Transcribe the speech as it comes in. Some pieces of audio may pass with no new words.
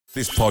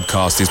This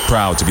podcast is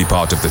proud to be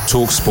part of the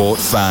TalkSport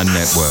Fan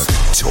Network.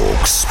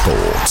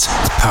 TalkSport.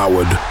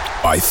 Powered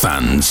by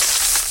fans.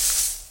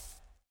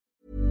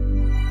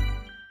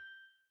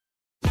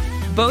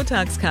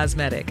 Botox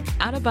Cosmetic,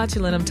 out of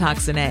botulinum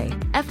toxin A,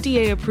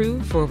 FDA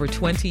approved for over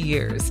 20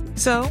 years.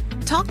 So,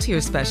 talk to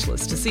your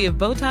specialist to see if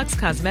Botox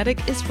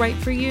Cosmetic is right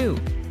for you.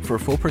 For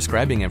full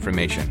prescribing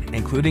information,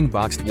 including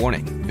boxed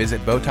warning,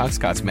 visit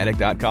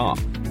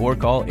BotoxCosmetic.com or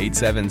call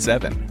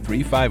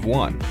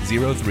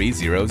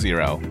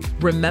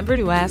 877-351-0300. Remember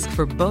to ask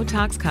for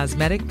Botox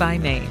Cosmetic by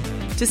name.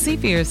 To see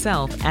for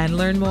yourself and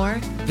learn more,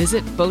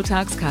 visit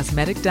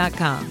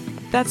BotoxCosmetic.com.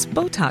 That's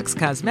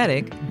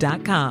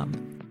BotoxCosmetic.com.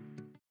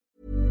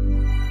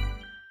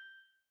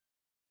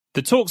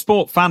 The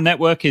TalkSport Fan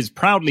Network is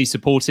proudly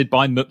supported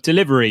by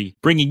McDelivery,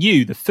 bringing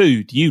you the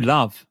food you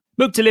love.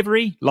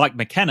 McDelivery, like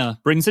McKenna,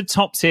 brings a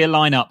top-tier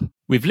lineup.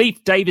 With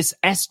Leif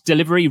Davis-esque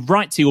delivery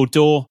right to your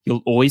door,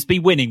 you'll always be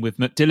winning with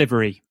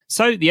McDelivery.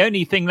 So the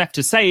only thing left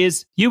to say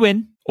is, you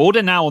win.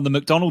 Order now on the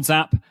McDonald's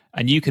app,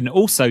 and you can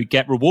also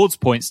get rewards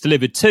points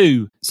delivered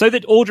too, so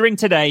that ordering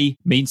today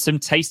means some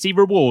tasty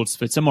rewards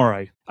for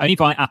tomorrow. Only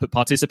via app at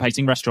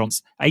participating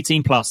restaurants.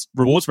 18 plus.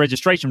 Rewards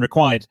registration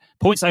required.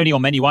 Points only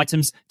on menu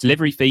items.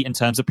 Delivery fee and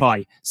terms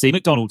apply. See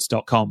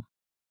mcdonalds.com.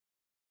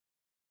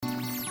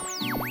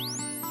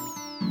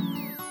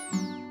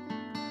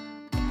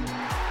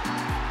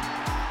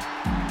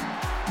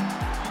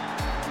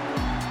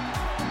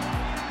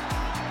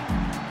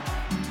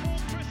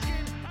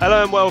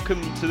 Hello and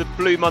welcome to the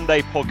Blue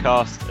Monday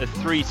podcast, a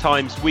 3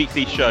 times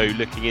weekly show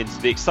looking into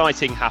the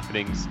exciting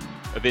happenings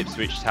of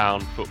Ipswich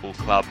Town Football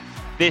Club.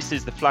 This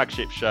is the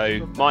flagship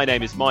show. My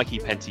name is Mikey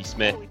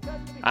Penty-Smith,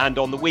 and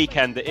on the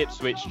weekend the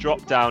Ipswich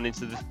dropped down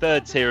into the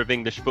 3rd tier of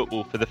English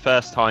football for the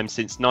first time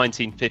since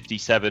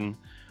 1957.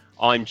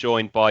 I'm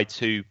joined by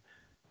 2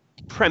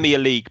 Premier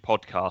League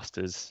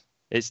podcasters.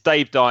 It's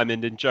Dave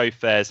Diamond and Joe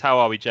Fairs. How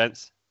are we,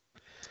 gents?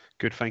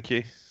 Good, thank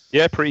you.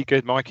 Yeah, pretty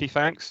good, Mikey,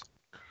 thanks.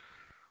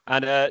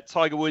 And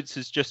Tiger Woods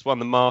has just won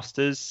the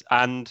Masters,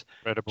 and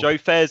Incredible. Joe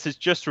Fairs has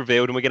just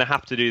revealed, and we're going to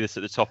have to do this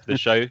at the top of the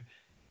show,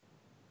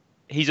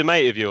 he's a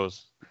mate of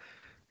yours.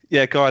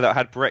 Yeah, a guy that I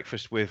had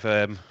breakfast with,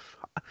 I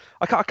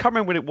can't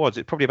remember when it was.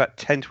 It's probably about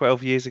 10,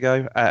 12 years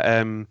ago at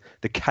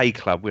the K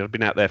Club. We'd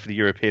been out there for the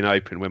European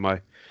Open where my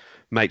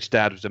mate's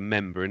dad was a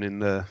member, and in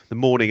the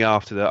morning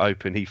after the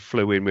Open, he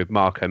flew in with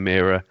Mark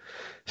O'Meara,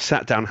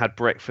 sat down, had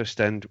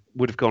breakfast, and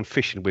would have gone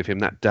fishing with him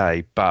that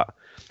day, but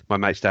my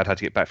mate's dad had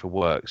to get back for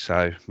work,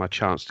 so my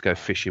chance to go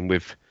fishing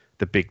with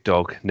the big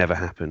dog never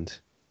happened.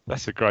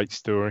 That's a great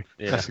story.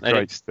 Yeah. That's a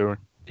great story.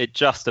 It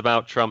just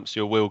about trumps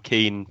your Will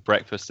Keane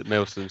breakfast at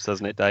Milsom's,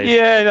 doesn't it, Dave?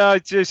 Yeah, no,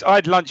 I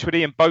had lunch with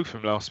Ian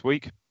Botham last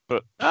week,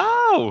 but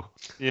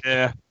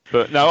yeah,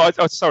 but no, I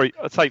sorry,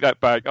 I take that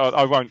back.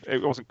 I won't.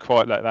 It wasn't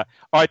quite like that.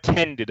 I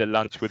attended a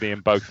lunch with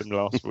Ian Botham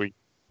last week.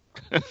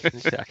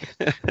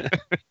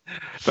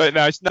 But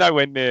no, it's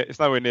nowhere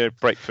near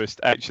breakfast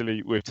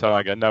actually with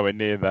Tiger, nowhere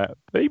near that.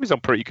 But he was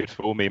on pretty good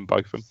form, Ian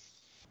Botham.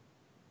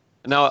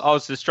 Now, I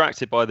was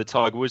distracted by the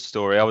Tiger Woods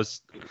story.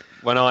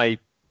 When I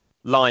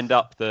lined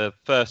up the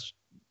first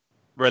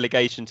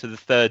relegation to the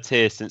 3rd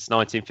tier since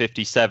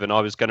 1957, I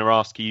was going to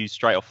ask you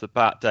straight off the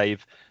bat,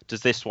 Dave,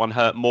 does this one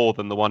hurt more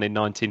than the one in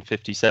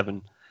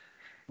 1957?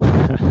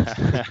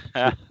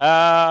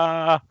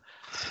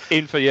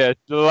 In for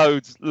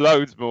loads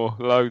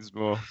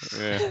more.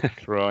 Yeah,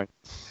 right.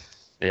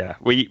 Yeah,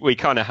 we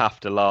kind of have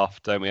to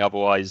laugh, don't we?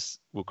 Otherwise,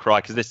 we'll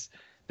cry. Because this,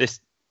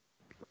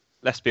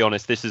 let's be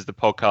honest, this is the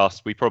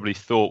podcast we probably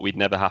thought we'd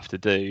never have to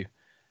do,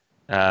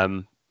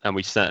 and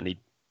we certainly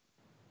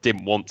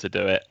didn't want to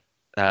do it.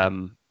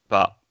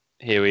 But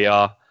here we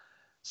are.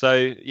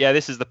 So yeah,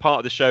 this is the part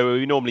of the show where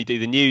we normally do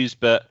the news,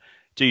 but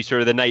due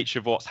to the nature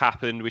of what's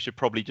happened, we should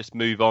probably just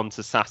move on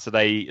to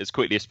Saturday as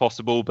quickly as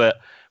possible. But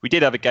we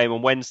did have a game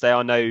on Wednesday.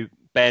 I know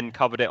Ben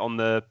covered it on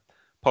the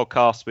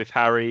podcast with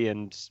Harry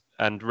and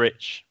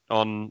Rich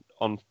on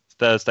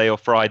Thursday or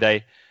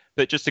Friday.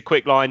 But just a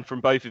quick line from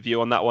both of you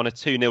on that one, a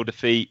 2-0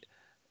 defeat.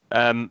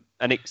 An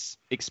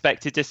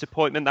expected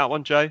disappointment, that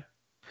one, Joe?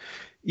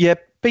 Yeah,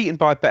 beaten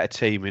by a better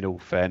team in all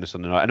fairness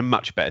on the night, and a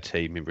much better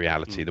team in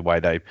reality, the way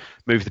they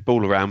move the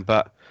ball around.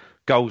 But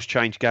goals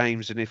change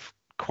games, and if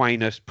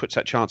Quaynor puts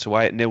that chance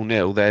away at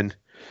 0-0, then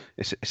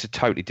it's a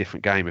totally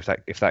different game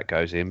if that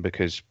goes in,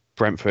 because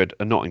Brentford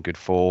are not in good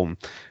form.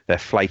 They're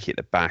flaky at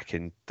the back,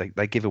 and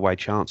they give away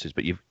chances.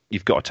 But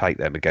you've got to take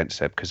them against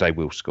them because they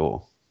will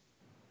score.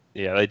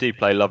 Yeah, they do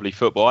play lovely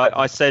football.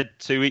 I said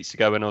 2 weeks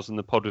ago when I was on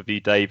the pod with you,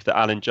 Dave, that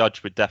Alan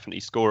Judge would definitely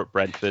score at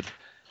Brentford.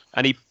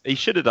 And he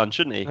should have done,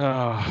 shouldn't he?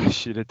 Oh, he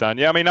should have done.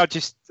 Yeah, I mean, I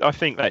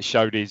think that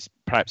showed his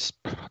perhaps,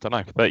 I don't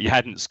know, but he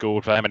hadn't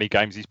scored for how many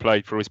games he's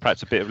played for. His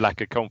perhaps a bit of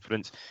lack of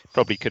confidence.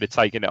 Probably could have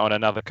taken it on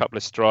another couple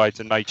of strides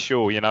and made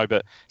sure,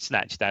 but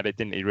snatched at it,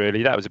 didn't he,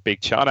 really? That was a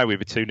big chance. I know we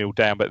were 2-0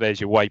 down, but there's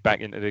your way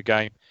back into the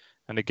game.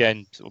 And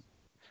again,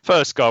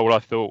 first goal, I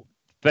thought,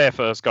 their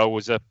first goal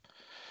was a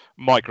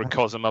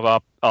microcosm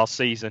of our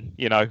season.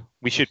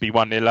 We should be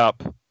 1-0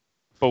 up.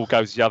 Ball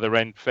goes the other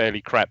end,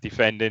 fairly crap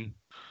defending.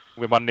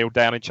 we're 1-0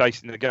 down and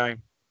chasing the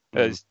game.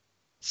 It's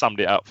summed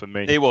it up for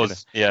me. It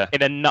was,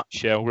 in a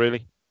nutshell,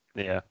 really.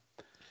 Yeah,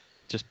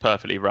 just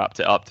perfectly wrapped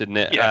it up, didn't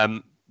it? Yeah.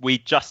 We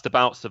just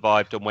about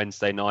survived on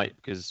Wednesday night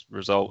because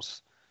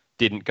results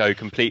didn't go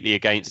completely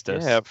against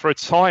us. Yeah, for a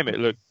time it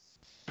looked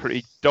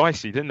pretty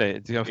dicey, didn't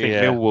it? I think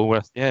Millwall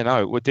were,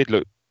 it did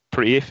look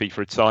pretty iffy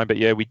for a time, but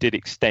yeah, we did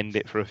extend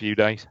it for a few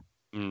days.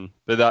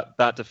 But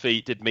that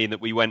defeat did mean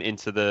that we went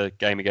into the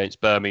game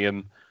against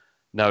Birmingham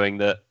knowing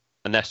that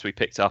unless we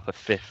picked up a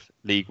 5th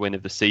league win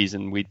of the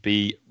season, we'd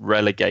be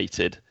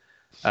relegated.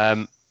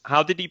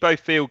 How did you both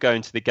feel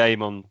going to the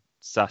game on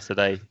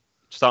Saturday?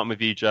 Starting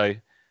with you, Joe.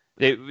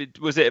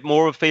 Was it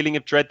more of a feeling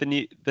of dread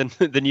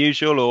than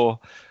usual, or?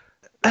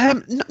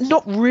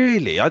 Not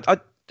really. I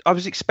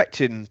was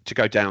expecting to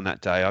go down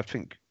that day. I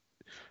think,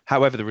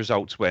 however the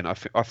results went, I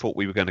thought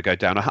we were going to go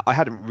down. I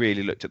hadn't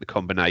really looked at the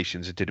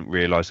combinations and didn't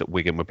realise that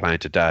Wigan were playing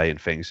today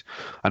and things.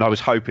 And I was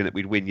hoping that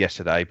we'd win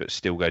yesterday, but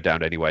still go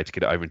down anyway to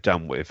get it over and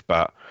done with.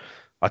 But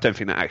I don't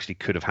think that actually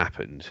could have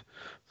happened.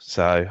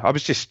 So I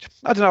was just,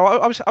 I don't know.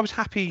 I was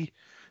happy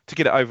to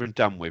get it over and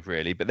done with,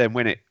 really. But then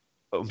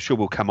I'm sure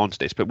we'll come on to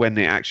this, but when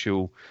the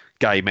actual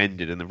game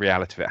ended and the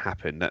reality of it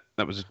happened,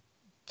 that was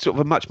sort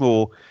of a much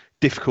more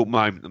difficult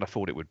moment than I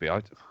thought it would be.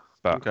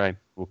 But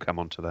we'll come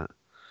on to that.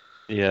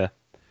 Yeah.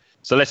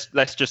 So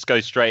let's just go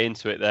straight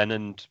into it then,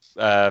 and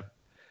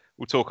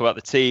we'll talk about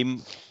the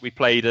team. We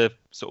played a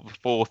sort of a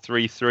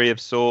 4-3-3 of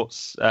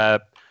sorts.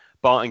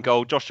 Bart in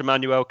goal. Josh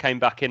Emmanuel came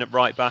back in at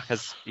right back,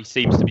 as he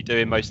seems to be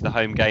doing most of the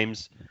home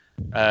games.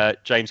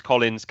 James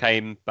Collins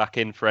came back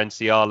in for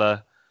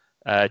Nsiala.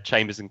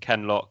 Chambers and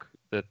Kenlock,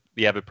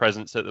 the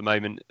ever-presence at the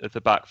moment of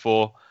the back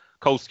four.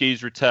 Cole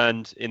Skewes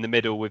returned in the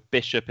middle with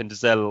Bishop and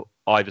Dazelle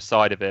either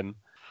side of him.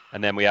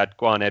 And then we had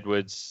Guan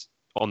Edwards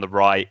on the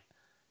right.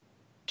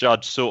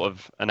 Judge sort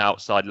of an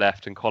outside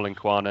left and Colin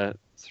Kwana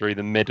through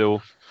the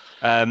middle.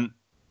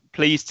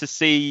 Pleased to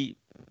see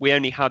we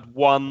only had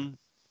one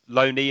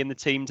loanee in the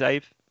team,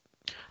 Dave.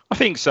 I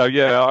think so,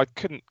 yeah. I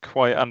couldn't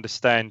quite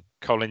understand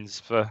Collins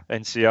for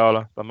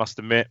Nsiala, I must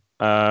admit.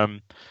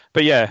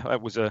 But yeah,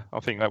 I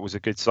think that was a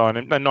good sign,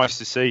 and nice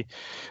to see,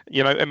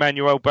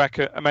 Emmanuel back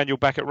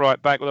at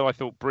right back. Although I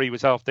thought Bree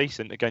was half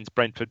decent against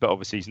Brentford, but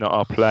obviously he's not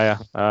our player.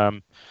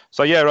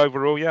 So yeah,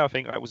 overall, yeah, I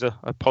think that was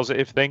a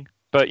positive thing.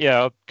 But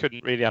yeah, I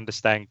couldn't really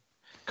understand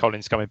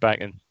Collins coming back,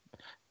 and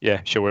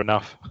yeah, sure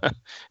enough,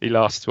 he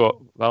lasts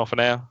half an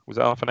hour? Was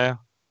it half an hour?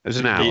 It was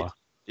an hour.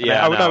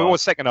 Yeah, no, it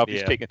was second half.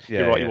 He's kicking. Yeah,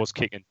 you're right, he was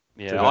kicking.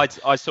 Yeah,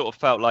 I sort of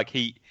felt like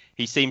he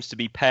seems to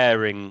be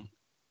pairing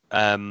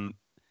some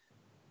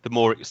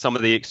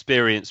of the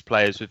experienced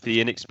players with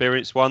the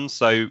inexperienced ones.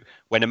 So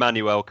when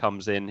Emmanuel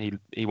comes in,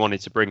 he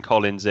wanted to bring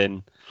Collins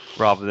in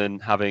rather than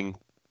having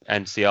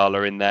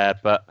Nsiala in there.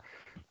 But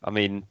I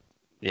mean,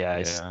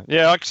 yeah,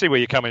 I can see where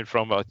you're coming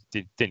from. I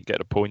didn't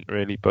get a point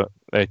really, but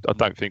I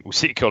don't think we'll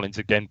see Collins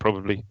again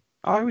probably.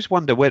 I always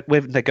wonder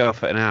when they go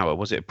off at an hour,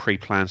 was it a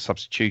pre-planned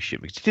substitution?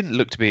 Because he didn't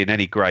look to be in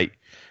any great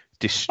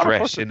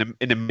distress in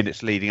the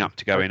minutes leading up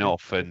to going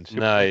off. And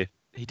no,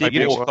 he did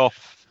walk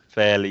off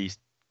fairly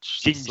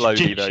slowly,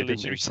 gingerly, though,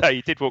 didn't you say?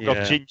 He did walk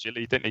off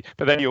gingerly, didn't he?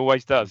 But then he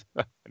always does.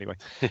 Anyway,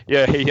 I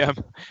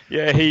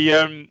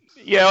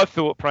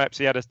thought perhaps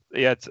he had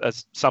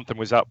something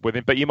was up with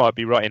him, but you might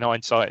be right in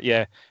hindsight.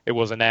 Yeah, it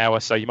was an hour,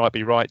 so you might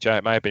be right, Joe.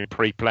 It may have been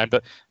pre-planned,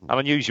 but an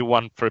unusual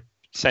one for a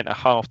centre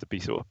half to be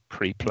sort of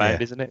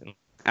pre-planned, isn't it?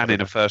 And in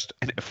a first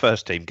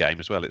team game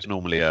as well, it's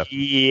normally a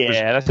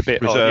that's a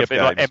bit odd. Yeah, a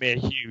bit like Emir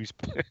Hughes,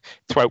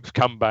 12th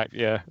comeback.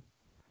 Yeah.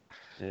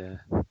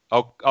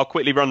 I'll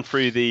quickly run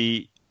through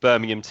the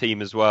Birmingham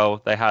team as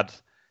well. They had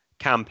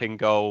Camp in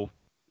goal.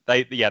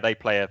 They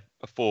play a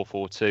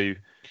 4-4-2.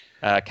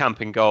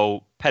 Camp in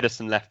goal.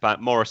 Pedersen left back.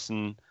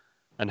 Morrison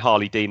and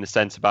Harley Dean the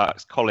centre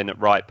backs. Colin at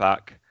right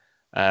back.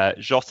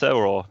 Jota,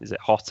 or is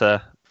it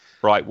Hotter,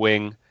 right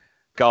wing.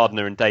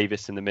 Gardner and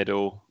Davis in the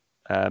middle.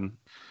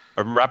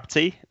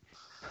 Rabti.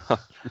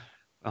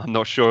 I'm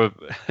not sure.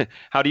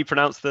 How do you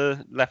pronounce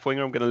the left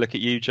winger? I'm going to look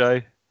at you,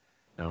 Joe.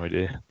 No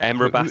idea.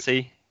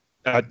 Rabati.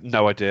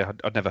 No idea.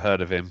 I'd never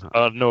heard of him.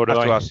 Nor do I.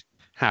 Have to ask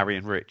Harry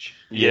and Rich.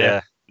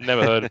 Yeah.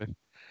 Never heard of him.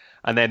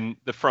 And then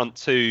the front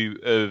two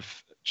of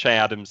Che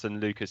Adams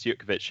and Lucas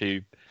Jutkovic, who,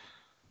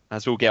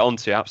 as we'll get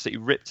onto,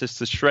 absolutely ripped us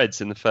to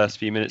shreds in the first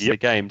few minutes of the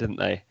game, didn't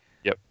they?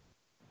 Yep.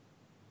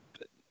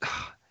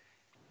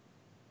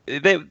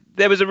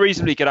 There was a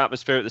reasonably good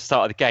atmosphere at the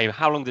start of the game.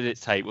 How long did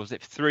it take? Was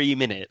it 3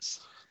 minutes?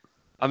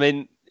 I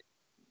mean,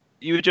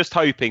 you were just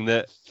hoping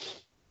that,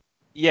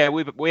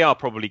 we are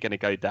probably going to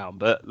go down,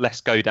 but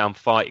let's go down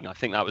fighting. I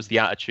think that was the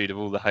attitude of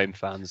all the home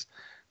fans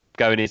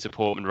going into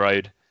Portman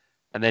Road.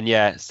 And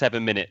then,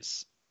 7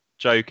 minutes.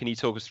 Joe, can you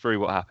talk us through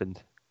what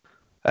happened?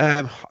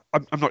 I'm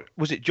not.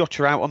 Was it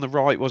Jota out on the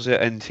right? Was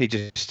it? And he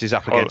just is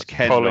up against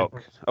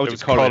Kenlock. It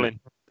was Colin.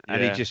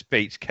 And he just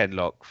beats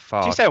Kenlock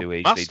far too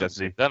easily,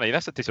 doesn't he?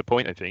 That's a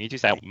disappointing thing. He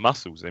just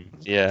out-muscles him.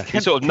 Yeah, he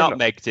sort of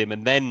nutmegged him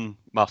and then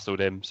muscled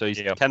him. So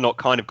Kenlock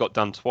kind of got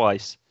done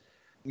twice.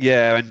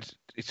 Yeah, and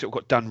it sort of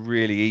got done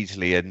really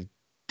easily and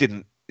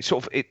didn't...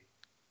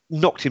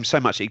 knocked him so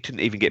much that he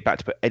couldn't even get back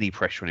to put any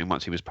pressure on him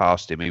once he was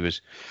past him. He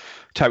was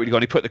totally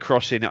gone. He put the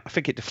cross in. I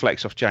think it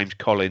deflects off James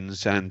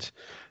Collins, and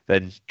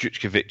then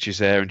Djurkovic is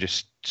there and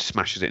just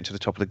smashes it into the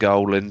top of the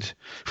goal. And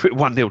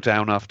 1-0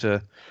 down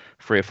after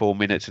 3 or 4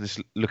 minutes, and it's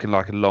looking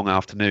like a long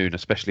afternoon,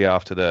 especially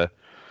after the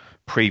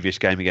previous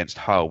game against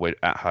Hull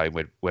at home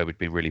where we'd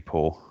been really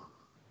poor.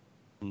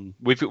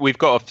 We've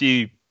got a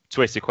few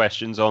Twitter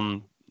questions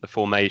on the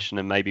formation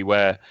and maybe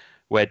where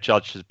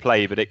Judge has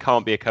played, but it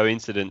can't be a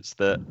coincidence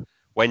that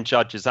when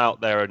Judge is out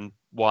there and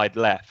wide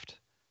left,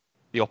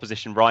 the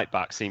opposition right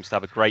back seems to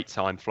have a great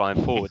time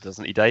flying forward,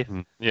 doesn't he, Dave?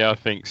 Yeah, I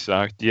think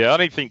so. Yeah, I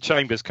don't think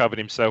Chambers covered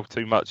himself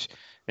too much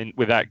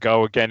with that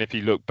goal. Again, if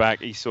you look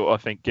back, he's sort of,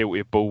 I think, guilty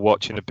of ball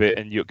watching a bit,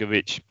 and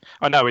Jutkiewicz,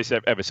 I know it's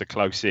ever so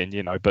close in,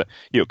 but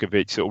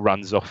Jutkiewicz sort of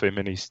runs off him,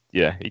 and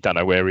he don't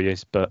know where he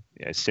is, but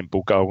it's a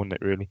simple goal, wasn't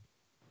it, really?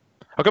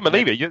 I can't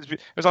believe it. It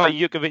was like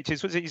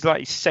Jutkiewicz,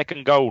 his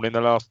second goal in the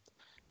last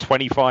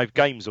 25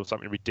 games or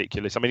something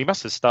ridiculous. I mean, he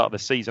must have started the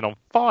season on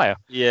fire.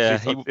 Yeah,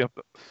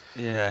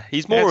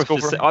 he's more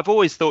I've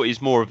always thought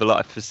he's more of a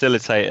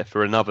facilitator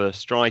for another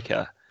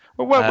striker.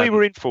 Well, we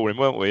were in for him,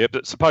 weren't we?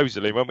 But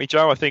supposedly, weren't we,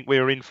 Joe? I think we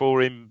were in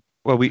for him.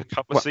 Well, a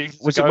couple of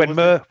seasons was ago,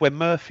 it when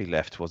Murphy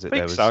left? Was it?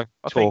 I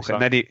think so.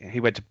 And then he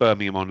went to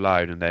Birmingham on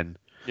loan, and then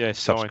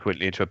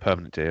subsequently into a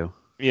permanent deal.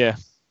 Yeah.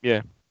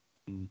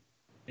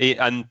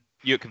 And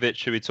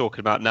Jutkiewicz, who we're talking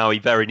about now, he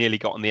very nearly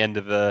got on the end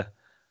of a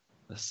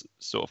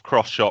sort of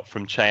cross shot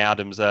from Che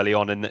Adams early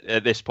on, and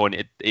at this point,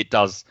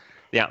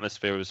 the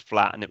atmosphere was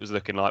flat, and it was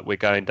looking like we're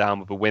going down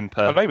with a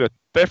whimper. Maybe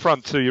their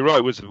front two, you're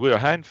right, we're a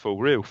handful,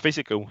 real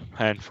physical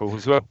handful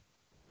as well.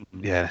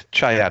 Yeah,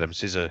 Che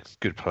Adams is a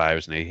good player,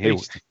 isn't he?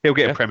 He'll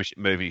get a Premiership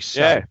move.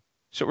 So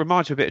it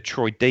reminds me a bit of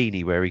Troy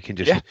Deeney, where he can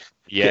just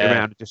get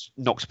around and just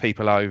knocks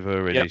people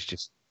over, and he's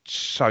just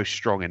so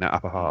strong in that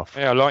upper half.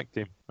 Yeah, I liked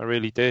him. I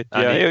really did.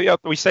 And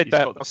we said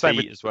that. I was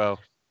saying as well.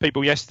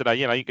 People yesterday,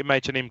 you can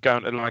imagine him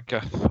going to like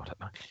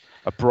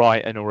a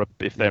Brighton or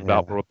if they're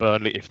up, or a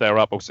Burnley if they're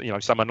up, or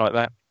someone like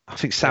that. I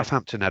think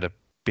Southampton had a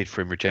bid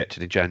for him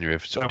rejected in January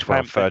of sort of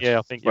 12,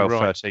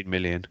 13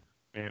 million.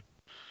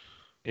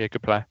 Yeah,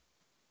 good player.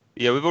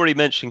 Yeah, we've already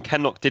mentioned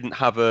Kenlock didn't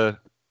have a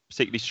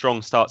particularly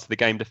strong start to the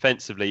game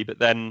defensively, but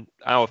then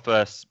our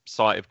first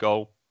sight of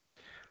goal,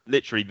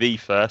 literally the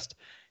first,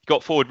 he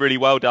got forward really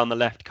well down the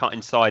left, cut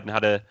inside, and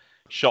had a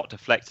shot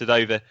deflected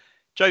over.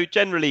 Joe,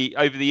 generally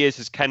over the years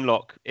as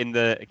Kenlock in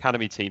the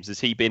academy teams, has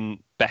he been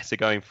better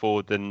going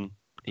forward than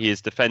he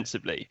is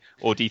defensively?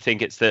 Or do you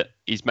think it's that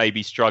he's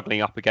maybe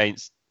struggling up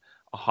against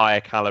a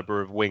higher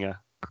calibre of winger?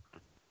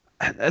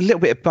 A little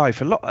bit of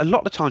both. A lot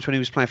of the times when he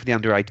was playing for the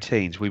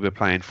under-18s, we were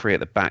playing three at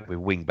the back with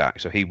wing back,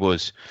 so he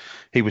was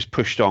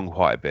pushed on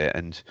quite a bit.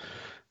 And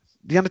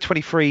the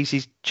under-23s,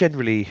 he's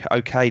generally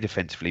okay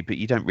defensively, but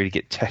you don't really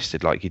get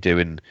tested like you do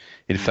in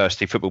first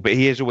team football. But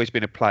he has always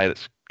been a player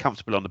that's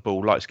comfortable on the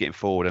ball, likes getting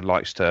forward, and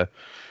likes to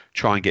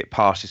try and get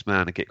past his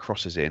man and get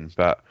crosses in.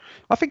 But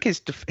I think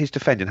his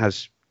defending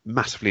has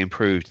massively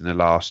improved in the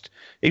last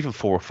even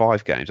 4 or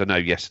 5 games. I know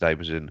yesterday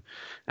was an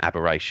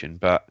aberration,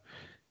 but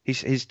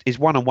his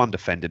one-on-one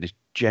defending is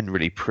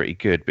generally pretty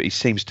good, but he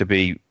seems to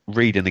be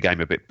reading the game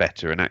a bit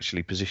better and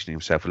actually positioning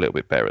himself a little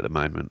bit better at the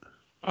moment.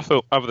 I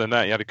thought, other than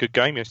that, he had a good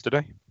game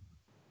yesterday.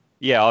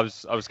 Yeah, I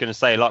was going to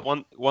say, like,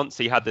 once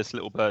he had this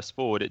little burst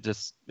forward,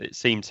 it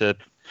seemed to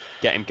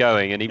get him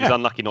going, and he was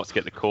unlucky not to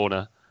get the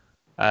corner.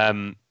 But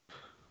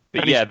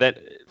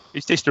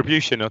his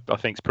distribution, I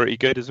think, is pretty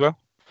good as well.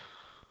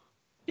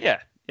 Yeah,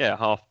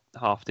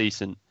 half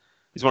decent.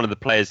 He's one of the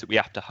players that we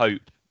have to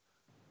hope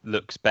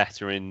looks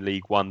better in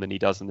League One than he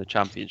does in the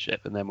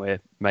Championship, and then we're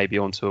maybe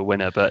onto a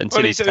winner. But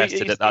until he's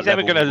tested at that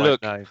level, he's never going to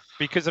look,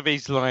 because of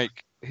his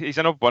he's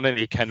an odd one, isn't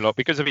he, Kenlock?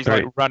 Because of his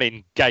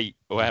running gait,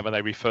 or however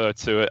they refer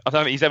to it. I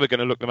don't think he's ever going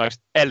to look the most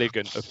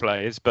elegant of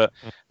players, but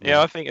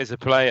I think as a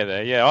player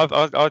there,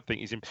 I think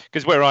he's in,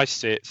 because where I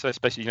sit, so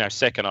especially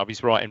second half,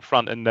 he's right in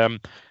front, and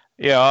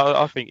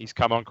I think he's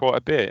come on quite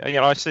a bit.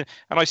 I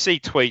see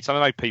tweets. I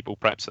know people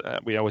perhaps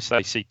we always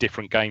say see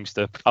different games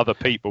to other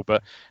people,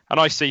 and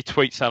I see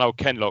tweets saying, "Oh,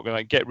 Kenlock,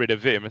 and get rid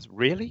of him." It's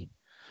really,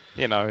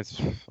 there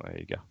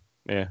you go.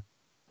 Yeah.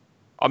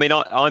 I mean,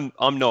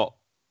 I'm not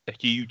a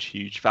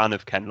huge fan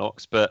of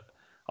Kenlock's, but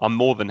I'm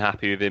more than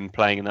happy with him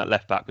playing in that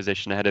left back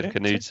position ahead of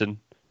Knudsen.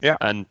 Yeah.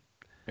 And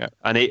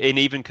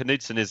even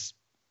Knudsen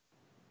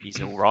he's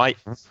all right.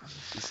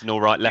 He's an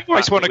all right left back. You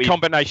always want a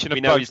combination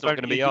of both. He's not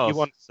going to be ours.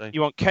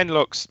 You want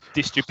Kenlock's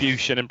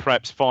distribution and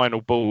perhaps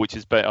final ball, which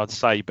is better. I'd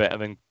say better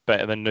than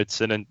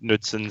Knudsen, and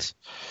Knudsen's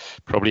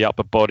probably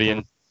upper body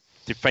and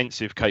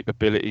defensive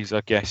capabilities,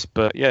 I guess.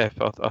 But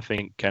I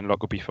think Kenlock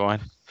will be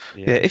fine.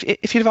 Yeah.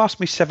 If you'd have asked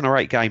me 7 or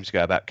 8 games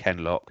ago about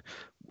Kenlock,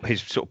 his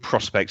sort of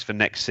prospects for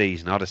next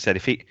season, I'd have said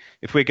if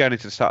we're going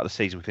into the start of the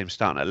season with him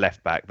starting at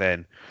left back,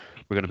 then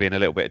we're going to be in a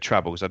little bit of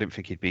trouble, because I didn't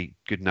think he'd be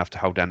good enough to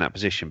hold down that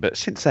position. But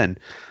since then,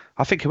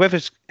 I think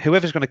whoever's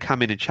going to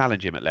come in and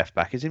challenge him at left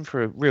back is in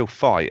for a real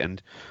fight,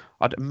 and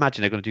I'd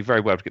imagine they're going to do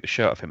very well to get the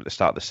shirt off him at the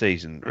start of the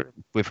season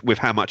with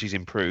how much he's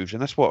improved,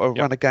 and that's what a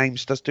run of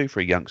games does do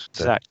for a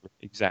youngster.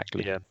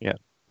 Exactly. Yeah.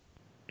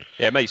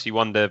 Yeah, it makes you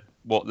wonder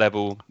what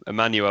level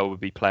Emmanuel would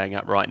be playing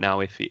at right now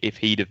if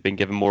he'd have been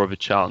given more of a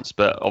chance.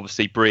 But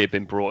obviously, Brie had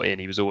been brought in;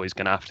 he was always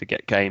going to have to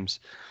get games.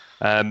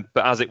 But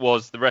as it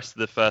was, the rest of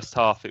the first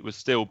half, it was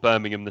still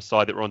Birmingham, the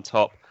side that were on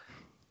top.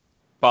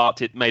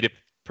 But it made a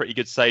pretty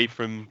good save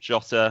from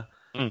Jota.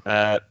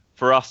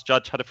 For us,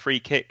 Judge had a free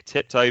kick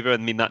tipped over. I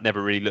mean, that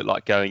never really looked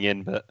like going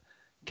in, but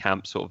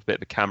Camp sort of a bit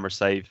of a camera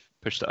save,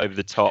 pushed it over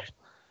the top.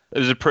 It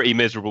was a pretty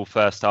miserable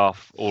first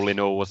half, all in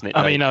all, wasn't it,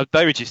 Dave? I mean,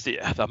 they were just, the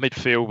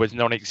midfield was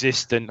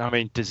non-existent. I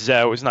mean,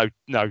 Dazelle was no,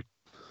 well,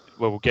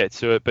 we'll get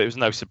to it, but it was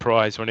no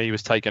surprise when he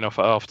was taken off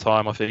at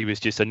half-time. I think he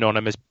was just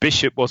anonymous.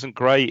 Bishop wasn't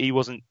great. He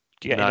wasn't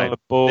getting on the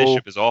ball.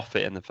 Bishop was off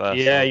it in the first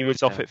half. Yeah, he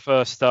was off it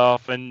first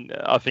half. And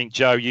I think,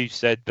 Joe, you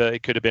said that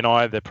it could have been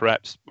either,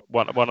 perhaps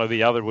one or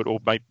the other would, or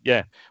maybe,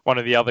 one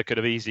or the other could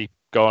have easily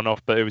gone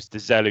off, but it was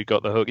Dazelle who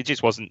got the hook. It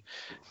just wasn't,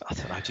 I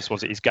don't know, it just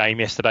wasn't his game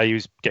yesterday. He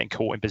was getting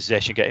caught in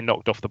possession, getting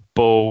knocked off the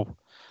ball.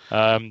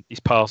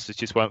 His passes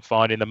just weren't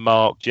finding the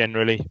mark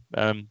generally.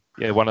 One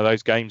of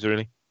those games,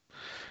 really.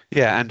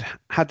 Yeah, and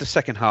had the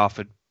second half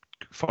had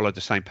followed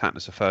the same pattern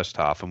as the first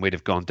half and we'd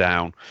have gone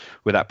down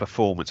with that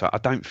performance, I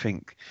don't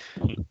think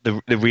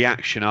the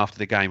reaction after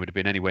the game would have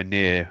been anywhere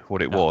near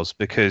what it was,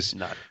 because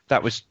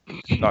that was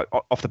like,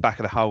 off the back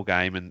of the whole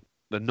game, and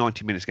the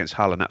 90 minutes against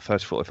Hull and that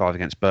first 45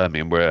 against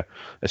Birmingham were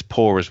as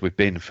poor as we've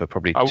been for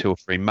probably 2 or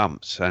 3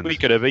 months. And we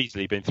could have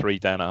easily been 3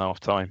 down at half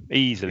time.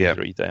 Easily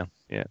 3 down.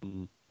 Yeah.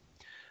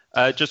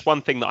 Just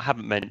one thing that I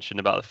haven't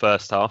mentioned about the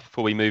first half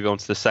before we move on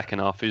to the second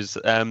half is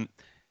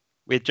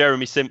we had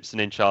Jeremy Simpson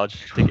in charge.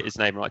 I did get his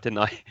name right, didn't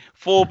I?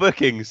 4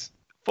 bookings.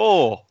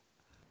 4.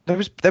 There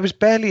was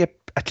barely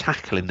a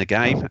tackle in the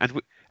game,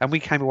 and we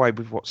came away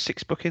with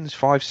 6 bookings,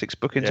 6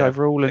 bookings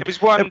overall. And it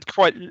was one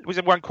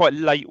quite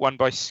late one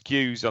by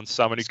Skews on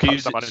someone who cut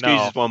someone in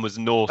half. Skews' one was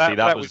naughty.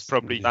 That was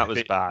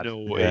bad.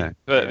 Naughty. Yeah.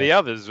 But the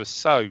others were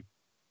so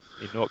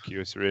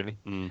innocuous, really.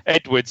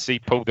 Edwards, he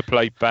pulled the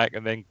play back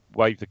and then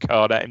waved the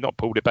card at him. Not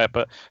pulled it back,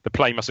 but the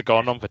play must have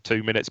gone on for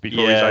 2 minutes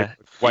before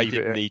he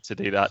didn't need to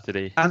do that, did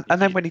he? And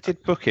then when he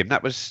did book him,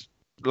 that was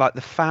like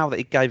the foul that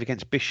he gave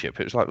against Bishop.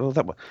 It was like,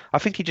 well, I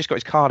think he just got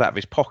his card out of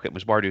his pocket and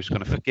was worried he was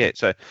going to forget,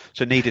 so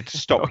needed to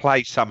stop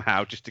play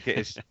somehow just to get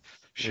his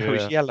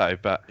his yellow.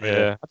 But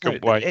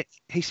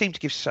he seemed to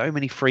give so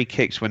many free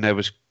kicks when there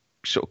was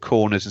sort of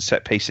corners and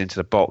set pieces into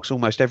the box.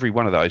 Almost every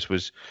one of those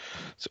was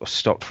sort of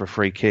stopped for a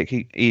free kick.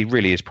 He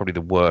really is probably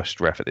the worst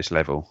ref at this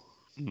level.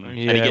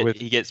 And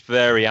he gets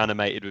very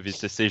animated with his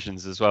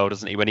decisions as well,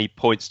 doesn't he? When he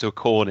points to a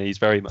corner, he's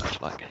very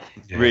much like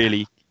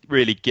really,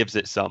 really gives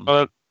it some.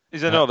 Well,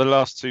 is it not the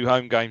last 2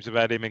 home games we've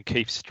had him and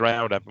Keith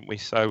Stroud, haven't we?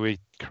 So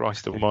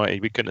Christ almighty,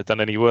 we couldn't have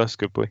done any worse,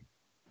 could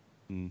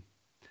we?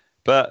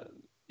 But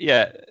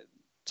yeah,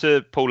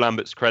 to Paul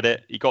Lambert's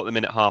credit, he got them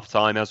in at half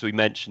time. As we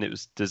mentioned, it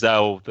was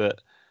Dazelle that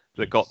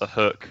got the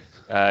hook.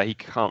 He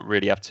can't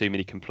really have too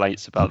many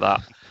complaints about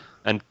that.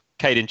 And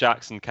Caden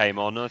Jackson came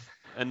on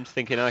and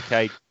thinking,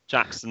 okay,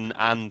 Jackson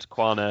and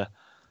Quana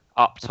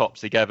up top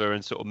together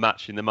and sort of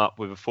matching them up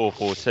with a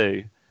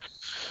 4-4-2.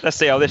 Let's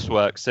see how this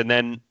works. And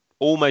then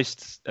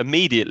almost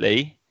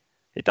immediately,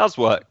 it does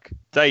work.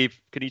 Dave,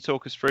 can you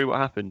talk us through what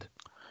happened?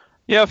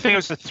 Yeah, I think it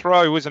was a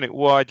throw, wasn't it?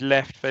 Wide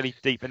left, fairly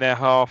deep in their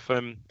half.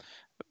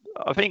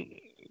 I think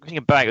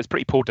thinking back, it was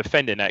pretty poor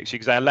defending actually,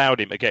 because they allowed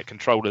him to get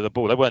control of the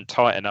ball. They weren't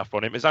tight enough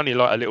on him. It was only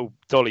like a little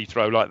dolly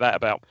throw like that,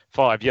 about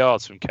 5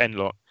 yards from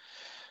Kenlock.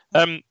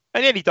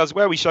 And then he does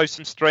well. He shows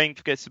some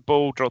strength, gets the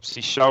ball, drops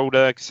his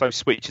shoulder, so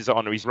switches it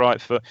onto his right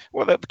foot.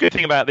 Well, the good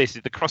thing about this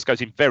is the cross goes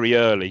in very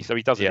early, so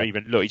he doesn't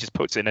even look. He just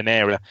puts it in an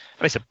area.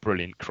 And it's a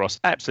brilliant cross,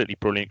 absolutely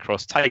brilliant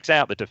cross. Takes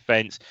out the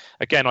defence.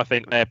 Again, I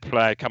think their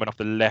player coming off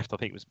the left, I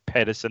think it was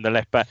Pedersen, the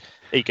left back,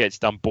 he gets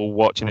done ball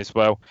watching as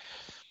well.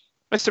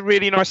 It's a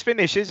really nice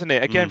finish, isn't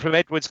it? Again, from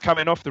Edwards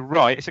coming off the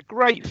right. It's a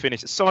great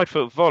finish. A side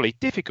foot volley.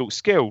 Difficult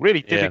skill.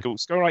 Really difficult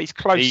skill. Right, he's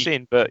close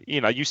in, but,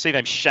 you see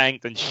them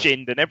shanked and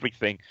shinned and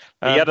everything.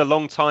 He had a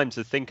long time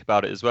to think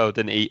about it as well,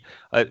 didn't he?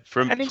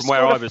 From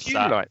where I was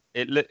sat,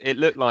 it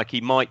looked like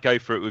he might go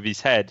for it with his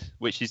head,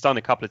 which he's done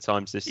a couple of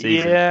times this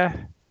season.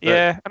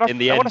 Yeah. And in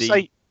the end,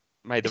 he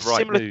made the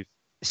right move.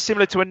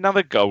 Similar to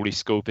another goal he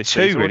scored this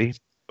season. Really.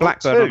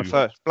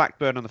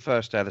 Blackburn on the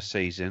first day of the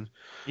season.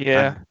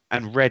 Yeah.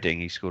 And Reading,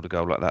 he scored a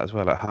goal like that as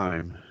well at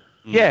home.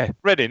 Yeah,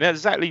 Reading,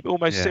 exactly,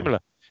 almost similar.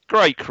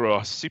 Great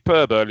cross,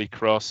 superb early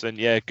cross, and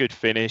good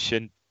finish,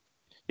 and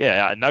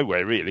out of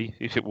nowhere really.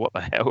 You think, what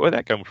the hell? Where'd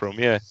that come from?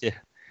 Yeah,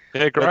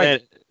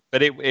 great.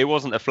 But it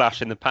wasn't a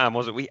flash in the pan,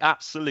 was it? We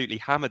absolutely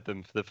hammered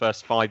them for the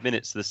first 5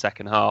 minutes of the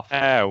second half.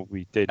 Oh,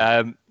 we did.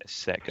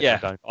 Second.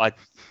 Yeah,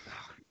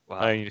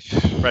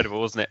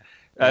 incredible, wasn't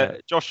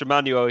it? Josh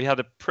Emmanuel, he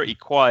had a pretty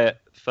quiet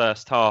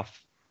first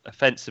half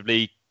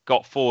offensively,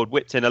 got forward,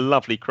 whipped in a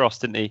lovely cross,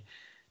 didn't he?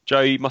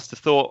 Joe, you must have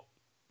thought,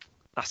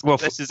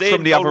 this is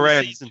from the other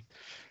end,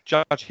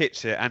 Judge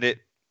hits it and it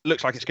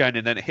looks like it's going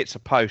in, then it hits a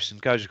post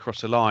and goes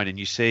across the line, and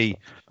you see,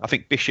 I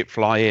think Bishop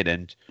fly in,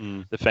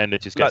 and defender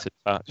just gets a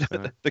touch.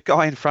 The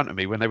guy in front of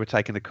me, when they were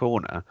taking the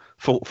corner,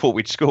 thought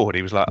we'd scored.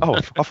 He was like, "Oh,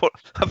 I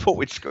thought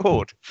we'd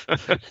scored,"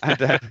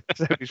 and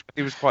so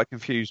he was quite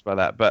confused by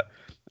that. But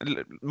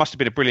it must have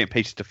been a brilliant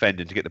piece of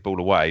defending to get the ball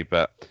away.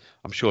 But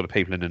I'm sure the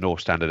people in the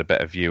North Stand had a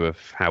better view of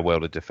how well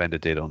the defender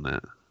did on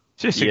that.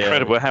 Just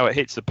incredible how it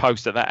hits the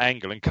post at that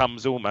angle and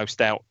comes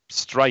almost out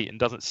straight and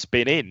doesn't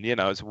spin in.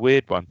 It's a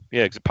weird one.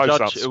 Yeah, because the posts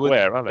aren't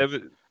square, are they?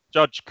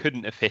 Judge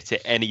couldn't have hit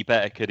it any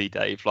better, could he,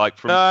 Dave? I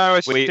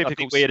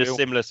think we had a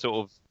similar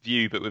sort of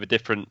view, but with a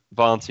different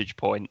vantage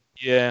point.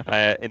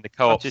 Yeah. In the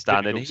co-op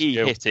stand, and he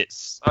hit it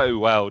so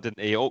well, didn't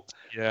he?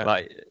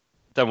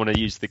 Don't want to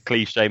use the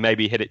cliche.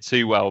 Maybe he hit it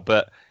too well,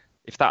 but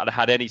if that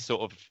had any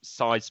sort of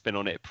side spin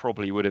on it, it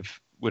probably would have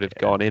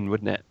gone in,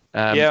 wouldn't it?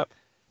 And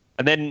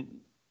then.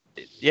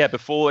 Yeah,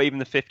 before even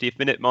the 50th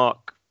minute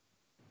mark,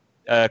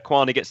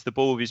 Kwani gets the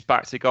ball with his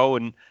back to goal,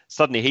 and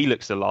suddenly he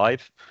looks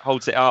alive,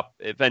 holds it up,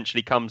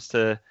 eventually comes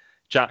to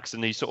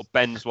Jackson, who sort of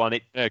bends one.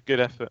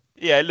 Good effort.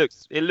 Yeah,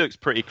 it looks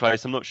pretty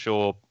close. I'm not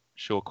sure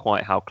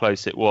quite how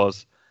close it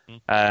was.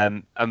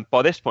 And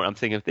by this point, I'm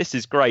thinking, this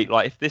is great.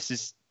 Like if this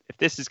is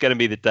going to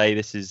be the day,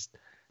 this is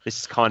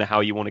kind of how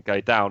you want to go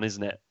down,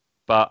 isn't it?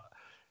 But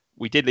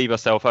we did leave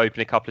ourselves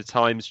open a couple of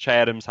times. Che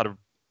Adams had a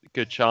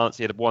good chance.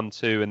 He had a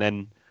 1-2, and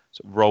then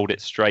sort of rolled it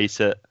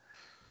straight at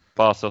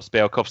Bartosz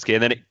Białkowski,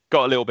 and then it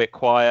got a little bit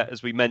quiet.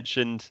 As we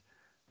mentioned,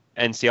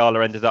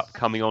 Nsiala ended up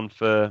coming on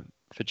for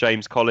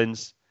James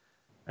Collins.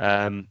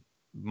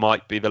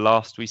 Might be the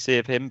last we see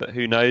of him, but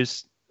who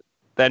knows?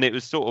 Then it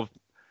was sort of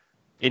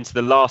into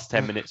the last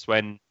 10 minutes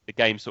when the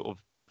game sort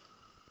of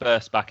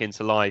burst back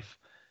into life.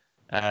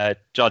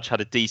 Judge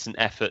had a decent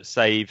effort,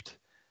 saved.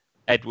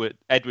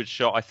 Edward's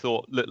shot, I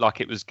thought, looked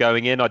like it was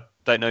going in. I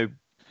don't know.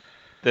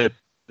 The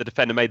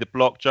defender made the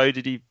block. Joe,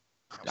 did he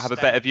have a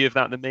better view of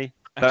that than me?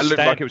 That looked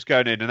like it was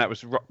going in, and that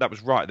was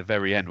right at the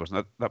very end, wasn't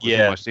it? That was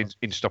almost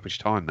in stoppage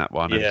time, that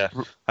one. Yeah.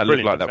 That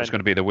looked like that was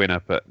going to be the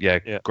winner, but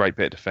great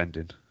bit of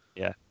defending.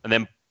 Yeah. And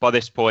then by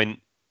this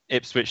point,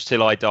 Ipswich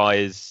Till I Die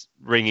is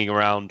ringing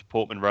around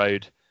Portman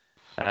Road,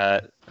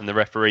 and the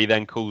referee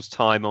then calls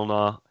time on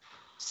our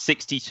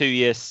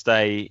 62-year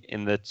stay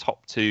in the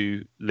top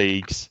two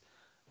leagues.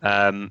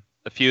 A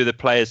few of the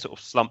players sort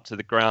of slumped to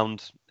the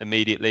ground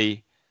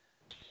immediately.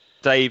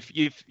 Dave,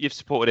 you've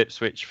supported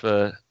Ipswich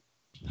for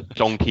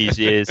donkey's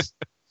years.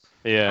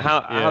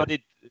 How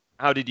did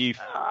it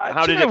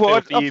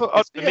feel for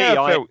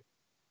you?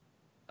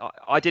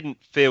 I didn't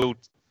feel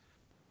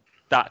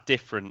that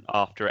different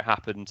after it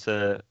happened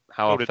to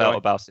how I felt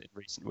about it in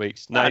recent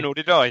weeks. No, nor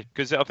did I,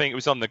 because I think it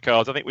was on the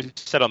cards. I think we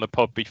said on the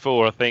pod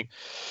before, I think,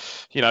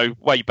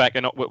 way back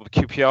in the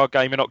QPR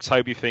game in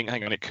October, you think,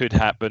 hang on, it could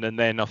happen. And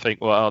then I think,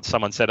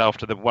 someone said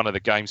after one of the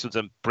games, was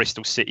a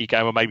Bristol City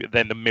game, or maybe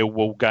then the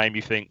Millwall game,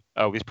 you think,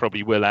 oh, this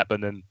probably will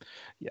happen. And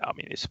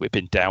we've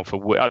been down for,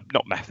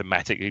 not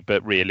mathematically,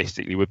 but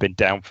realistically, we've been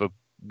down for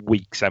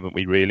weeks, haven't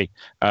we, really?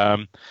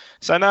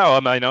 So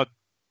no,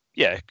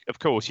 of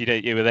course,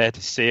 you were there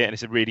to see it, and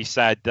it's a really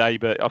sad day.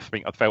 But I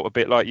think I felt a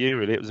bit like you,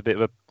 really. It was a bit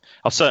of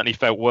I certainly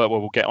felt worse. Well,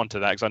 we'll get onto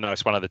that because I know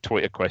it's one of the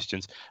Twitter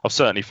questions. I've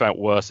certainly felt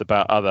worse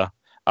about other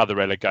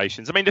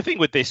relegations. I mean, the thing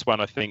with this one,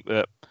 I think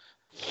that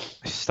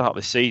at the start of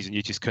the season,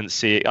 you just couldn't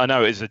see it. I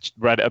know it was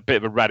a bit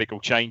of a radical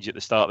change at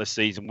the start of the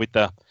season with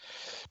the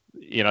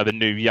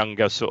new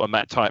younger sort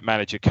of type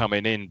manager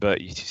coming in,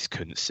 but you just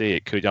couldn't see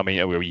it. You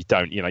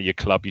don't. Your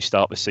club, you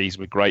start the season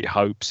with great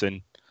hopes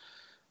and.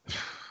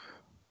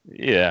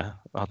 Yeah,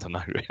 I don't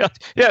know.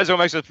 It's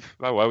almost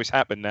it's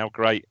happened now.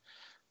 Great,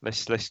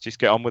 let's just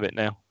get on with it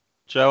now.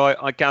 Joe,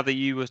 I gather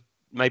you were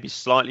maybe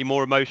slightly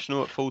more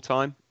emotional at full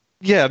time.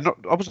 Yeah,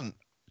 I wasn't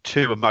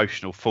too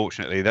emotional,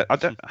 fortunately. I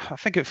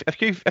think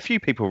a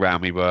few people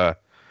around me were.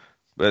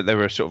 There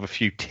were sort of a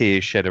few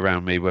tears shed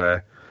around me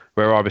where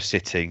I was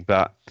sitting,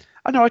 but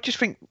I just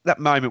think that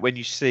moment when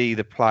you see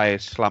the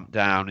players slump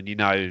down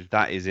and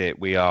that is it.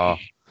 We are.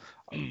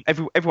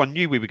 Everyone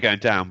knew we were going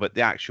down, but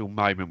the actual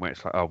moment where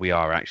it's like, oh, we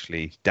are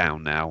actually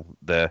down now.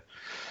 The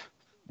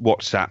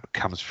WhatsApp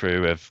comes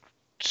through of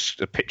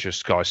a picture of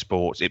Sky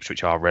Sports,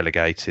 Ipswich are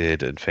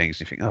relegated and things.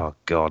 And you think, oh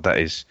God, that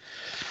is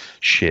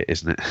shit,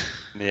 isn't it?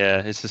 Yeah,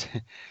 it's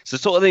the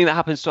sort of thing that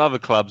happens to other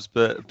clubs,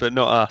 but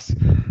not us.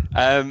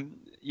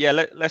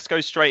 Let's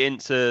go straight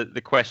into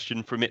the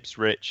question from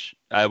Ipswich.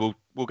 We'll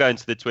go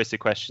into the Twitter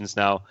questions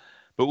now,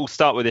 but we'll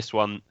start with this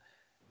one.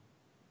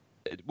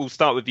 We'll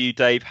start with you,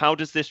 Dave. How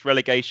does this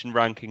relegation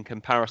rank in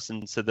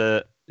comparison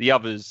to the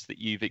others that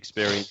you've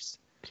experienced?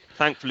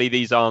 Thankfully,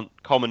 these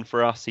aren't common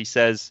for us, he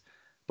says,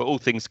 but all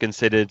things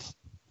considered,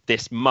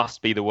 this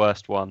must be the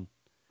worst one.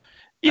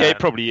 Yeah, it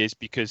probably is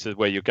because of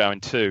where you're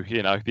going to.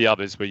 The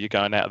others where you're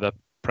going out of the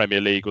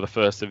Premier League or the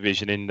First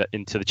Division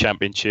into the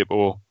Championship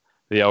or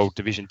the old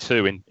Division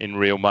 2 in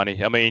real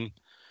money. I mean,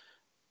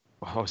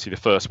 obviously the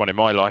first one in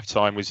my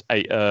lifetime was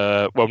I'm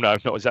a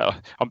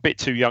bit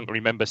too young to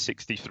remember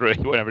 63,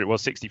 whatever it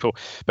was, 64.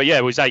 But yeah,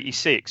 it was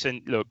 86.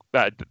 And look,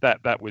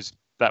 that was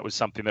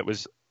something that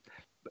was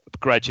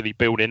gradually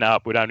building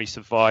up. We'd only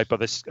survived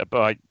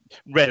by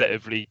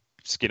relatively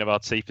skin of our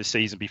teeth the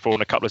season before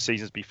and a couple of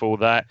seasons before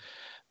that.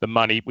 The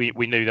money, we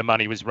knew the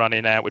money was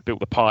running out. We'd built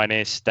the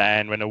Pioneer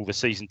stand when all the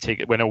seats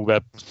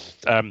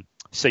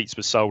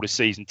were sold as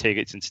season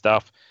tickets and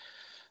stuff.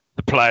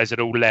 The players had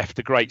all left.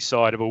 The great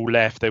side have all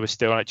left. There was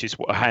still just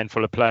a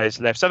handful of players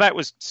left. So that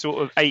was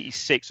sort of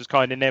 86 was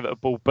kind of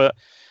inevitable, but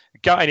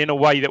going in a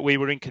way that we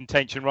were in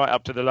contention right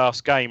up to the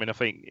last game. And I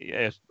think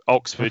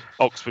Oxford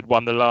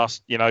won the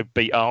last,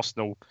 beat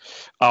Arsenal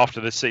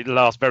after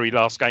the very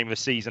last game of the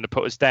season to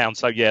put us down.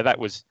 So yeah, that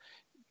was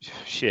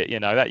shit.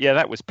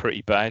 That was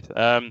pretty bad.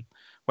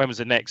 When was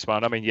the next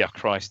one? I mean, yeah,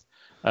 Christ,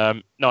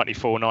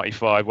 94,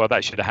 95. Well,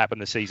 that should have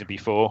happened the season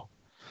before.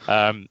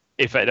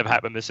 If it had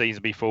happened the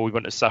season before, we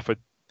wouldn't have suffered.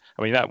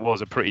 I mean, that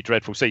was a pretty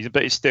dreadful season,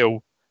 but it's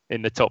still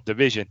in the top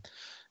division.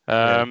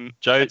 Joe,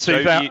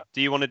 do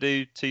you want to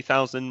do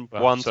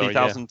 2001,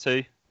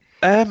 2002?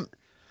 I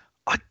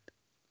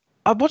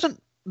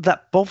wasn't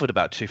that bothered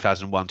about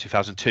 2001,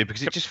 2002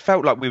 because it just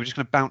felt like we were just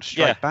going to bounce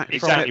straight back.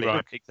 Exactly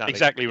right.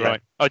 Exactly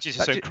right. I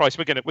just said, Christ,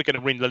 we're going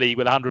to win the league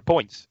with 100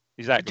 points.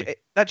 Exactly.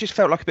 That just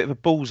felt like a bit of a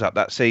balls up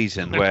that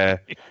season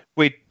where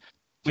we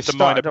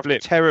started off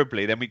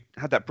terribly. Then we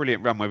had that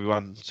brilliant run where we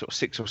won sort of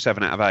 6 or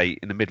 7 out of 8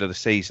 in the middle of the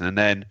season, and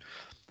then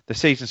the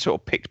season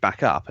sort of picked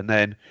back up, and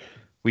then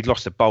we'd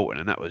lost to Bolton,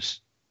 and that was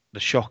the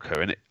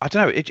shocker. And I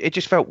don't know, it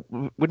just felt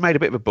we'd made a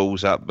bit of a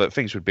balls up, but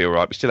things would be all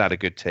right. We still had a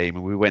good team,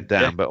 and we went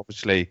down. Yeah. But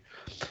obviously,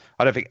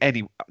 I don't think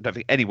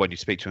anyone you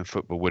speak to in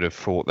football would have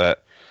thought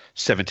that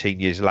 17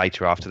 years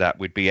later after that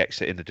we'd be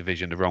exiting the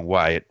division the wrong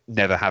way,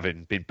 never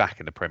having been back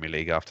in the Premier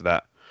League after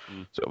that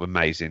sort of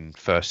amazing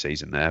first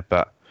season there.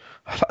 But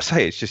like I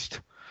say, it's just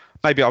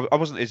maybe I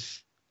was in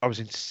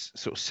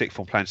sort of sixth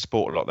form playing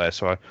sport a lot there,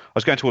 so I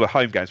was going to all the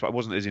home games, but I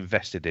wasn't as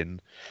invested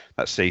in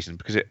that season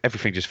because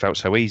everything just felt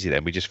so easy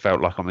then. We just felt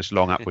like on this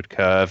long upward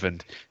curve,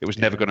 and it was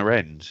never going to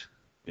end.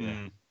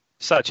 Yeah.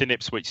 Such an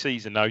Ipswich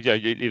season, though. You're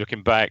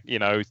looking back,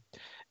 if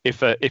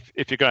you're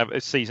going to have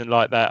a season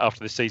like that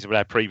after the season we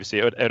had previously,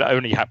 it would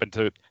only happen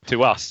to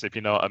us, if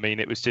you know what I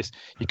mean. It was just,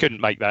 you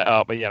couldn't make that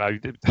up. But,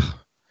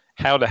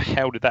 how the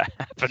hell did that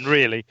happen,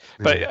 really?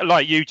 But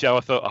like you, Joe,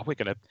 I thought, we're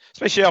going to,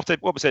 especially after,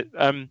 what was it?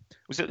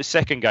 Was it the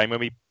second game when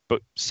we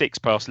put 6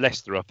 past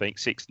Leicester, I think,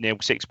 6-0,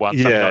 6-1,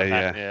 something like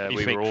that. Yeah,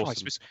 we were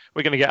awesome.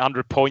 We're going to get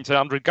 100 points and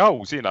 100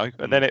 goals, and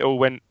then it all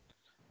went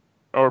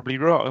horribly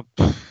wrong.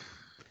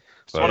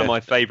 It's one of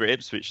my favourite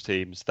Ipswich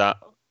teams. The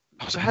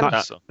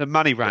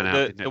money ran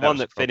out. The one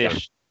that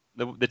finished,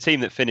 the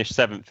team that finished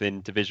 7th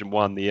in Division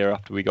 1 the year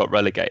after we got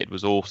relegated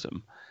was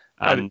awesome.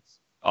 And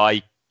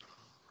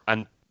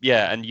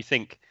you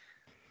think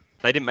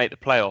they didn't make the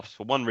playoffs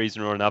for one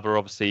reason or another.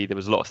 Obviously, there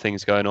was a lot of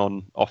things going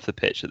on off the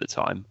pitch at the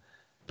time.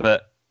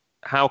 But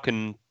how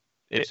can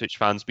Ipswich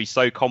fans be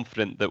so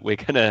confident that we're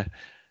going to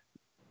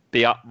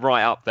be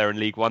right up there in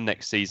League One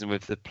next season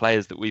with the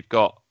players that we've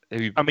got?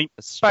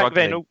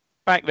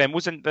 Back then,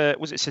 was it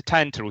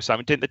Setanta or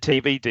something? Didn't the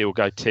TV deal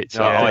go tits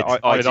up?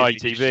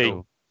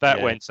 ITV.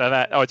 Went so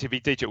that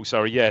ITV Digital.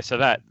 Sorry, yeah. So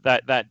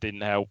that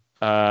didn't help.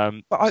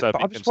 But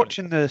I was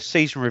watching the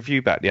season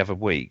review back the other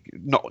week.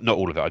 Not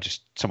all of it.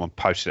 Someone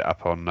posted it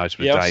up on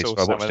Notable Days, so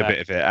I watched a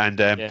bit of it.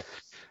 And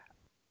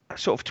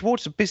sort of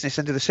towards the business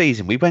end of the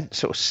season, we went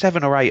sort of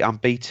 7 or 8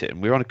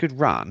 unbeaten. We were on a good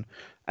run,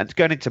 and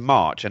going into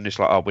March, and it's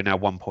like, we're now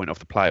 1 point off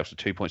the playoffs or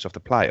 2 points off the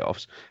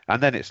playoffs.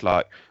 And then it's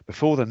like,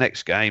 before the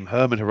next game,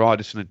 Herman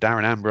Hreidarsson and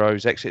Darren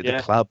Ambrose exited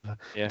the club.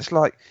 Yeah. It's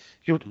like,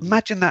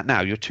 imagine that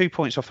now. You're 2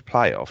 points off the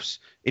playoffs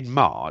in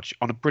March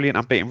on a brilliant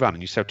unbeaten run,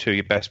 and you sell 2 of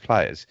your best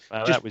players.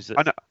 I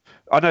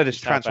know there's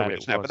transfer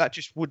risks now, but that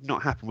just would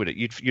not happen, would it?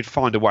 You'd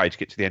find a way to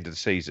get to the end of the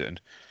season.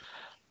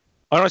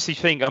 I honestly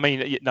think,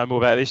 you know more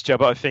about this, Joe,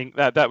 but I think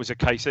that was a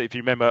case that, if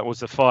you remember, it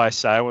was the fire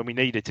sale and we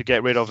needed to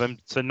get rid of them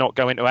to not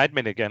go into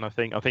admin again. I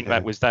think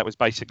that was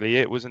basically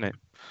it, wasn't it?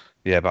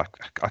 Yeah, but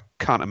I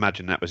can't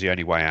imagine that was the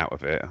only way out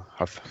of it.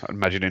 I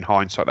imagine in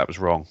hindsight that was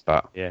wrong,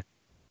 but yeah,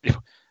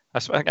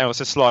 that's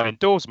a sliding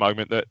doors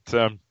moment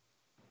that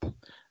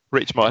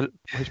Rich might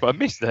have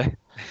missed there.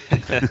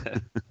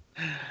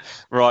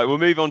 Right, we'll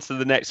move on to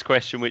the next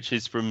question, which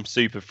is from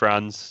Super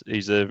Franz,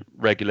 who's a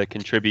regular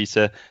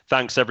contributor.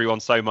 Thanks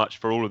everyone so much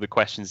for all of the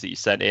questions that you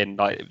sent in.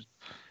 It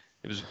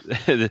was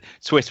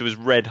Twitter was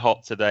red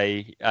hot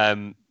today.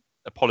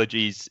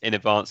 Apologies in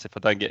advance if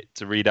I don't get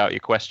to read out your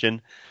question.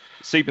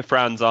 Super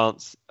Franz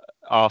asks,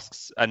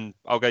 and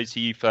I'll go to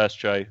you first,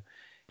 Joe.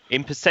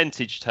 In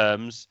percentage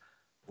terms,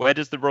 where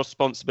does the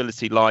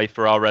responsibility lie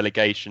for our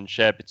relegation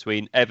shared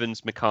between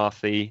Evans,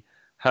 McCarthy,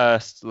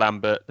 Hurst,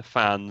 Lambert, the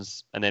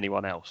fans, and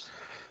anyone else?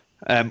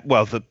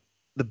 Well, the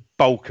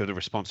bulk of the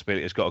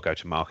responsibility has got to go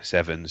to Marcus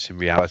Evans. In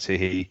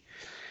reality,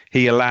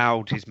 he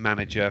allowed his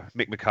manager,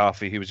 Mick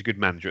McCarthy, who was a good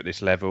manager at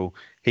this level,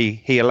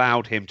 he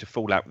allowed him to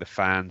fall out with the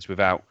fans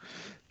without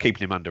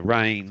keeping him under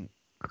rein.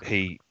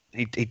 He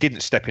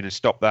didn't step in and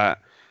stop that.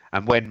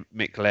 And when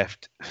Mick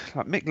left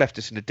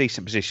us in a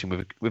decent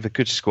position with a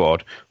good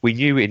squad. We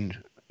knew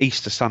in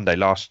Easter Sunday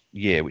last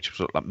year, which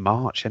was like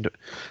March,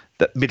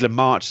 middle of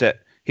March, that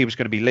he was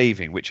going to be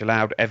leaving, which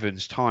allowed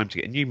Evans time to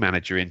get a new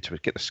manager in, to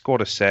get the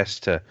squad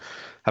assessed, to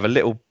have a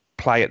little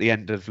play at the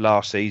end of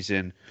last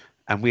season.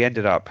 And we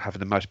ended up having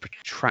the most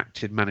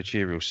protracted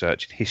managerial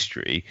search in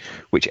history,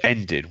 which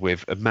ended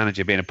with a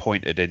manager being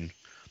appointed in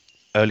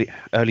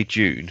early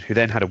June, who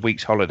then had a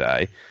week's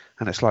holiday.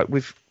 And it's like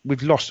we've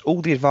lost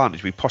all the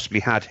advantage we possibly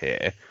had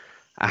here.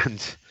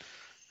 And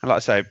like I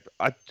say,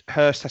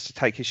 Hurst has to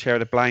take his share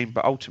of the blame,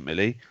 but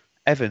ultimately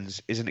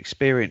Evans is an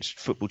experienced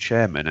football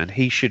chairman, and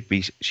he should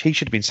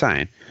have been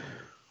saying,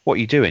 "What are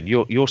you doing?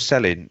 You're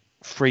selling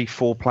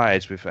 3-4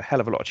 players with a hell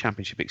of a lot of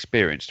championship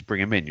experience to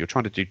bring them in. You're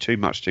trying to do too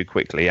much too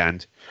quickly."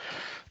 And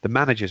the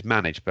managers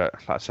manage, but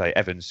like I say,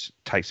 Evans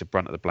takes the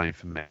brunt of the blame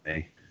for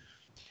me.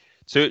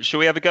 So shall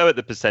we have a go at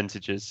the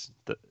percentages?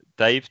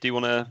 Dave, do you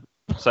want to?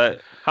 So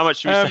how much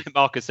should we say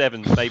Marcus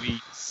Evans? Maybe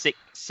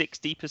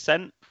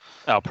 60%?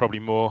 Oh, probably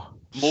more.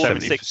 More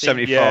than 60?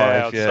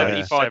 75.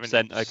 Yeah.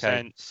 75%.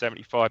 Okay.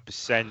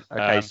 75%.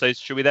 Okay. So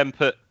should we then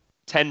put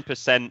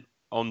 10%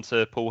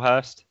 onto Paul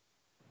Hurst?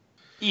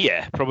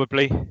 Yeah,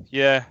 probably.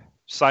 Yeah.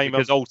 Same.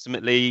 Because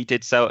ultimately he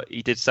did sell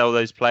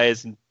those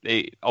players, and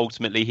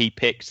ultimately he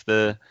picked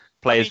the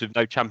players with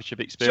no championship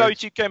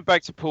experience. So, going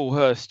back to Paul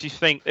Hurst, do you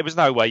think there was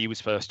no way he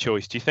was first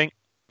choice? Do you think?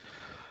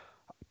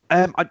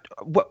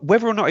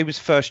 Whether or not he was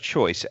first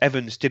choice,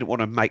 Evans didn't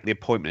want to make the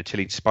appointment until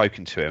he'd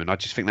spoken to him, and I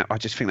just think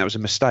that was a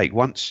mistake.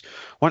 Once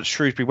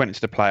Shrewsbury went into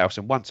the playoffs,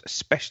 and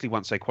especially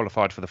once they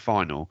qualified for the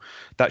final,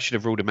 that should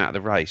have ruled him out of the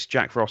race.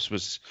 Jack Ross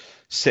was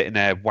sitting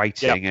there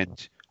waiting,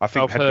 and I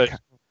think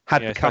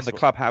had become the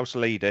clubhouse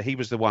leader. He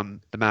was the man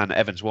that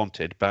Evans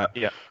wanted, but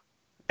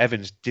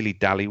Evans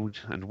dilly-dallied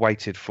and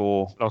waited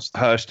for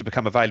Hurst to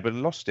become available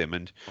and lost him.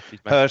 And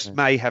Hurst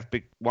may have,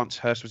 once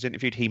Hurst was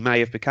interviewed, he may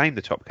have became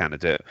the top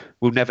candidate.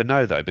 We'll never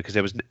know, though, because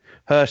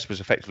Hurst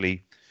was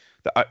effectively,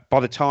 by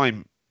the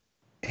time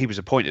he was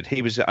appointed,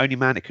 he was the only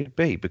man it could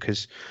be,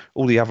 because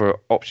all the other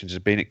options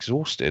had been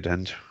exhausted.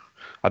 And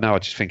I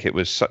just think it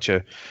was such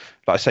a,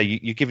 like I say,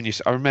 you're giving you.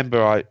 I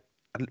remember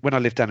when I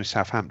lived down in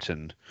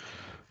Southampton,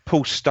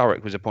 Paul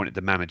Sturrock was appointed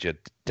the manager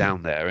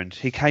down there, and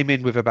he came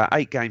in with about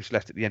 8 games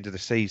left at the end of the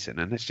season.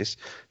 And that's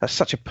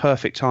such a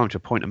perfect time to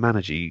appoint a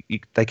manager.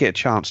 They get a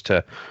chance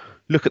to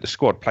look at the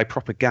squad, play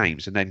proper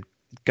games, and then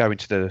go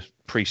into the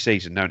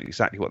pre-season knowing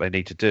exactly what they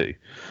need to do.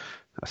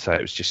 So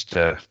it was just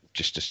a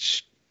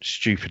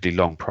stupidly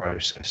long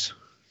process.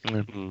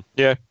 Mm-hmm.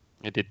 Yeah,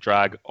 it did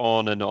drag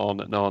on and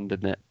on and on,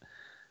 didn't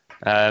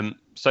it?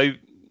 So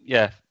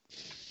yeah,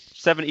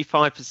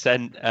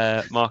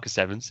 75% Marcus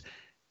Evans.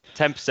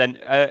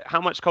 10%.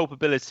 How much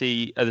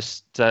culpability do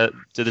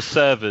the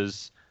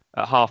servers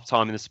at half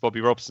time in the Sir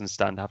Bobby Robson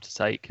stand have to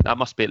take? That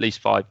must be at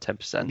least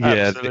 5-10%. Yeah,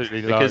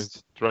 absolutely,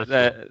 because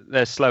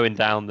they're slowing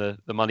down the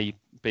money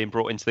being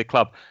brought into the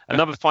club.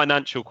 Another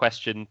financial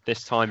question,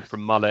 this time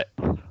from Mullet.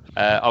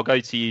 I'll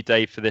go to you,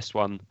 Dave, for this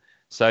one.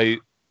 So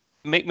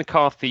Mick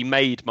McCarthy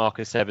made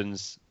Marcus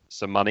Evans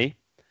some money.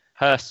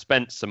 Hurst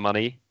spent some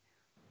money.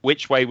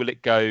 Which way will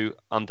it go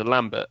under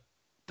Lambert?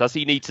 Does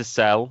he need to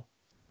sell?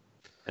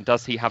 And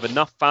does he have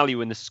enough value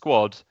in the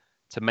squad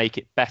to make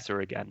it better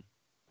again?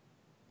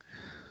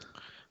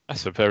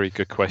 That's a very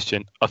good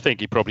question. I think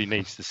he probably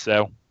needs to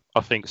sell.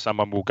 I think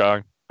someone will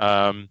go.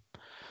 The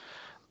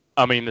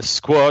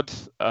squad,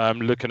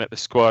 looking at the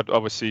squad,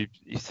 obviously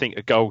you think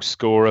a goal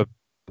scorer.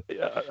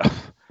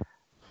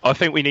 I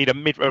think we need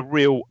a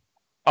real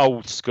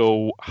old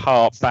school,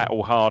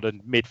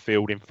 battle-hardened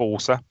midfield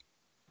enforcer.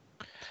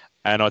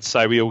 And I'd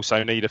say we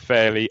also need a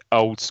fairly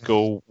old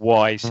school,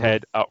 wise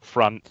head up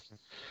front.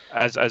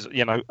 As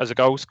a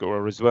goal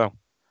scorer as well.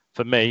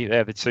 For me,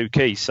 they're the two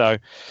keys. So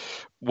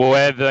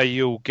whether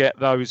you'll get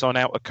those on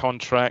out of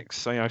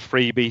contracts,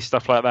 freebie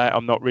stuff like that,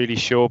 I'm not really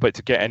sure. But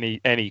to get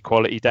any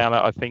quality down,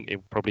 I think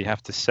he'll probably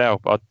have to sell.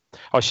 But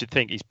I should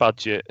think his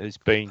budget has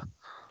been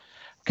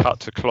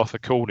cut to cloth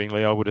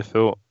accordingly. I would have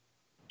thought.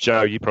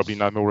 Joe, you probably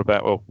know more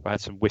about. Well, I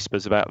had some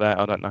whispers about that.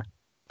 I don't know.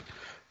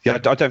 Yeah,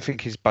 I don't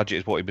think his budget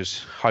is what he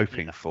was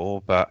hoping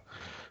for, but.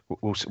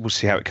 We'll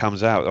see how it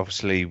comes out.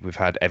 Obviously, we've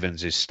had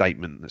Evans'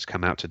 statement that's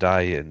come out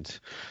today, and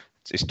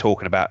it's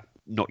talking about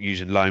not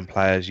using loan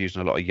players,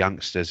 using a lot of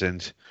youngsters.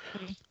 And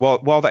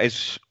while that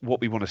is what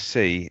we want to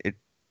see, it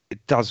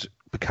does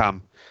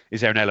become,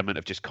 is there an element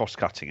of just cost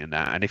cutting in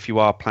that? And if you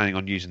are planning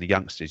on using the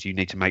youngsters, you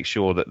need to make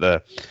sure that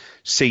the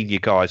senior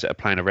guys that are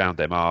playing around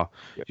them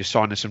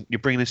you're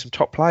bringing in some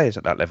top players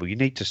at that level. You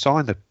need to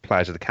sign the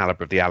players of the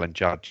calibre of the Alan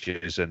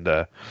Judges and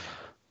the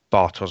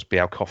Bartosz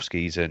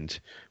Białkowskis and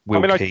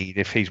Will Keane,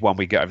 if he's one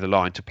we get over the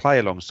line, to play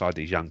alongside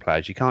these young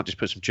players. You can't just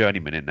put some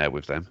journeymen in there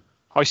with them.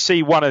 I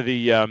see one of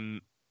the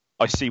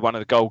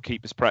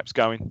goalkeepers perhaps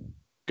going.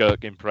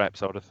 Gherkin,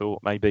 perhaps, I would have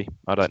thought, maybe.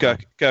 I don't know.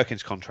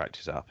 Gherkin's contract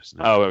is up, isn't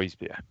it? Oh, well,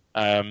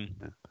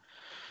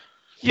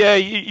 yeah,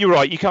 you're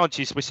right. You can't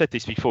just, we said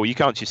this before, you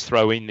can't just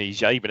throw in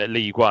these, even at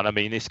League One. I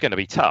mean, it's going to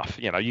be tough.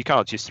 You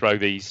can't just throw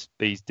these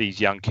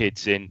young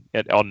kids in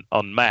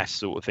on mass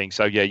sort of thing.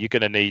 So, yeah, you're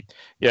going to need,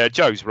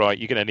 Joe's right,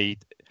 you're going to need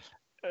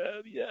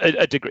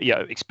a degree,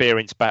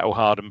 experienced,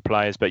 battle-hardened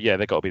players. But, yeah,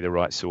 they've got to be the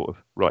right sort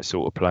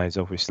of players,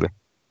 obviously.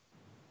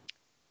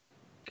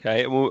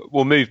 Okay,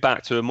 we'll move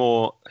back to a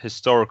more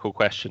historical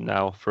question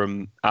now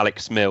from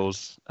Alex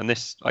Mills, and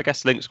this, I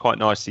guess, links quite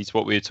nicely to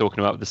what we were talking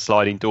about with the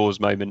sliding doors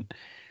moment.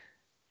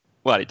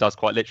 Well, it does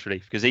quite literally,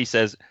 because he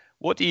says,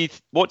 "What do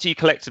you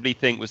collectively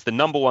think was the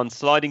number one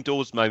sliding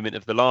doors moment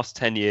of the last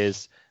 10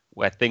 years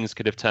where things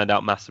could have turned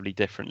out massively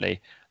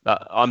differently?"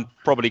 I'm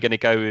probably going to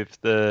go with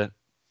the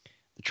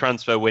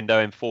transfer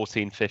window in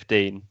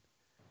 14-15.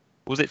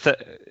 Was the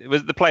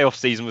playoff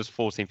season was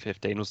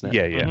 14-15, wasn't it?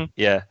 Yeah, yeah. Mm-hmm.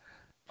 Yeah.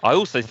 I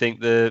also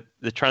think the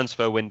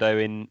transfer window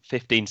in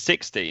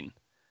 15-16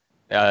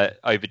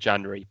 over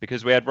January,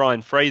 because we had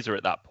Ryan Fraser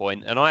at that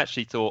point, and I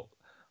actually thought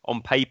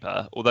on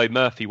paper, although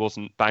Murphy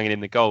wasn't banging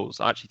in the goals,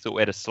 I actually thought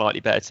we had a slightly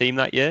better team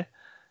that year.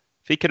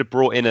 If he could have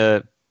brought in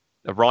a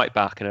right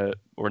back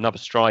or another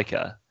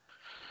striker,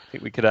 I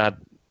think we could have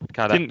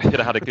had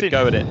a good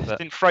go at it. But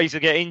didn't Fraser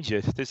get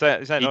injured? Is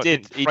that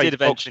he did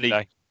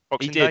eventually.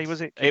 Boxing Day,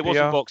 was it? It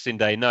wasn't Boxing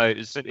Day. No,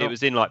 it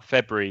was in like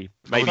February,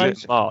 maybe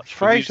March.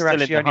 Fraser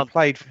actually only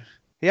played.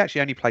 He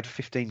actually only played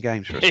 15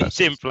 games for us. He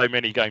didn't play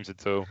many games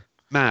at all.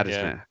 Mad,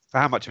 isn't it? For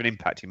how much of an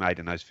impact he made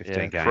in those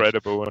 15 games.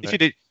 Incredible.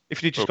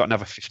 If you'd just got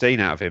another 15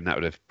 out of him, that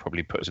would have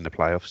probably put us in the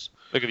playoffs.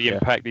 Look at the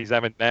impact he's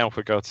having now,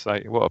 for God's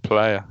sake. What a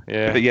player.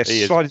 Yeah. But yes,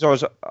 sliding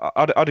doors,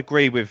 I'd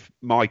agree with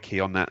Mikey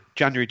on that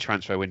January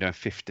transfer window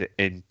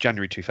in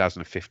January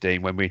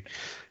 2015, when we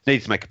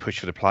needed to make a push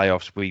for the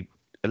playoffs. We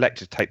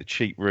elected to take the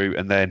cheap route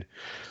and then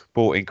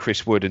brought in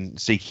Chris Wood and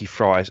Zeke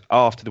Fries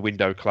after the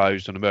window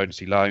closed on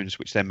emergency loans,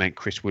 which then meant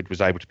Chris Wood was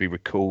able to be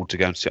recalled to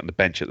go and sit on the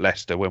bench at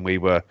Leicester when we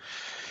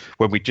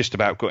just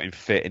about got him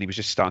fit, and he was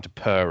just starting to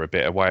purr a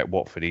bit away at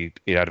Watford. He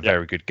had a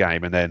very good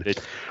game, and then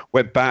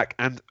went back.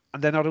 And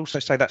then I'd also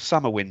say that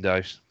summer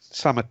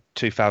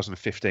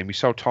 2015, we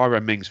sold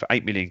Tyrone Mings for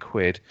 £8 million,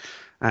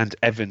 and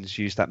Evans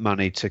used that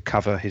money to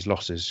cover his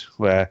losses.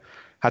 Where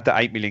had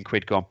that £8 million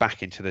gone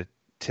back into the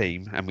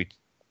team, and we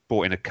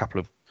bought in a couple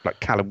of, like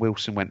Callum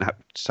Wilson went that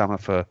summer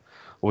for, or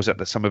was that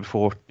the summer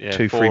before,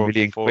 2-3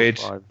 million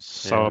quid?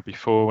 Summer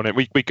before, when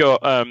we got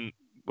I mean,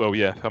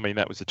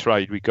 that was the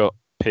trade. We got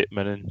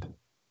Pittman and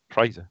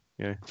Fraser.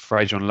 Yeah,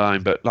 Fraser on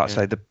loan, but like I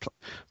say, the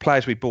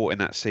players we bought in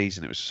that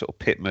season, it was sort of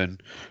Pittman,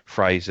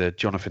 Fraser,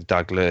 Jonathan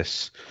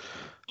Douglas,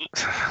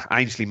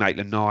 Ainsley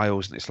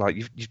Maitland-Niles, and it's like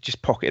you've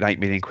just pocketed £8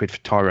 million for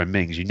Tyrone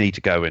Mings. You need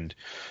to go and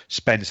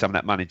spend some of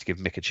that money to give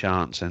Mick a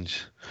chance, and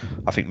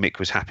I think Mick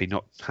was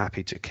not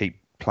happy to keep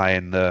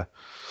playing the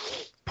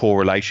poor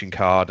relation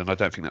card, and I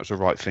don't think that was the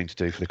right thing to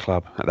do for the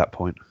club at that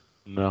point.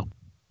 No.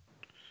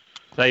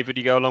 Dave, would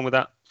you go along with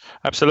that?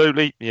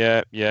 Absolutely,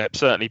 yeah,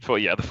 certainly. The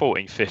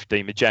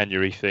 14-15, the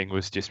January thing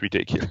was just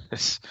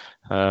ridiculous.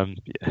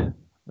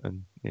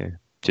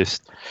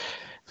 Just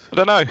I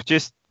don't know,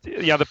 just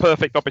the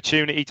perfect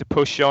opportunity to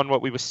push on.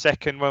 What we were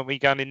second, weren't we,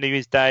 going in New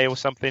Year's Day or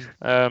something?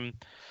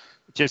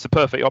 Just a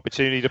perfect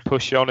opportunity to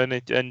push on,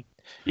 and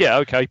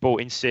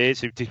bought in Sears,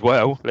 who did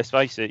well. Let's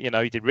face it, he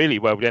did really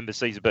well at the end of the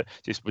season, but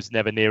just was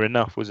never near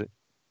enough, was it?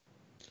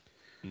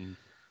 Mm.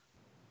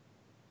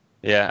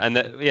 Yeah, and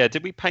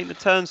did we paint the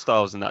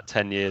turnstiles in that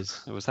 10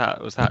 years? Or was that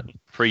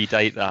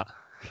predate that?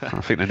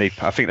 I think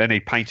they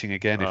need painting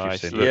again. If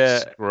you've seen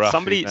it.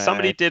 Scruffy,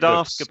 somebody did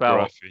ask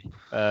about.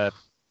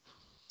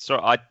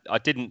 Sorry, I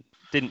didn't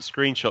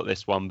screenshot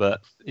this one,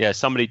 but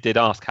somebody did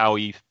ask how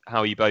you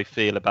both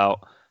feel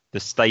about the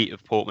state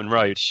of Portman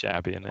Road.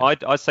 Shabby, isn't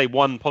it? I'd say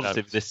one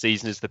positive this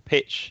season is the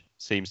pitch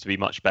seems to be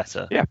much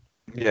better.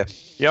 Yeah,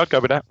 I'd go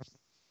with that.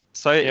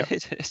 So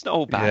it's not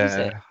all bad, is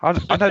it?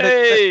 I know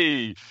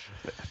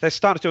they're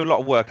starting to do a lot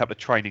of work up the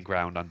training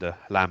ground under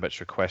Lambert's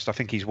request. I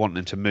think he's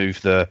wanting to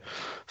move the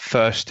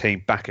first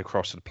team back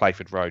across to the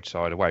Playford Road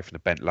side, away from the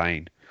Bent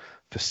Lane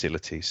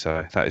facility.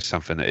 So that is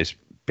something that is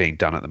being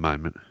done at the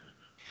moment.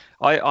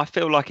 I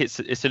feel like it's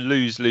a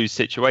lose-lose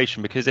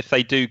situation, because if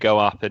they do go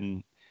up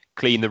and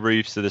clean the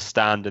roofs of the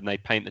stand and they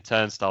paint the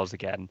turnstiles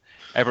again,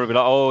 everyone will be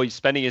like, oh, he's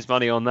spending his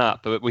money on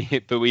that, but we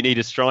need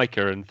a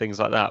striker and things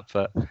like that.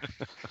 But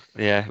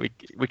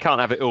we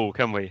can't have it all,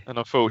 can we? And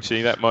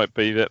unfortunately, that might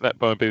be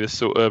the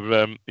sort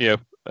of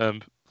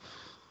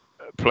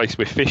place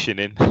we're fishing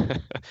in.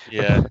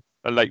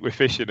 A lake we're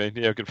fishing in.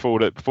 Can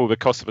afford the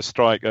cost of a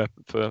striker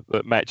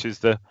that matches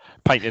the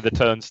painting the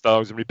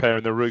turnstiles and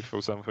repairing the roof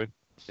or something.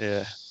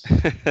 Yeah.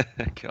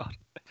 God.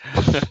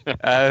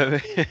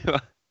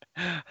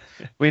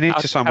 We need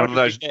to sign one of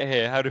those.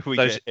 How did we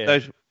get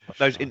here?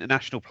 Those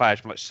international players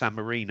from like San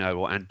Marino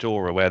or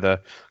Andorra, where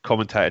the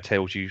commentator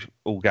tells you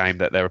all game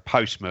that they're a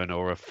postman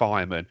or a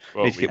fireman.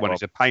 Well, need to get one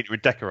who's a painter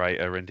and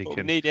decorator, and he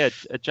can need a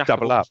jack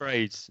of all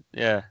trades.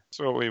 Yeah, that's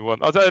what we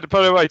want. By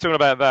the way, talking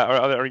about that,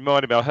 that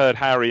reminded me. I heard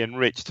Harry and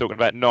Rich talking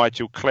about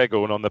Nigel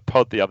Cleghorn on the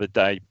pod the other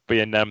day.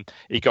 Being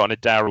he got on a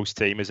Darrell's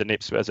team as an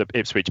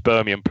Ipswich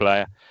Birmingham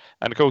player.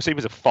 And of course, he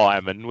was a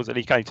fireman, wasn't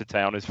he? He came to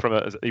town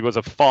he was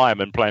a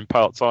fireman playing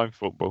part-time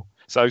football.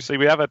 So, see,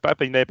 I've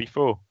been there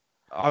before.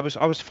 I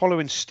was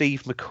following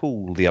Steve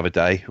McCall the other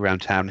day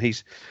around town.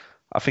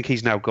 I think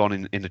he's now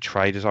gone in the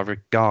trade as either a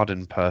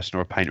garden person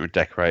or a painter and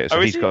decorator.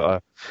 So he's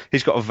got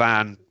a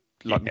van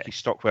like Mickey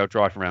Stockwell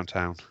driving around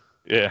town.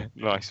 Yeah,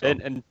 nice.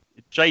 And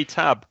Jay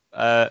Tabb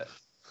a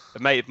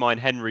mate of mine,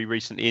 Henry,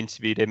 recently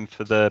interviewed him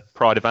for the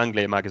Pride of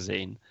Anglia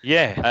magazine.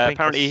 Yeah.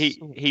 Apparently,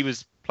 he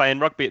was playing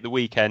rugby at the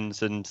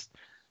weekends and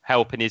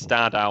helping his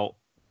dad out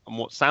on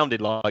what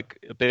sounded like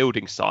a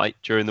building site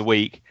during the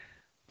week.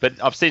 But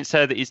I've since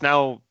heard that he's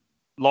now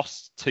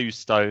lost 2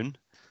 stone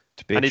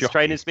and his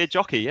training to be a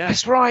jockey. Yeah,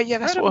 that's right. Yeah,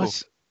 that's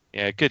what.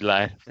 Yeah, good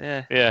lad.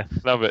 Yeah,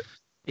 love it.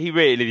 He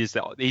really is.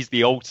 He's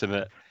the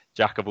ultimate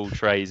jack of all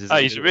trades.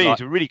 He's a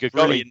really good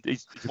goal.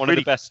 He's one of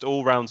the best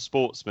all-round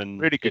sportsmen.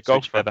 Really good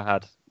golfer we've ever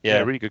had. Yeah,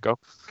 really good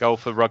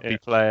golfer, rugby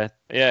player.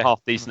 Yeah,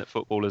 half decent at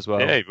football as well.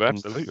 Yeah,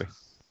 absolutely.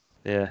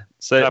 Yeah.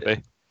 So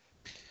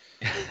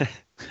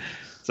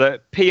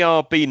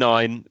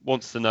PRB9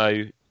 wants to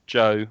know,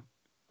 Joe,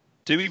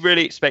 do we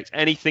really expect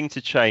anything to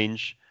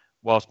change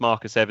whilst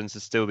Marcus Evans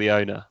is still the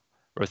owner,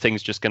 or are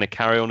things just going to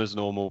carry on as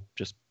normal,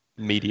 just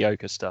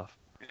mediocre stuff?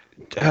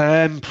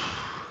 I'd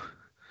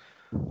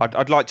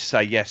like to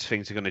say yes,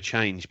 things are going to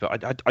change,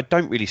 but I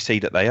don't really see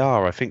that they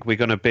are. I think we're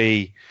going to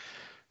be,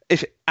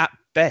 if at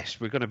best,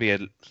 we're going to be a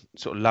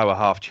sort of lower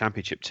half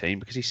championship team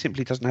because he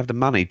simply doesn't have the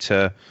money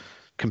to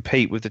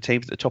compete with the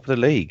teams at the top of the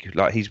league.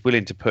 Like, he's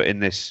willing to put in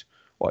this,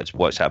 it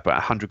works out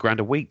about $100,000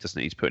 a week, doesn't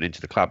it? He's putting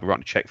into the club,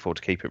 writing a check for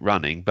to keep it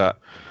running. But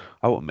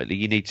ultimately,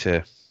 you need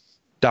to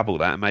double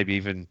that and maybe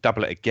even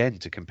double it again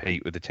to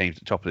compete with the teams at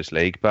the top of this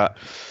league. But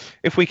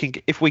if we can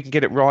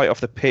get it right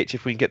off the pitch,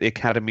 if we can get the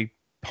academy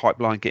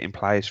pipeline, getting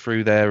players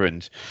through there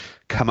and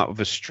come up with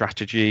a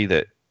strategy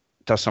that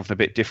does something a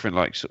bit different,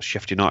 like sort of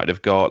Sheffield United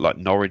have got, like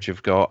Norwich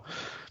have got,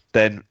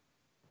 then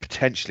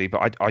potentially.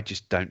 But I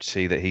just don't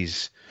see that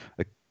he's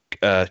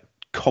a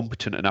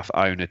competent enough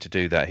owner to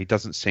do that. He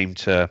doesn't seem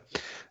to.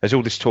 There's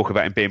all this talk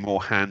about him being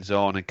more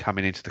hands-on and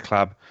coming into the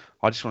club.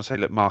 I just want to say,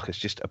 look, Marcus,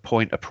 just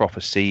appoint a proper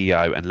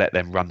CEO and let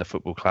them run the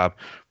football club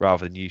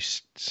rather than you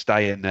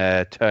stay in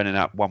there, turning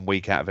up 1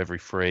 week out of every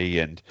 3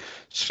 and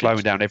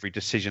slowing down every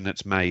decision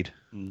that's made.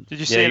 Did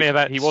you see any of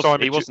that? He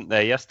wasn't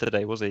there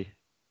yesterday, was he?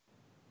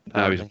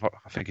 No,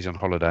 I think he's on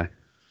holiday.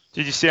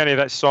 Did you see any of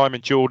that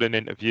Simon Jordan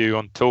interview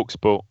on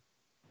TalkSport?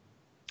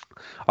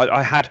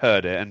 I had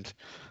heard it, and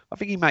I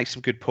think he makes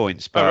some good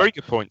points. But... very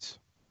good points.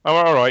 Oh,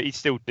 all right. He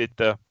still did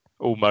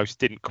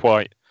didn't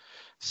quite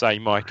say,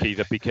 Mike,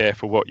 either be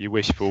careful what you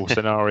wish for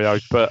scenario.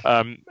 But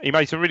he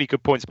made some really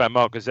good points about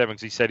Marcus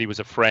Evans. He said he was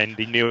a friend.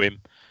 He knew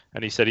him.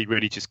 And he said he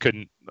really just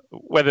couldn't,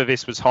 whether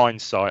this was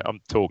hindsight,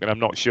 I'm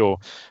not sure.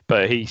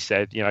 But he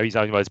said, he's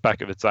only was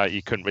back at the day,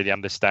 he couldn't really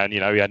understand. He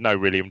had no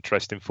really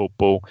interest in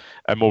football.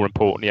 And more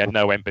importantly, he had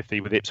no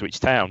empathy with Ipswich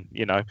Town.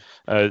 You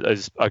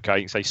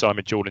can say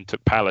Simon Jordan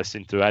took Palace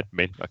into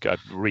admin,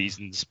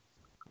 reasons,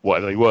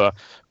 whatever they were.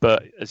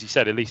 But as he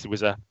said, at least it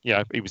was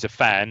he was a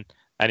fan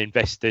and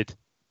invested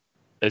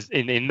as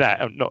in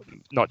that,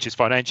 not just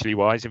financially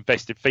wise,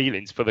 invested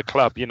feelings for the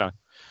club,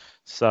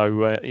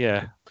 So,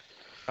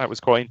 that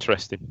was quite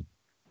interesting.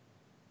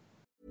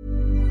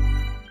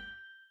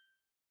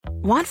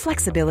 Want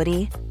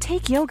flexibility?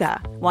 Take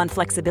yoga. Want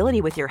flexibility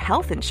with your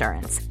health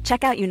insurance?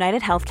 Check out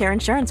United Healthcare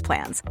Insurance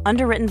Plans.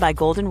 Underwritten by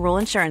Golden Rule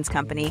Insurance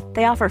Company,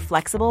 they offer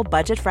flexible,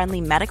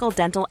 budget-friendly medical,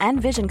 dental, and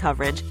vision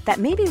coverage that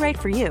may be right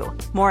for you.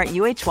 More at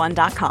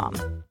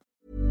uh1.com.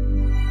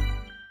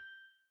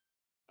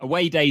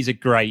 Away days are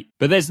great,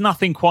 but there's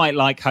nothing quite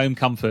like home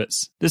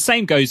comforts. The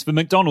same goes for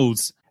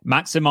McDonald's.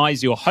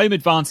 Maximise your home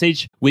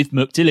advantage with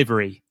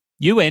McDelivery.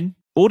 You in?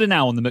 Order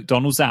now on the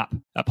McDonald's app.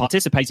 At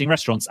participating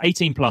restaurants,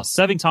 18 plus,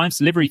 serving times,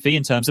 delivery fee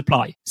and terms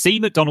apply. See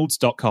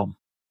mcdonalds.com.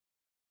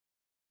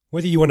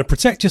 Whether you want to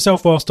protect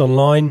yourself whilst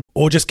online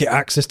or just get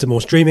access to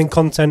more streaming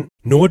content,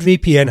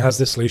 NordVPN has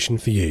the solution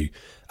for you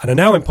and are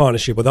now in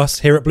partnership with us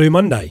here at Blue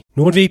Monday.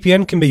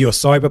 NordVPN can be your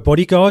cyber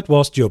bodyguard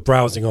whilst you're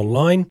browsing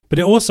online, but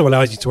it also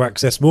allows you to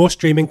access more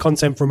streaming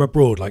content from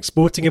abroad like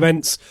sporting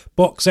events,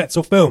 box sets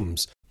or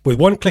films. With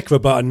one click of a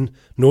button,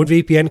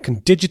 NordVPN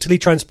can digitally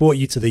transport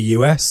you to the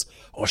US,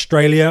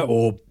 Australia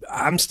or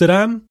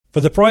Amsterdam.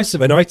 For the price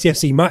of an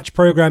ITFC match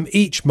program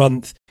each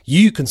month,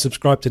 you can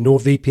subscribe to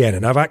NordVPN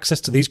and have access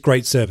to these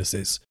great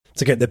services.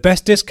 To get the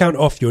best discount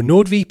off your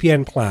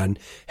NordVPN plan,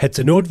 head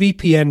to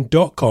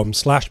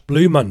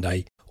nordvpn.com/Blue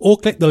Monday or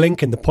click the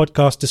link in the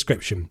podcast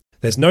description.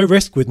 There's no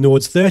risk with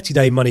Nord's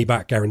 30-day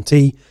money-back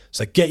guarantee,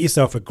 so get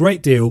yourself a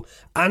great deal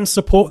and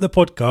support the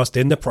podcast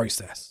in the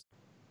process.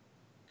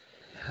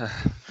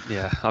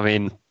 Yeah, I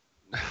mean,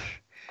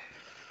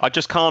 I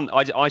just can't.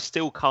 I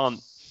still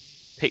can't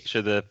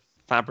picture the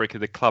fabric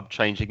of the club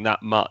changing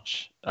that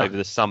much over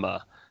the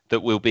summer.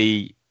 That will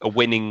be a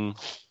winning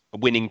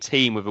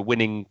team with a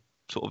winning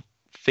sort of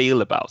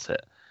feel about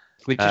it.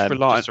 We're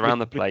just around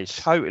the place.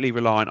 Totally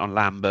reliant on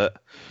Lambert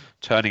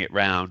turning it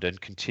round and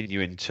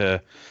continuing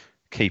to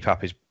keep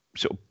up his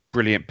sort of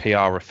brilliant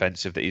PR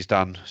offensive that he's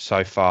done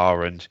so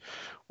far. And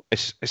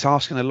it's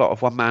asking a lot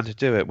of one man to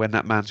do it when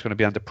that man's going to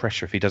be under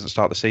pressure if he doesn't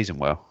start the season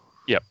well.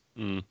 Yep.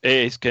 It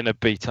is going to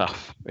be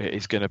tough.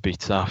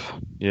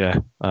 Yeah.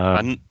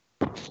 And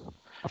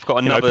I've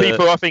got another.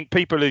 I think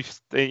people who,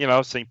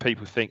 I've seen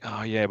people think,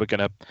 oh yeah,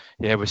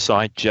 we're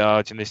signed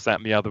Judge and this, that,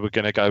 and the other. We're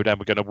going to go down.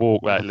 We're going to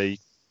walk that league.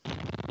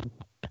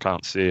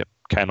 Can't see it.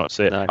 cannot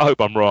see it. No. I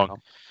hope I'm wrong.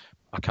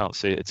 I can't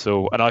see it at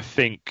all. And I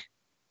think,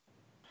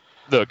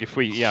 look, if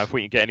we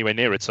can get anywhere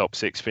near a top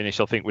 6 finish,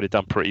 I think we'd have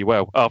done pretty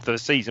well after the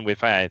season we've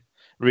had.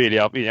 Really,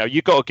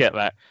 you've got to get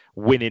that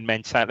winning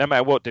mentality, no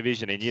matter what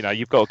division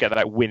you've got to get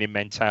that winning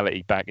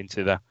mentality back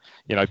into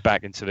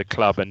the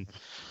club, and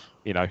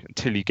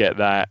until you get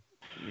that,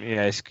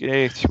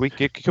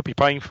 it could be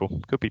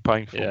painful.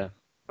 Yeah.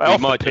 Off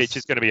the pitch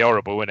is going to be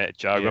horrible, isn't it,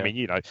 Joe? Yeah. I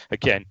mean,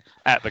 again,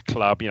 at the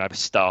club, the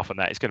staff and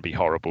that, it's going to be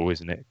horrible,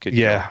 isn't it?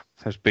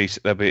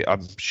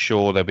 I'm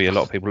sure there'll be a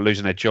lot of people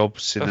losing their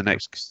jobs in the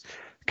next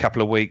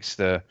couple of weeks.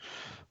 The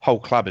whole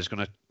club is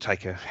going to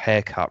take a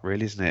haircut,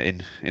 really, isn't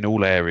it? In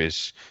all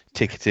areas,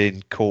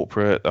 ticketing,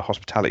 corporate, the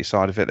hospitality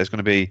side of it. There's going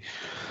to be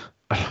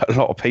a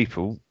lot of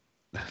people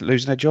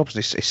losing their jobs.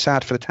 It's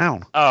sad for the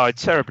town. Oh,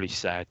 it's terribly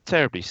sad,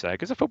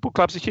 because the football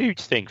club's a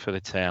huge thing for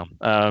the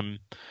town.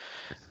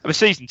 The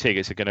season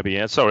tickets are going to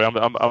be. Sorry, I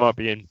might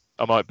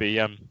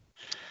be.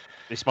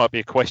 This might be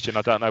a question.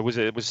 I don't know. Was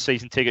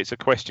season tickets a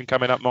question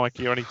coming up,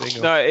 Mikey, or anything?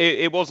 Or? No,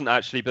 it wasn't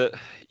actually. But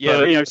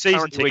season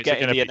tickets. We're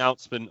getting the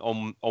announcement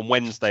on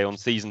Wednesday on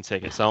season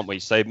tickets, aren't we?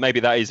 So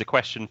maybe that is a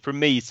question from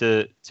me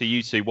to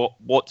you two.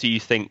 What do you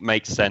think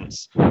makes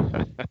sense?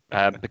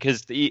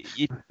 Because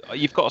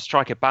you've got to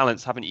strike a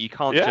balance, haven't you? You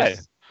can't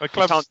just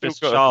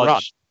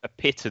charge a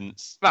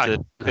pittance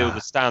to fill the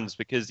stands,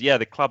 because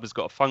the club has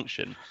got to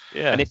function.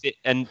 Yeah.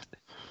 And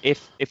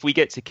if we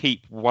get to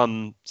keep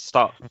one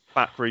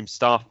backroom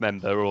staff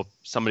member or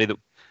somebody that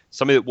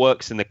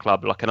works in the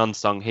club, like an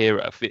unsung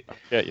hero,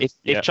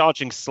 if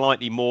charging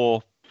slightly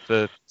more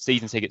for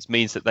season tickets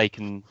means that they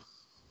can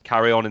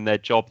carry on in their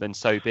job, then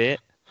so be it.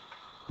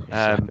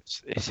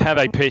 It's how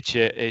they pitch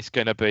it. It's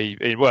going to be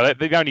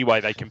the only way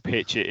they can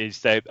pitch it is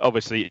that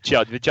obviously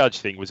the judge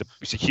thing was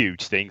a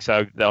huge thing,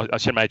 so I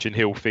should imagine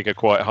he'll figure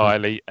quite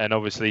highly, and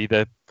obviously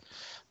the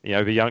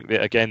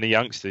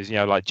youngsters,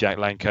 like Jack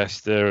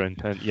Lancaster and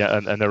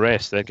the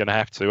rest, they're going to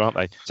have to, aren't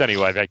they? It's the only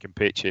way they can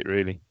pitch it,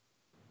 really.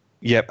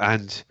 Yep,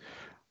 and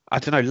I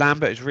don't know,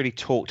 Lambert has really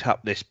talked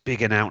up this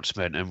big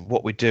announcement and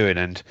what we're doing,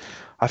 and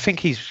I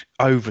think he's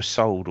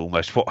oversold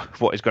almost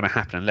what is going to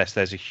happen unless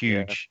there's a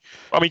huge...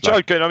 Yeah. I mean,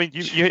 Joe,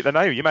 you hit the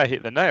nail. You may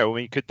hit the nail. I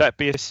mean, could that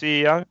be a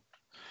CEO?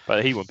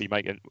 But he won't be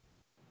making...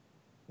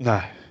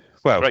 No.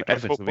 Well,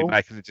 Evans will be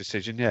making the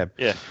decision, yeah.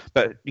 Yeah.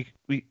 But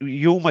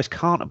you almost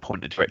can't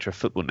appoint a director of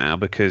football now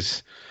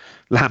because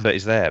Lambert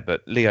is there,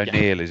 but Lee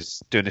O'Neill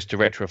is doing this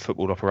director of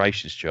football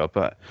operations job.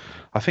 But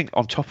I think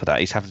on top of that,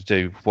 he's having to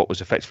do what was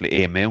effectively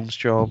Ian Milne's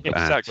job. Yeah,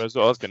 exactly, that's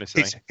what I was going to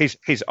say.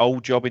 His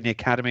old job in the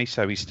academy,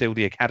 so he's still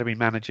the academy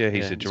manager.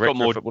 He's a director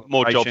got of football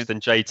more operations. jobs than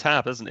Jay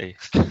Tab, hasn't he?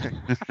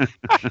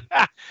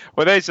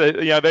 Well, there's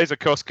a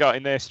cost cut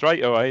in there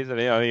straight away, isn't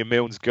it? Ian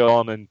Milne's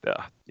gone, and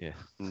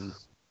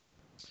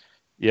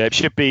yeah, it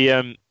should be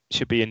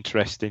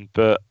interesting,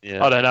 but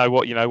I don't know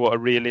what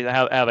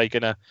how they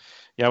gonna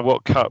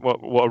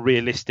what a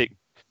realistic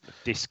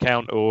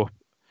discount or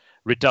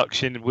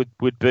reduction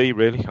would be,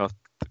 really.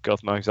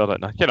 God knows, I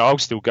don't know. I'll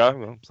still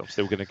go. I'm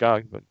still going to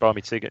go, but buy me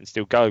a ticket and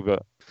still go.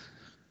 But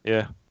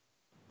yeah,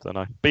 I don't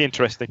know. Be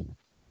interesting.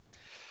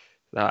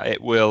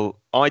 It will.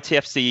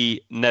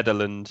 ITFC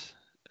Netherlands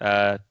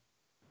has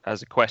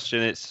a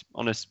question. It's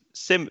on a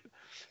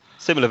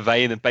similar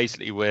vein, and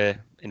basically we're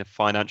in a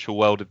financial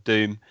world of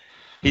doom.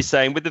 He's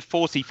saying with the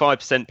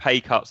 45%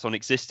 pay cuts on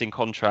existing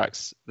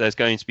contracts, there's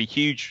going to be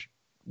huge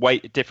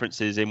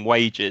differences in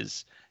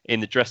wages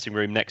in the dressing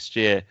room next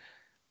year.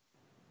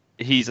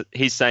 He's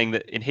saying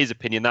that, in his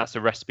opinion, that's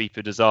a recipe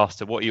for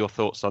disaster. What are your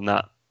thoughts on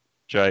that,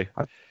 Joe?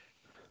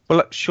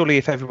 Well, surely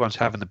if everyone's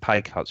having the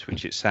pay cuts,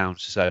 which it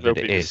sounds as though that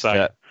it is,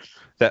 that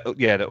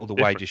all the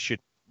wages should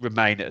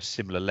remain at a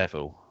similar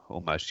level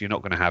almost. You're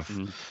not going to have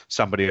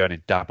somebody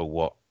earning double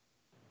what.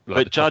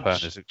 But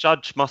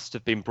Judge must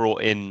have been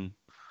brought in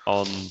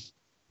on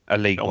a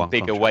League One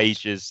bigger contract.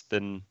 wages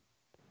than,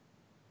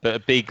 but a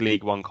big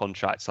League One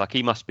contract. Like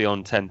he must be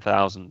on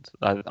 10,000.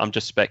 I'm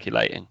just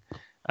speculating,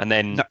 and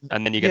then you're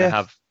going to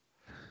have.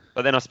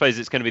 But then I suppose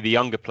it's going to be the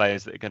younger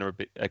players that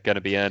are going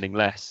to be earning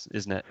less,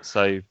 isn't it?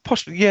 So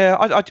possibly, yeah.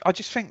 I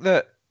just think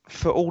that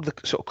for all the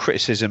sort of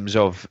criticisms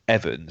of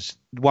Evans,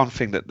 one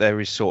thing that there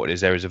is sorted is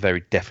there is a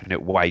very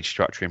definite wage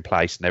structure in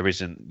place, and there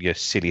isn't your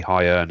silly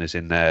high earners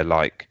in there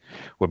like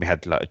when we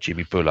had like a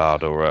Jimmy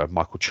Bullard or a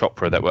Michael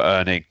Chopra that were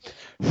earning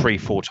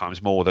 3-4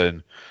 times more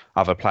than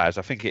other players.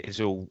 I think it is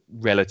all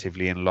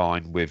relatively in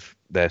line with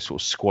their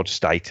sort of squad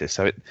status,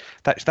 so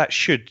that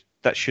should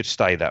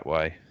stay that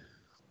way.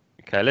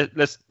 Okay,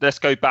 let's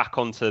go back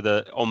onto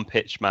the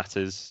on-pitch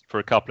matters for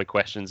a couple of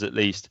questions at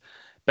least.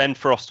 Ben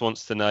Frost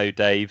wants to know,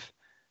 Dave,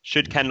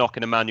 should Kenlock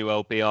and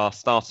Emmanuel be our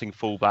starting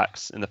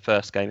fullbacks in the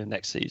first game of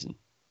next season?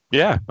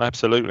 Yeah,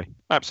 absolutely.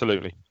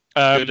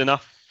 Good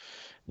enough?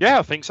 Yeah,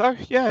 I think so.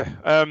 Yeah,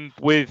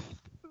 with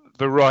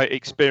the right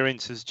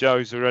experience, as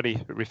Joe's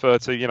already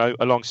referred to,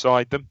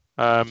 alongside them.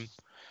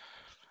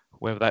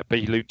 Whether that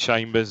be Luke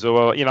Chambers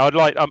or,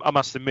 I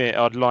must admit,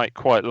 I'd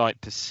quite like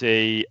to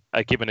see,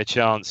 given a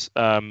chance,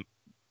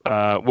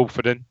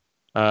 Wolfenden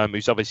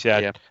who's obviously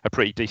had a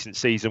pretty decent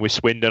season with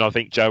Swindon. I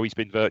think Joey's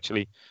been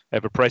virtually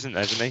ever present,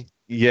 hasn't he?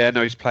 Yeah,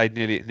 no, he's played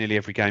nearly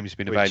every game he's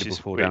been available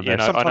for down there.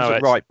 Sometimes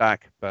at right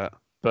back,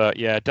 but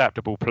yeah,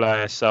 adaptable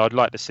player. So I'd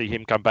like to see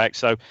him come back.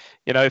 So,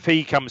 if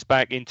he comes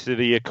back into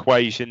the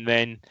equation,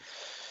 then,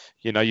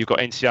 you've got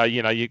NCA,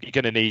 you're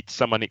going to need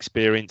someone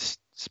experienced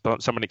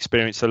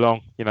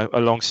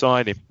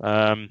alongside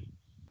him.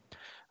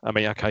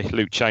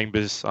 Luke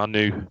Chambers, our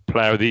new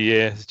player of the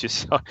year,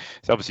 he's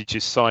obviously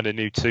just signed a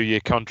new 2-year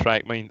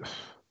contract.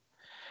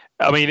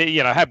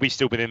 Had we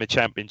still been in the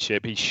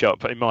Championship, he's shot.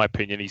 But in my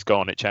opinion, he's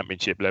gone at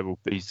Championship level.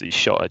 He's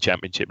shot at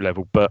Championship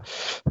level. But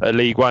at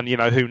League One,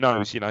 who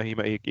knows? He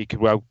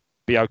could well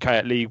be okay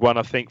at League One,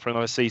 I think, for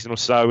another season or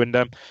so, and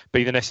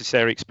be the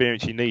necessary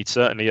experience you need,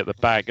 certainly at the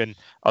back, and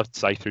I'd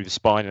say through the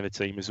spine of the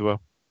team as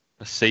well.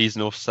 A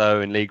season or so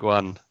in League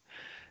One.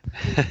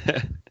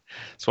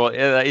 So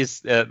that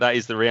is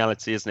the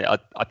reality, isn't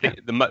it? I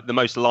think the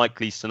most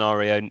likely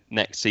scenario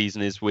next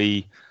season is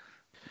we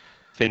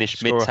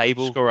finish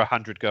mid-table, score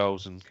 100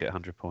 goals and get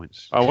 100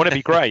 points. I want to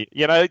be great.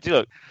 Look,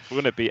 we're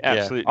going to be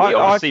absolutely. We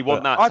obviously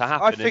want that to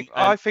happen.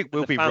 I think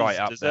we'll be right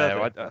up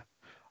there.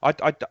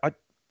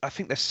 I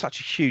think there's such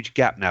a huge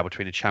gap now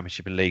between the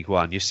Championship and League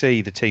One. You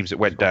see the teams that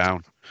went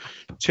down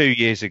 2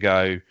 years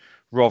ago,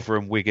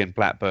 Rotherham, Wigan and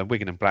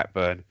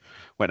Blackburn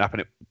went up,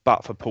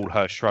 but for Paul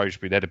Hurst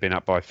Shrewsbury, they'd have been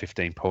up by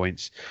 15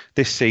 points.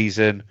 This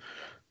season,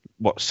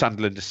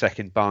 Sunderland are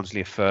second,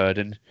 Barnsley are third,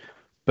 and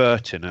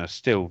Burton are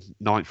still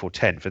 9th or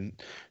 10th, and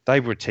they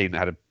were a team that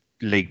had a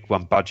League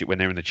One budget when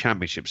they were in the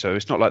Championship, so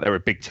it's not like they're a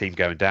big team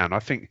going down. I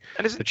think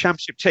the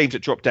Championship teams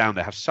that drop down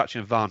there have such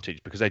an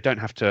advantage because they don't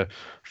have to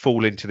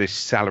fall into this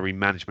salary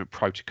management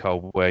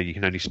protocol where you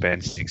can only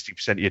spend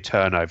 60% of your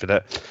turnover,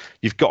 that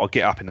you've got to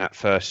get up in that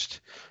first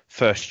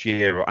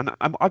year, and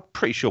I'm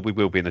pretty sure we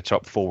will be in the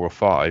top 4 or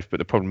 5. But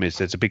the problem is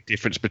there's a big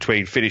difference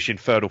between finishing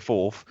 3rd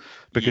or 4th,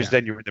 because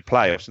then you're in the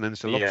playoffs, and then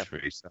it's a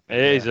lottery. So, it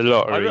is a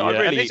lottery. I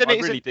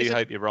really do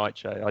hope you're right,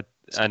 Jay.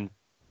 And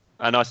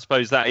I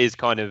suppose that is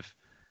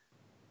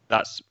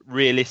that's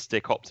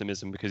realistic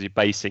optimism, because you're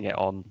basing it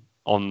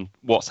on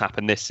what's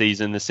happened this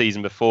season, the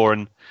season before,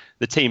 and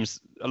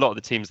a lot of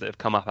the teams that have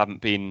come up haven't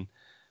been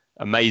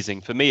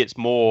amazing. For me, it's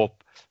more,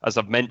 as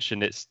I've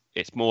mentioned, it's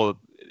more.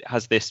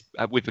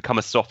 We've become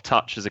a soft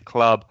touch as a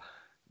club.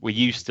 We're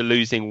used to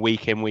losing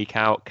week in, week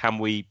out. Can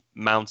we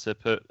mount a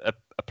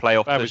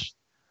playoff push?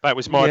 That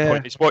was my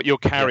point. It's what you're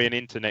carrying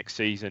into next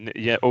season.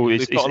 Yeah,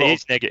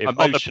 it's negative.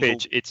 On the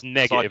pitch, it's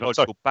negative.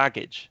 Psychological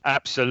baggage.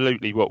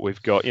 Absolutely, what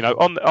we've got.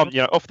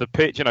 Off the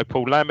pitch,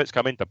 Paul Lambert's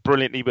come in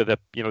brilliantly with the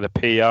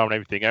PR and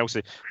everything else.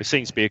 There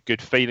seems to be a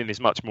good feeling. There's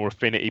much more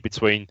affinity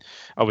between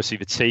obviously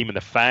the team and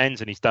the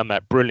fans, and he's done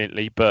that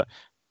brilliantly. But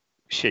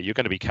you're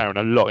going to be carrying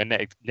a lot of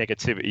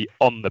negativity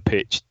on the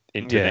pitch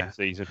into next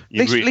season.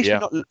 At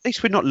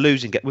least we're not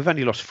losing it. We've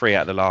only lost 3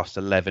 out of the last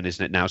 11,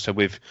 isn't it now? So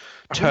we've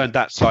turned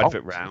that side of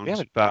it round.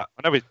 But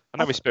I know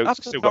we still got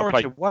to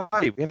play.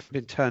 We haven't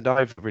been turned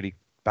over really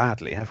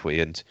badly, have we?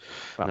 And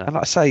like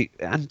I say,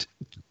 and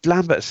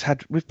Lambert's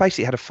we've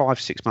basically had a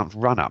 5-6 month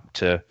run up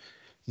to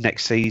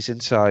next season,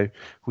 so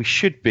we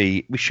should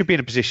be in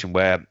a position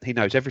where he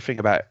knows everything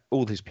about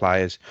all his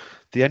players.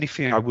 The only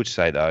thing I would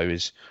say though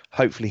is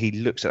hopefully he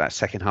looks at that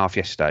second half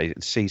yesterday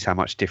and sees how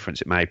much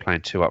difference it made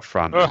playing 2 up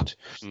front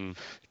and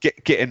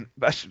getting,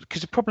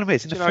 because the problem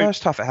is in the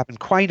first half it happened.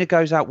 Quainer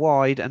goes out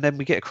wide and then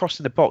we get a cross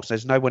in the box.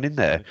 There's no one in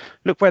there.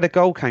 Look where the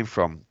goal came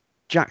from.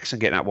 Jackson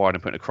getting out wide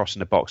and putting a cross in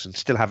the box and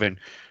still having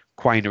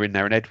Quainer in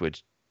there and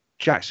Edwards.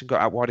 Jackson got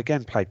out wide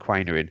again, played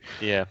Quainer in.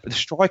 Yeah. But the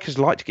strikers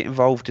like to get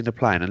involved in the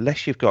play, and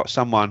unless you've got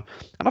someone,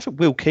 and I think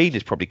Will Keane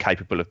is probably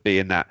capable of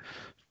being that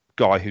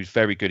guy who's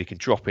very good. He can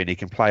drop in, he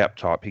can play up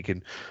top, he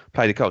can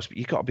play the goals. But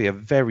you've got to be a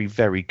very,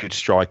 very good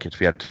striker to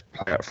be able to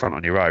play up front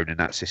on your own in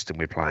that system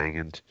we're playing.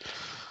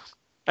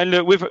 And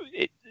look, with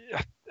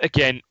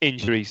again,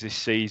 injuries this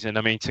season.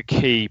 I mean, it's a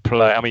key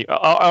player. I mean,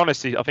 I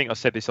honestly, I think I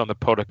said this on the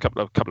pod a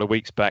couple of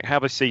weeks back. How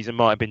the season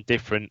might have been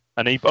different,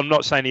 and I'm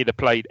not saying he'd have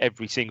played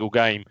every single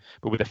game,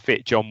 but with a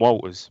fit John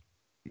Walters.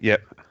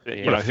 Yep.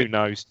 Who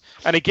knows?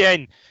 And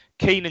again,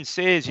 Keane and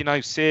Sears.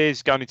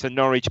 Sears going into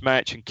Norwich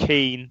match, and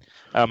Keane,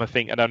 I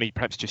think, had only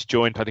perhaps just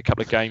joined, played a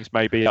couple of games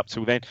maybe up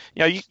till then.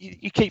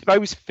 You keep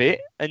those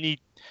fit, and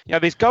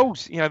there's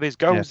goals. There's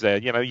goals there.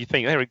 You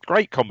think they're a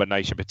great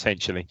combination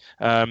potentially.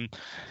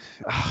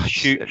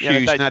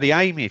 Hughes and Addy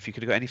Amy, if you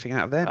could have got anything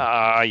out of them.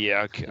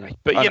 Okay.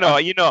 But you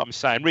know what I'm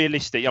saying.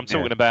 Realistic. I'm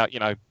talking about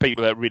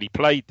people that really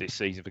played this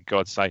season, for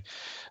God's sake.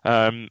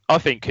 I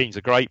think Keane's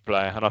a great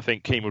player, and I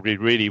think Keane would be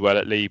really well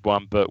at League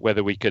One. But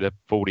whether we could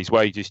afford his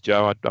wages,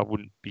 Joe, I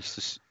wouldn't be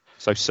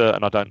so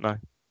certain. I don't know.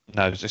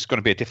 No, it's going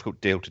to be a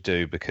difficult deal to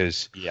do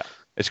because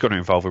it's going to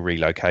involve a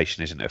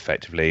relocation, isn't it,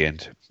 effectively?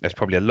 And there's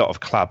probably a lot of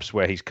clubs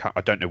where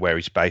I don't know where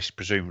he's based,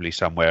 presumably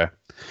somewhere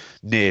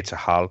near to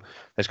Hull.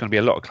 There's going to be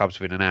a lot of clubs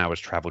within an hour's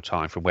travel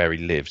time from where he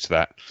lives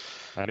that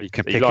and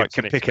can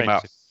pick him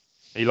up.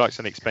 He likes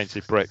an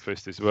expensive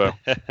breakfast as well.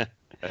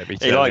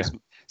 He likes.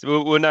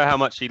 So we'll know how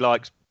much he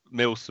likes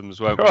Milsom's,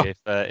 won't we,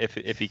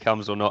 if he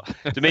comes or not?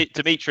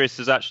 Demetrius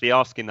is actually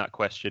asking that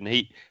question.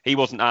 He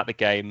wasn't at the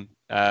game,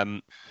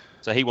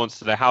 so he wants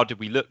to know, how did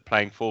we look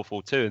playing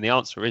 4-4-2? And the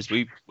answer is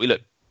we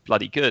looked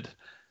bloody good.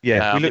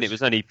 Yeah, I mean, it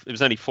was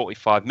only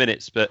 45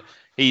 minutes, but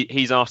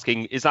he's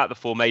asking, is that the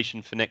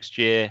formation for next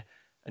year,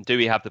 and do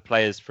we have the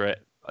players for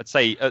it? I'd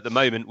say at the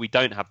moment we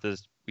don't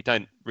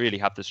really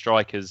have the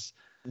strikers.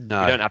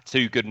 No, we don't have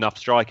two good enough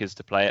strikers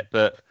to play it,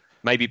 but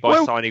maybe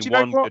by signing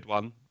one good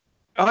one,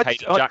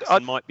 Caden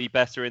Jackson might be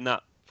better in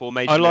that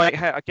formation. I like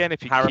again,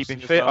 if you keep him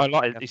fit. Well. I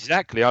like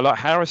exactly. I like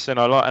Harrison.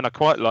 I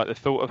quite like the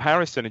thought of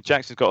Harrison, and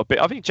Jackson's got a bit.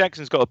 I think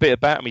Jackson's got a bit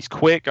about him. He's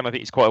quick, and I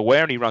think he's quite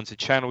aware, and he runs the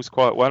channels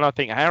quite well. I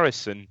think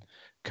Harrison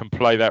can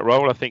play that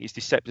role. I think he's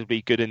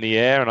deceptively good in the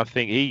air, and I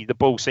think the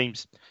ball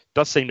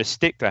does seem to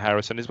stick to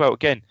Harrison as well.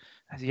 Again,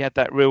 has he had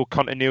that real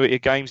continuity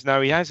of games?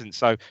 No, he hasn't.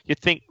 So you'd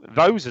think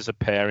those as a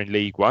pair in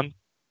League One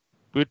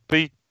would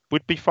be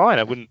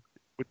fine.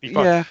 Would be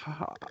fine. Yeah,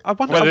 I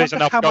wonder whether there's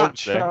enough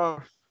goals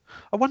there.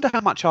 I wonder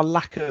how much our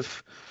lack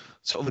of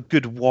sort of a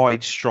good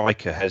wide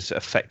striker has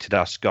affected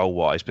us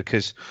goal-wise,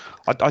 because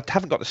I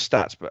haven't got the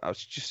stats, but I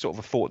was just sort of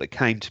a thought that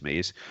came to me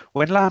is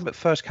when Lambert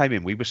first came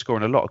in, we were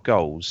scoring a lot of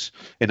goals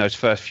in those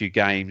first few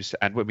games,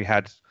 and when we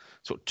had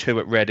sort of 2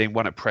 at Reading,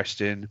 1 at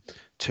Preston,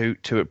 two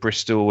at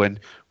Bristol, and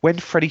when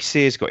Freddie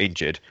Sears got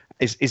injured,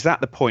 is that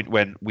the point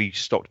when we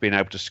stopped being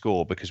able to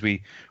score? Because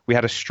we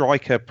had a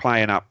striker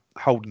playing up,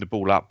 holding the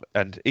ball up,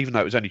 and even though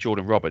it was only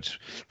Jordan Roberts,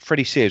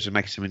 Freddie Sears was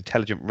making some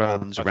intelligent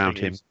runs around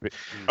him.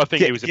 I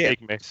think it was a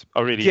big miss.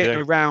 I really do.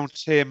 Getting around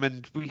him,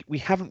 and we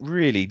haven't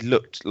really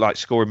looked like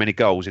scoring many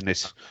goals in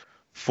this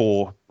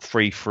 4-3-3,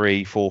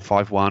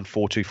 4-5-1,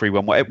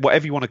 4-2-3-1,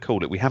 whatever you want to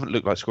call it. We haven't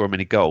looked like scoring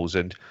many goals,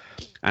 and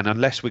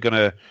unless we're going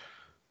to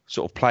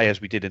sort of play as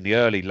we did in the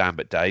early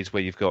Lambert days,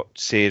 where you've got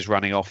Sears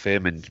running off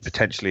him and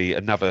potentially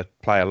another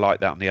player like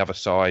that on the other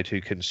side who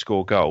can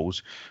score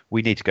goals,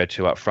 we need to go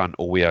 2 up front,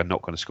 or we are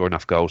not going to score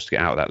enough goals to get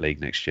out of that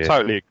league next year.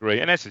 Totally agree,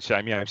 and that's a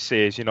shame.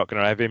 Sears, you're not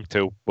going to have him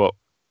till what?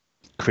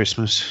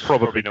 Christmas.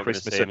 Probably not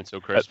Christmas,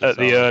 until Christmas at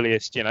the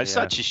earliest. It's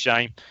such a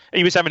shame.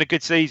 He was having a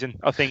good season.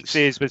 I think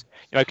Sears was,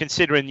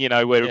 considering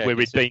where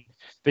we'd been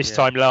this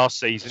time last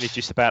season, he's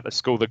just about to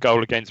score the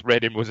goal against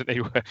Reading, wasn't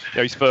he?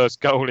 His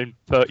first goal in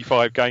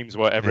 35 games,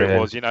 whatever it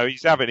was. He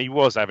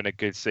was having a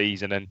good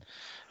season, and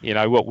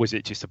what was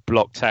it? Just a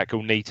block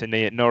tackle knee to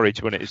knee at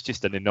Norwich when it was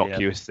just an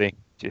innocuous thing.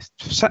 Just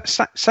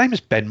same as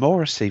Ben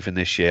Morris even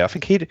this year. I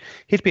think he'd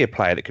be a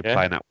player that could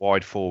play in that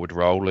wide forward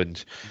role,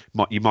 and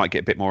you might get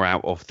a bit more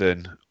out of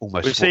than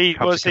almost. Was he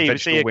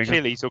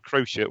Achilles or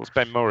Cruciate? Was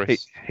Ben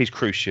Morris? He's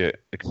Cruciate.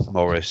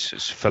 Morris.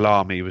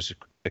 Falami was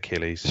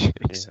Achilles.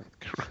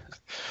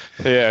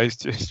 Yeah,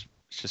 it's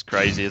just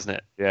crazy, isn't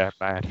it? Yeah,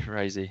 bad,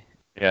 crazy.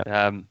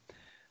 Yeah.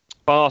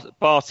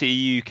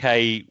 Barty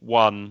UK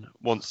 1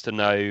 wants to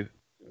know.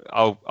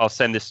 I'll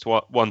send this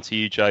one to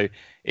you, Joe.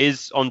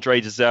 Is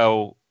Andre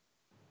Dazelle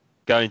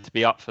going to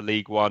be up for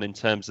League One in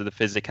terms of the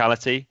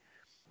physicality?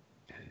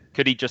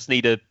 Could he just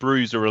need a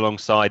bruiser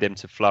alongside him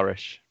to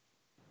flourish?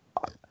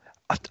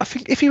 I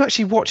think if you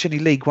actually watch any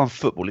League One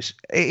football, it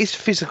is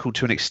physical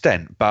to an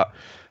extent, but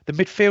the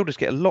midfielders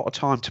get a lot of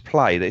time to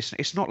play.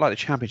 It's not like the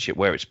Championship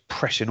where it's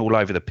pressing all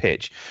over the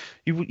pitch.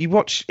 You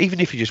watch, even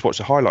if you just watch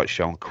the highlights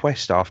show on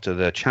Quest after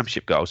the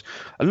Championship goals,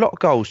 a lot of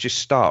goals just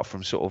start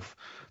from sort of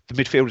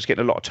the midfielders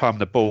getting a lot of time on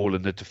the ball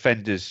and the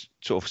defenders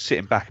sort of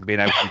sitting back and being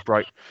able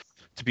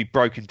to be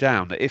broken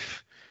down. That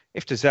if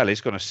Dazelle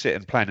is going to sit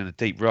and play in a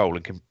deep role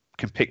and can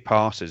pick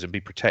passes and be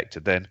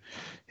protected, then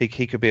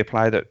he could be a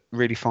player that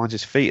really finds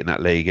his feet in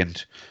that league.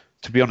 And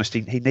to be honest,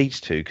 he needs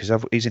to, because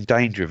he's in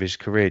danger of his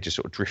career just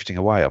sort of drifting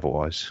away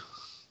otherwise.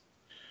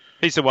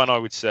 He's the one I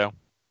would sell.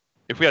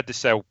 If we had to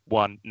sell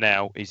one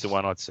now, he's the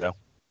one I'd sell.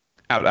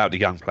 Out the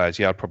young players,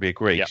 I'd probably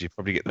agree, because you'd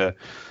probably get the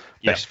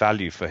best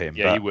value for him.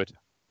 Yeah,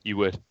 you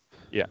would.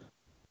 Yeah.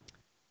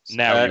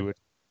 Now you would.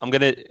 I'm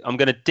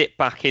gonna dip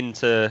back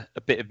into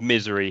a bit of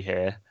misery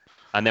here,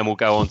 and then we'll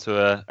go on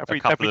to a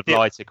couple of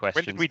lighter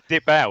questions. When did we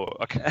dip out?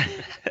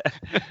 Okay.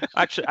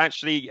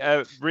 Actually,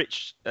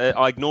 Rich,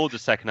 I ignored the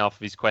second half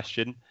of his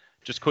question.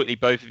 Just quickly,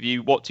 both of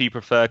you, what do you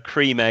prefer,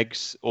 cream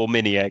eggs or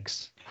mini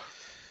eggs?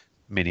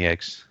 Mini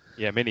eggs.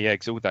 Yeah, mini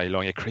eggs all day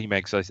long. Yeah, cream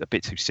eggs are a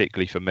bit too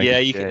sickly for me.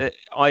 Yeah,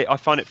 I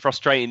find it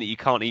frustrating that you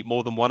can't eat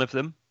more than one of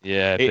them.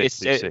 Yeah,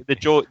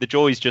 the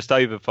joy's just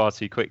over far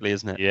too quickly,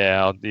 isn't it?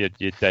 Yeah,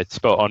 you're dead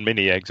spot on.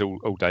 Mini eggs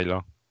all day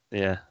long.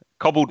 Yeah.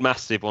 Cobbled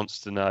Massive wants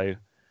to know,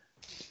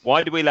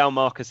 why do we allow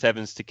Marcus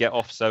Evans to get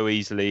off so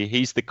easily?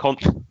 He's the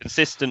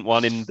consistent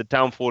one in the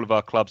downfall of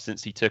our club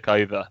since he took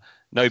over.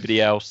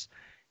 Nobody else.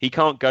 He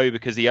can't go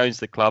because he owns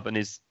the club and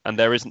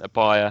there isn't a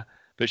buyer.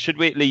 But should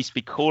we at least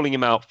be calling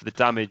him out for the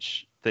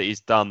damage that he's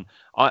done?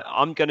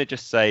 I'm going to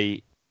just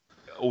say,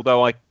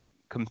 although I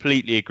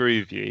completely agree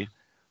with you,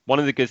 one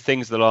of the good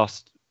things the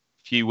last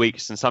few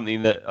weeks, and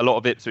something that a lot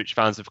of Ipswich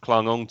fans have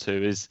clung on to,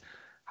 is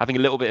having a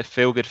little bit of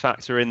feel-good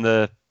factor in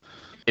the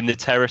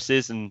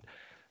terraces and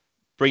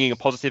bringing a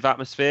positive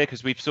atmosphere,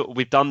 because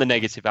we've done the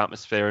negative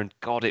atmosphere, and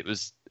God, it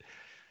was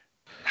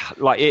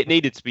like it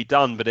needed to be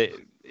done, but it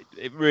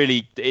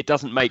it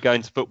doesn't make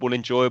going to football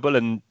enjoyable,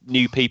 and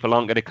new people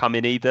aren't going to come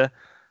in either.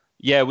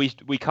 Yeah, we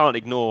can't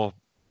ignore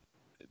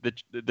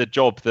the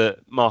job that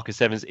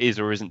Marcus Evans is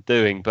or isn't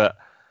doing, but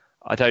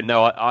I don't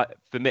know.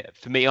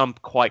 For me, I'm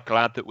quite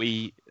glad that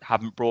we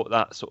haven't brought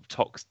that sort of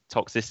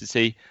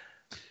toxicity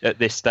at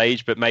this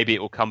stage, but maybe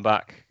it will come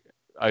back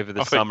over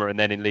the summer and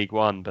then in League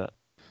One. But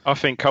I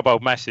think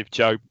Cobbold Massive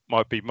Joe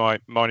might be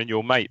mine and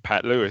your mate,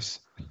 Pat Lewis.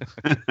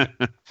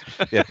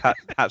 Yeah,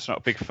 Pat's not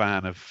a big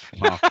fan of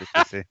Marcus,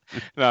 is he?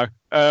 No.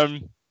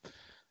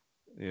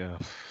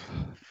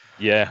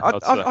 Yeah.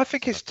 I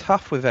think it's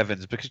tough with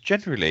Evans because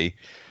generally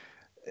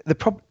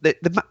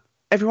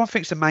everyone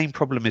thinks the main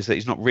problem is that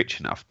he's not rich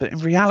enough, but in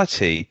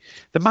reality,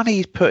 the money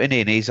he's putting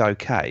in is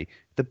okay.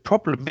 The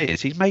problem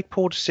is he's made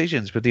poor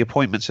decisions with the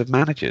appointments of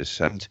managers,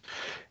 and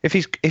if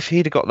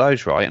he'd have got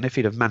those right, and if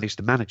he'd have managed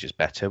the managers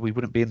better, we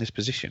wouldn't be in this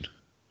position.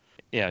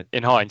 Yeah,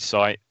 in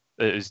hindsight,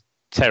 it was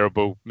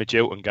terrible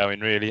Magilton going.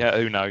 Really,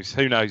 who knows?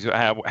 Who knows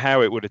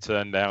how it would have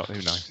turned out? Who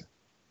knows?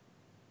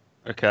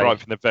 Okay, right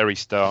from the very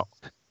start.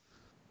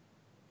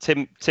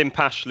 Tim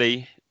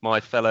Pashley, my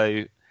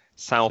fellow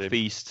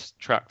Southeast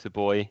tractor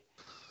boy,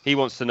 he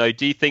wants to know: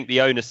 do you think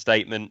the owner's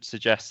statement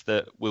suggests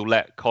that we'll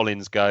let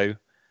Collins go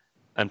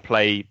and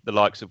play the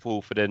likes of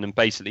Wolfenden and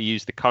basically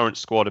use the current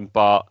squad and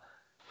Bart?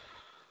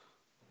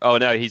 Oh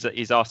no,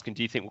 he's asking: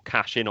 do you think we'll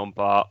cash in on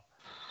Bart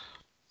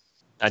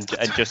and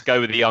just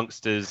go with the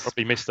youngsters?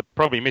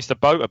 Probably missed a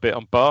boat a bit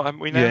on Bart, haven't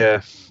we?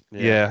 Now?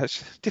 Yeah,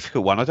 it's a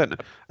difficult one. I don't know.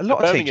 A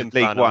lot of teams in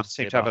League One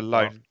seem to have a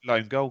lone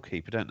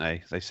goalkeeper, don't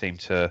they? They seem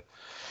to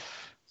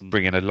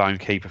bring in a lone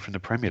keeper from the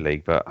Premier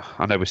League, but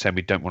I know we're saying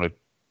we don't want to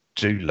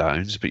do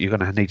loans, but you're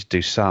going to need to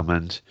do some.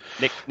 And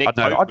Nick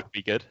Pope would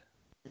be good.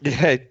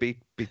 Yeah, it'd be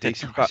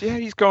decent. But yeah,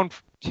 he's gone.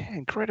 Yeah,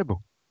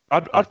 incredible.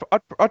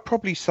 I'd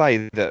probably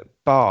say that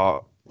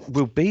Bart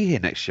will be here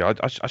next year.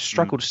 I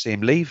struggle to see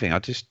him leaving.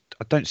 I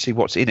don't see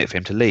what's in it for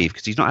him to leave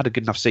because he's not had a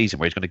good enough season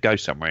where he's going to go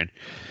somewhere and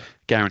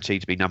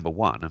guaranteed to be number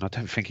one. And I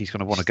don't think he's going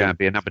to want to go and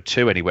be a number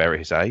two anywhere at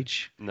his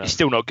age. No. He's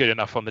still not good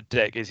enough on the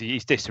deck, is he?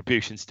 His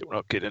distribution's still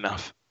not good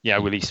enough. Yeah,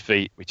 with his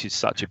feet, which is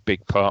such a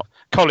big part.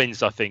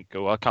 Collins, I think.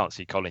 I can't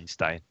see Collins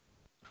staying.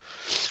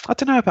 I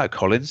don't know about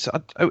Collins.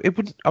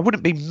 I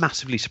wouldn't be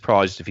massively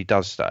surprised if he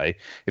does stay,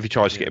 if he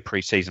tries to get a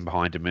pre-season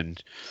behind him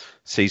and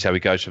sees how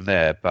he goes from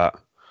there. But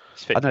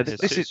I know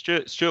this is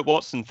Stuart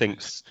Watson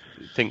thinks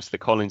that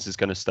Collins is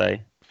going to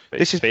stay.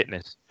 This is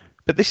fitness.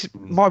 But this is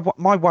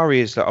my worry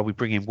is that we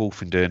bring in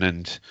Wolfenden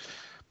and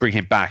bring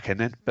him back,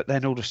 but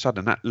then all of a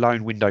sudden that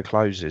loan window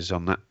closes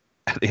on that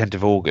at the end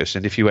of August,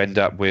 and if you end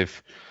up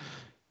with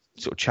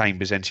sort of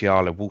Chambers,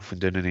 Ntiala,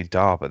 Wolfenden, and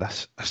Indaba,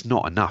 that's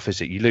not enough,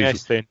 is it? You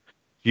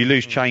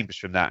lose Chambers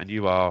from that, and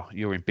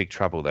you're in big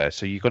trouble there.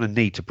 So you're going to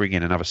need to bring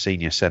in another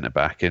senior centre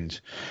back, and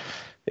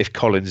if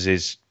Collins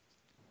is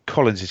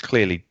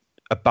clearly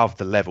above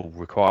the level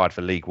required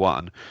for League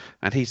One,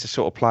 and he's the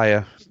sort of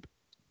player,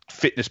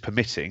 fitness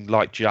permitting,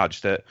 like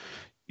Judge, that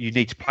you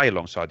need to play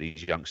alongside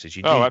these youngsters.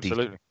 You need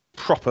these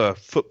proper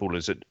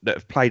footballers that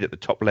have played at the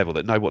top level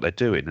that know what they're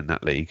doing in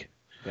that league.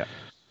 Yeah.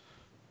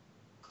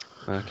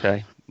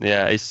 Okay.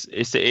 Yeah,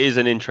 it is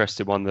an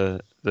interesting one,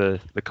 the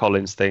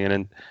Collins thing, and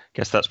I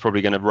guess that's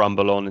probably going to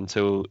rumble on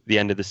until the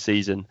end of the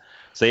season.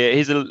 So yeah,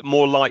 here's a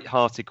more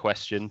light-hearted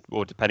question,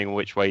 or depending on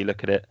which way you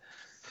look at it.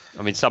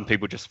 I mean, some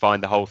people just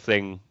find the whole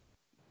thing.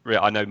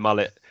 I know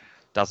Mullet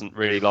doesn't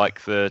really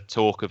like the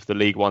talk of the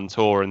League One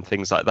tour and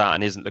things like that,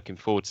 and isn't looking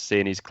forward to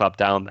seeing his club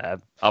down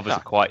there. Others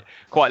are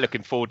quite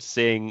looking forward to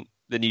seeing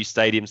the new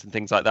stadiums and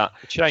things like that.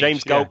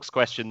 James Galk's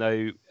question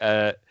though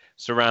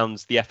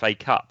surrounds the FA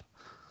Cup.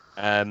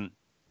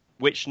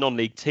 Which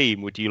non-league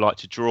team would you like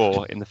to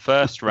draw in the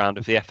first round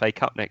of the FA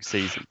Cup next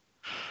season?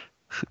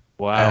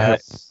 Wow.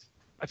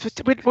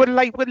 Were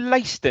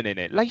Leicester in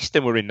it? Leicester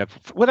were in the.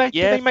 Did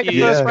they make the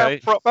first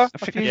round proper?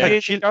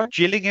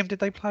 Gillingham, did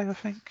they play? I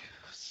think.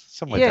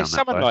 Someone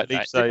like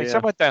that. So,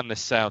 somewhere down the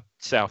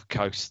south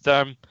coast.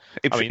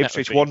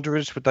 Ipswich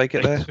Wanderers, would they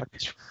get there?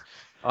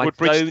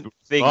 Woodbridge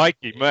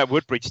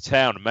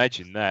Town.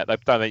 Imagine that. They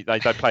play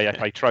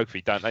FA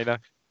Trophy, don't they? Though.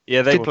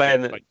 Yeah, they play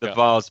in the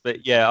Vars,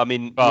 but yeah, I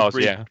mean, Vars,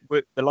 the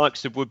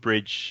likes of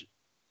Woodbridge,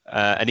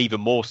 and even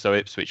more so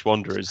Ipswich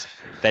Wanderers,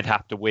 they'd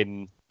have to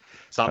win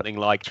something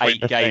like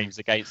 8 games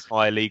against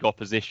higher league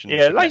opposition.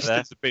 Yeah,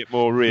 Leicester's a bit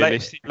more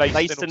realistic.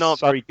 Leicester not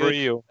very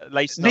good.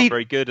 Leicester not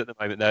very good at the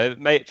moment, though.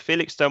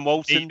 Felixstowe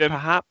Walton,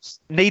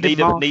 perhaps. Needham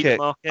Market.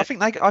 I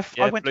think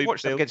I went to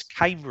watch them against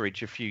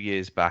Cambridge a few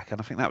years back,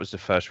 and I think that was the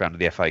first round of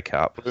the FA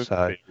Cup.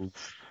 So.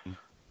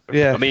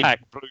 Yeah, I mean,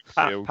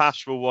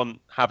 Pash will want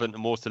Havant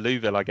and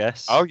Waterlooville, I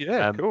guess. Oh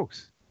yeah, of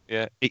course.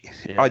 Yeah,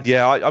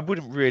 I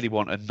wouldn't really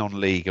want a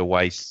non-league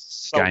away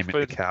game in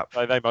the Cup.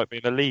 They might be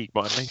in the league,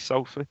 mightn't they?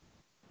 Salford.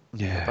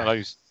 Yeah. I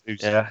don't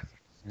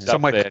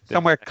know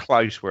somewhere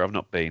close where I've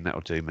not been. That'll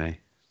do me.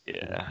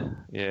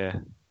 Yeah.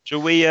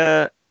 Shall we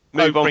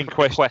move on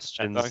to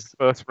questions?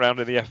 First round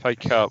of the FA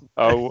Cup.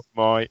 Oh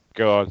my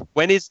God.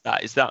 When is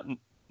that? Is that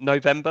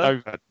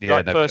November?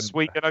 First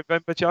week of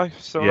November, Joe?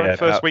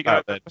 First week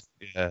of November.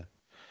 Yeah.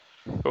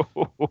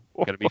 Going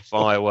to be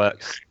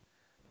fireworks.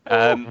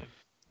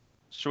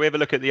 Shall we have a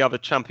look at the other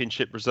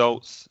championship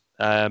results?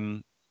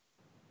 I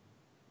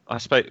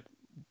suppose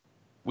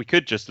we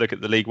could just look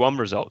at the League One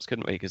results,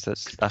 couldn't we? Because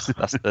that's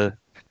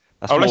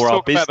more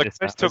our business.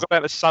 Let's talk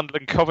about the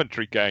Sunderland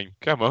Coventry game.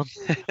 Come on,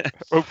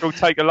 we'll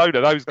take a load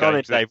of those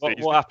games. Dave,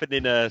 what happened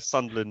in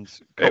Sunderland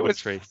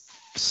Coventry? It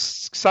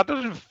was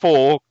Sunderland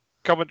 4,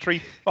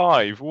 Coventry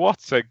 5.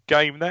 What a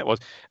game that was!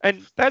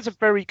 And that's a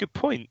very good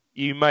point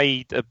you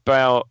made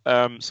about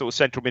sort of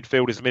central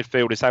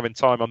midfielders having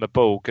time on the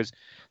ball, because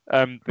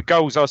the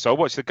goals I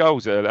watched the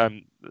goals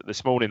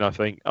this morning, I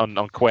think, on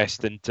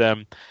Quest, and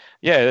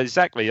yeah,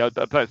 exactly.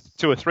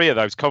 2 or 3 of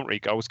those Coventry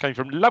goals came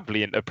from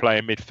lovely interplay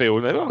in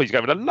midfield. Oh, he's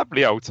having a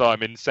lovely old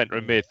time in centre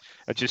and mid,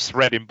 and just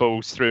threading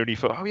balls through. And he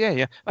thought, oh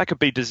yeah, that could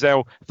be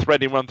Dazelle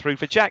threading one through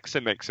for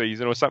Jackson next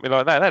season or something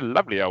like that. They had a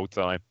lovely old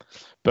time.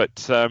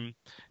 But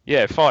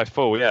yeah,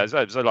 5-4. Yeah,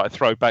 it was like a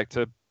throwback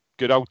to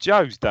good old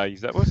Joe's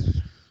days. That was.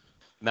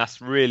 And that's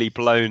really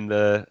blown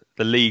the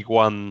League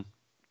One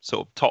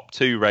sort of top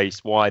 2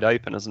 race wide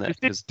open, hasn't it?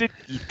 Because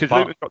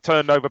Luton got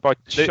turned over by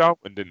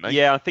Charlton, didn't they?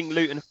 Yeah, I think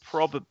Luton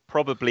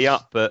probably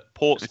up, but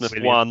Portsmouth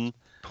won.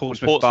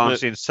 Portsmouth,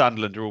 Barnsley and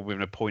Sunderland are all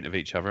within a point of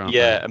each other, aren't they?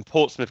 Yeah, and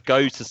Portsmouth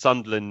go to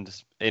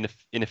Sunderland in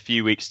a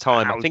few weeks'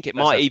 time. I think it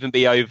might even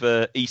be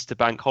over Easter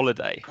bank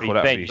holiday.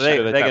 Revenge.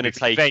 They're going to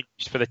take revenge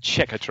for the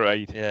checker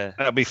trade. Yeah,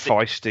 that'll be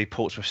feisty.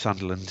 Portsmouth,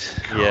 Sunderland.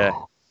 Yeah.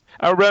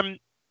 I mean,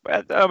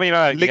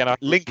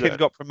 Lincoln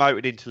got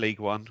promoted into League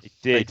One.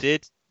 They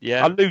did.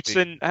 Yeah.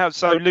 Luton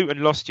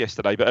lost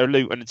yesterday, but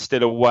Luton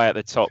still away at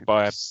the top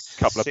by a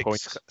couple of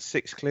points.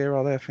 6 clear,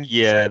 are they? I think.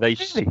 Yeah, they.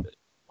 Wow.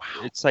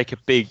 It's like a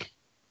big.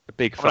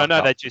 I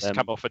know they just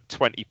come off a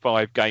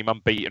 25-game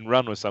unbeaten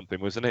run or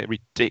something, wasn't it?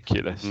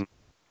 Ridiculous.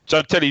 So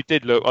I tell you,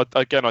 did look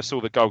again. I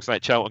saw the goals in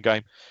that Charlton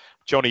game.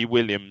 Johnny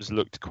Williams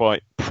looked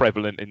quite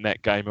prevalent in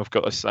that game, I've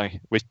got to say.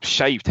 With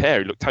shaved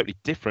hair, he looked totally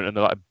different, and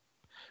like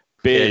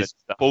beard. He's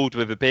bald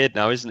with a beard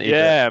now, isn't he?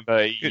 Yeah,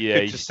 but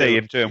good to see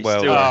him doing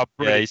well.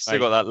 He's still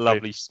got that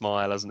lovely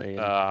smile, hasn't he?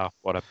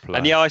 What a player!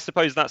 And yeah, I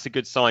suppose that's a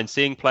good sign.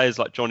 Seeing players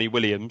like Johnny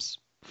Williams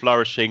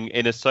flourishing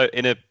in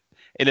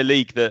a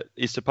league that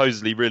is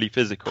supposedly really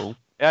physical.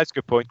 Yeah, that's a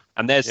good point.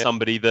 And there's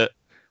somebody that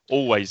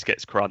always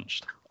gets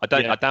crunched. I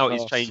doubt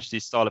he's changed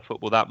his style of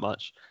football that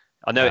much.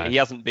 I know he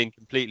hasn't been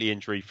completely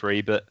injury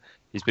free, but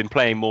he's been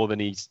playing more than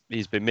he's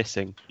been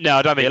missing. No,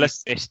 I don't think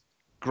he's missed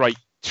great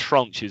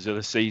tranches of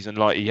the season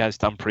like he has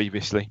done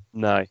previously.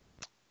 No.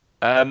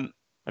 Anyway,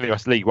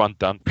 it's League One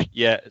done.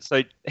 Yeah.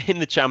 So in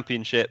the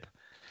Championship,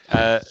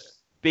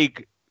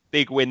 big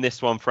win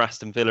this one for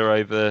Aston Villa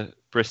over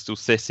Bristol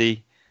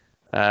City.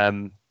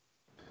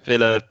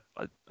 Villa,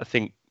 I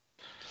think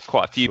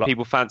quite a few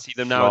people fancy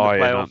them now in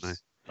the playoffs.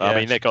 I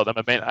mean, they got the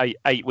momentum.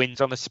 8 wins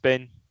on the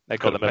spin. They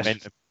got the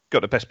momentum.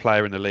 Got the best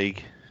player in the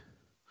league.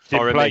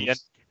 Didn't play,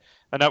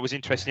 and that was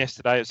interesting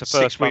yesterday. It's the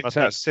first 6 wins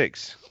out of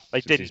 6.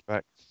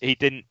 He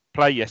didn't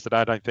play yesterday,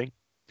 I don't think.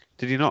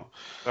 Did he not?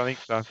 I think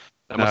so.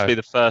 That must be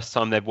the first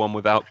time they've won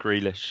without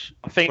Grealish.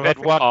 I think they'd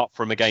won apart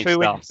from against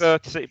 2 us. in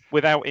 30,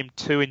 without him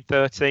 2 in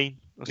 13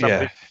 or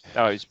something. Yeah.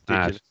 Oh, it was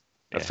ridiculous.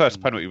 The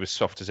first penalty was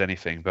soft as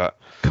anything, but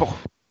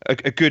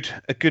a good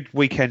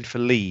weekend for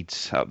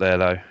Leeds up there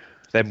though.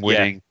 Them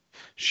winning,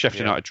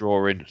 Sheffield United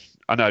drawing.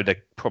 I know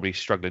they're probably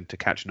struggling to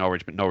catch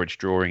Norwich, but Norwich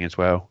drawing as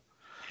well.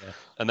 Yeah.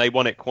 And they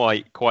won it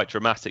quite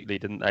dramatically,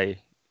 didn't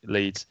they,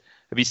 Leeds?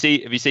 Have you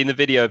seen the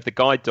video of the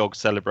guide dog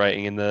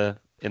celebrating in the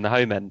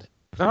home end?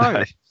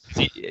 No.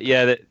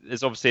 Yeah,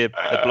 there's obviously a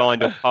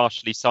blind or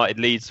partially sighted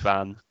Leeds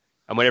fan,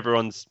 and when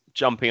everyone's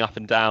jumping up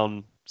and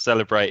down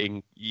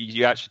celebrating,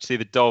 you actually see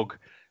the dog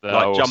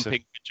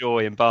jumping for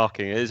joy and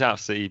barking. It is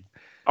absolutely.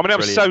 I mean,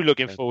 I'm so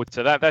looking forward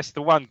to that. That's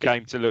the one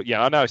game to look.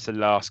 Yeah, I know it's the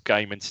last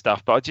game and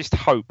stuff, but I just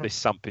hope there's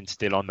something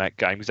still on that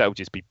game because that would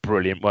just be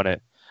brilliant, wouldn't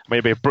it? I mean,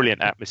 it'd be a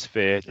brilliant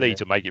atmosphere.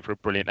 Leeds will make it for a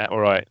brilliant. All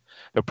right,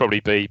 they'll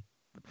probably be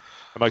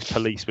the most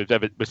police we've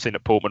seen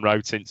at Portman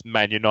Road since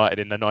Man United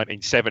in the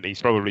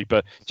 1970s, probably.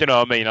 But do you know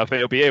what I mean? I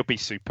think it'll be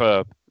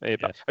superb. I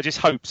just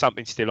hope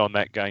something's still on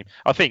that game.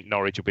 I think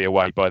Norwich will be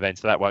away by then,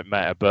 so that won't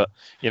matter. But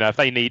you know, if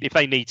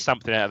they need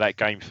something out of that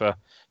game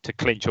to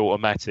clinch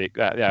automatic,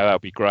 that'll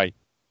be great.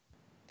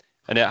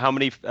 And how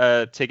many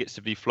tickets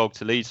have you flogged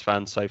to Leeds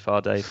fans so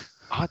far, Dave?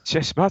 I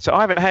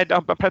haven't had.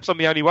 Perhaps I'm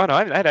the only one. I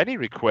haven't had any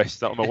requests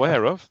that I'm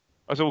aware of.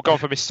 I was all gone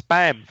for my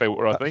spam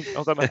filter, I think.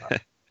 I don't know.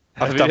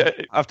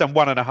 I've done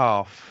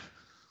 1.5.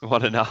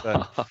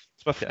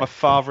 1.5. My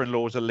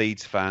father-in-law's a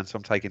Leeds fan, so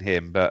I'm taking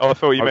him. But I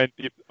thought you meant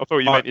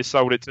you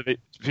sold it to the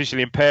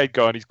visually impaired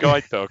guy and his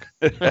guide dog.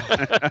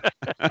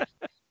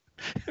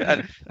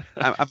 and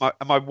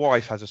my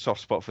wife has a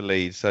soft spot for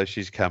Leeds, so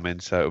she's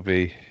coming. So it'll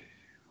be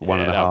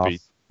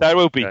 1.5. That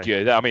will be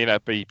good. I mean,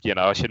 that'd be,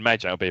 I should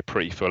imagine it'll be a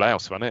pretty full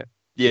house, won't it?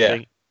 Yeah.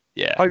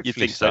 Hopefully you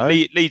think so.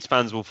 Leeds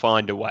fans will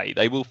find a way.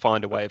 They will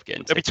find a way of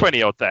getting. There'll be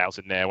 20,000 odd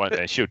there, won't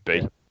there? Should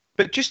be.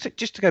 But just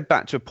to go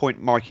back to a point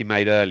Mikey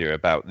made earlier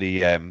about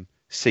the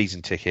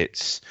season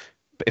tickets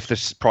if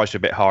the price were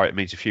a bit higher, it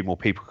means a few more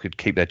people could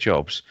keep their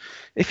jobs.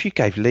 If you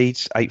gave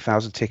Leeds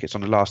 8,000 tickets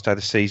on the last day of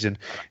the season,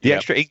 the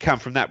extra income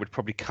from that would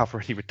probably cover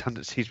any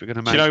redundancies we're going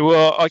to make. Do you know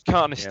what? I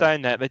can't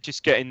understand that. They're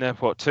just getting the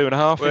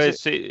 2.5. Well,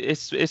 it's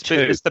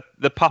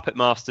the puppet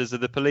masters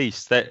of the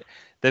police.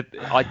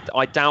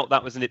 I doubt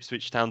that was an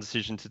Ipswich Town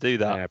decision to do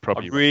that. Yeah,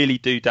 probably. I really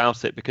do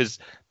doubt it, because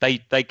they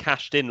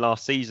cashed in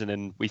last season,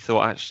 and we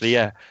thought actually,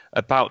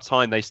 about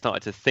time they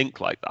started to think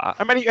like that.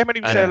 How many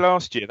was there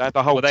last year? They had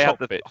the whole they top had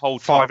the bit. whole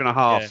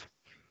 5.5. Yeah.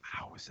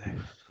 How was there?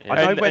 Yeah.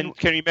 I know and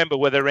can you remember,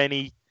 were there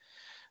any?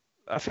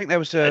 I think there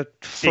was a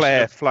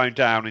flare flown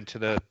down into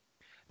the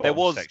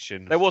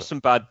section. There was some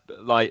bad,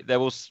 there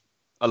was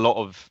a lot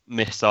of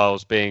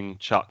missiles being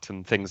chucked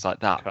and things like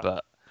that.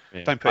 But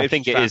don't put. I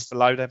think it is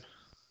below them.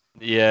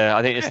 Yeah,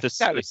 I think it's just.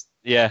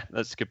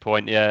 That's a good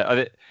point.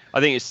 Yeah, I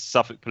think it's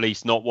Suffolk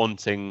Police not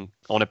wanting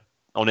on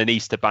an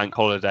Easter bank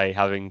holiday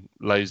having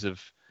loads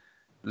of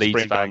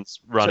Leeds fans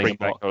running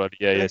amok.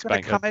 They're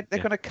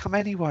going to come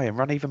anyway and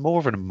run even more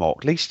of a mock.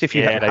 At least if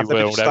you have them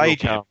in the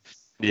stadium,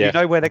 you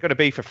know where they're going to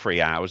be for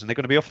 3 hours, and they're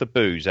going to be off the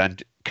booze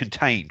and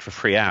contained for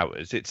 3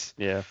 hours. It's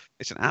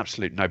an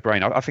absolute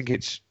no-brainer. I think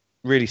it's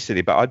really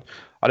silly, but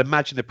I'd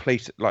imagine the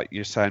police, like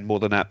you're saying, more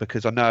than that,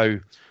 because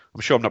I'm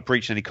sure I'm not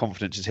breaching any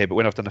confidences here, but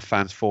when I've done the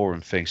fans forum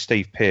thing,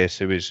 Steve Pearce,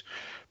 who is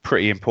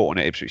pretty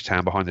important at Ipswich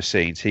Town behind the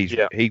scenes,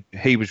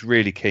 he was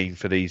really keen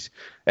for these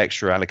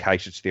extra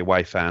allocations to the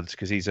away fans,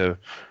 because he's a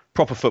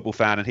proper football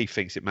fan and he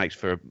thinks it makes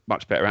for a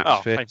much better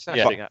atmosphere.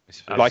 Atmosphere.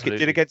 Like it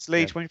did against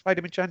Leeds when we played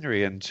him in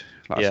January. And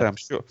like I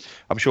say,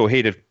 I'm sure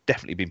he'd have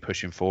definitely been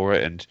pushing for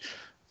it. And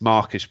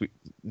Marcus,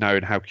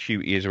 knowing how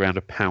cute he is around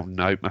a pound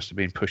note, must have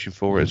been pushing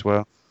for it as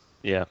well.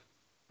 Yeah.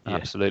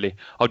 Absolutely.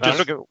 I'll just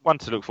look at one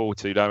to look forward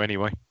to, though.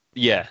 Anyway.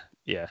 Yeah.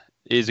 It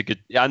is a good,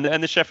 and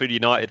the Sheffield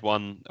United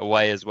one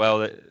away as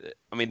well.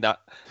 I mean,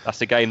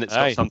 that's a game that's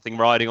got something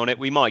riding on it.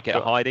 We might get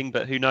a hiding,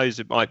 but who knows?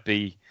 It might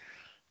be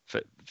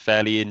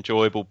fairly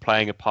enjoyable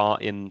playing a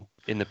part in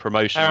the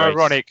promotion.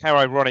 How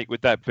ironic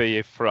would that be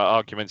if, for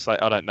argument's sake,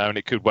 I don't know, and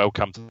it could well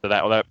come to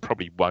that, although it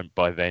probably won't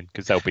by then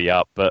because they'll be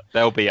up. But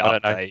they'll be up. I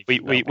don't know.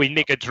 We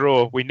nick a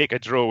draw. We nick a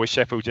draw with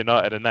Sheffield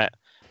United, and that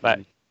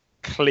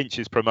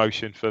clinches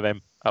promotion for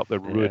them up the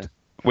road.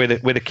 We're the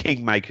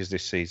kingmakers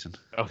this season.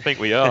 I think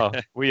we are.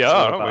 We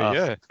are, aren't we?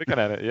 Yeah. Looking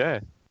at it, yeah.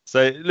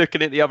 So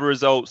looking at the other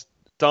results,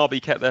 Derby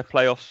kept their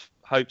playoff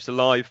hopes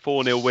alive.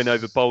 4-0 win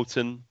over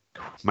Bolton.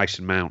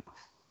 Mason Mount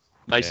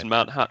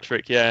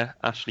hat-trick,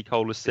 Ashley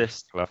Cole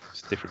assist.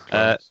 It's different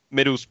clubs.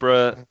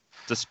 Middlesbrough,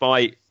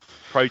 despite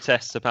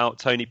protests about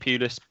Tony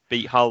Pulis,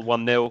 beat Hull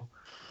 1-0.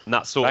 And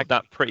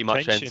that pretty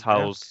much ends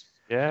Hull's.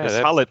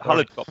 Yeah. Hull had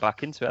got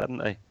back into it, hadn't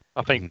they?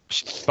 I think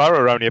Borough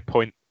are only a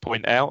point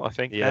out, I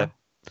think. Yeah.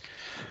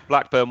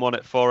 Blackburn won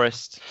at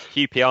Forest.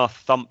 QPR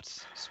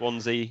thumped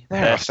Swansea.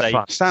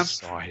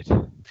 Sounds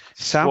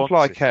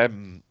like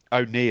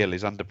O'Neill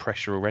is under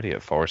pressure already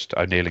at Forest.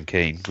 O'Neill and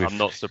Keane. I'm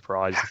not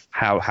surprised.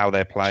 How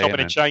they're playing. Chopping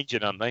and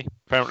changing, aren't they?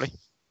 Apparently.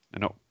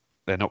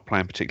 They're not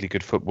playing particularly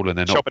good football, and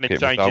they're not chopping and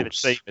changing the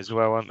team as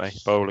well, aren't they?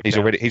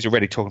 He's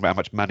already talking about how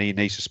much money he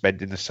needs to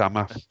spend in the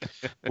summer.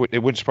 It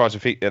wouldn't surprise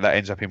if that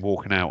ends up him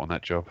walking out on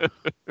that job.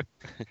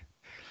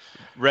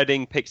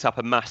 Reading picked up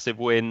a massive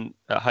win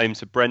at home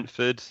to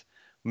Brentford.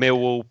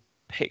 Millwall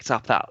picked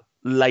up that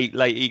late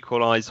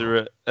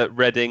equaliser at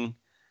Reading,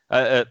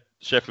 at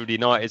Sheffield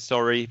United,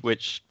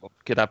 which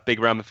could have big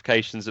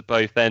ramifications at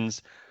both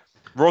ends.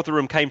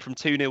 Rotherham came from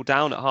 2-0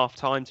 down at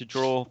half-time to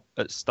draw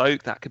at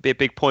Stoke. That could be a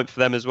big point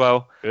for them as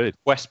well. Good.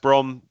 West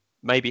Brom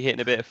maybe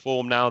hitting a bit of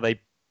form now. They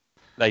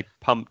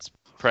pumped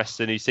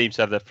Preston, who seems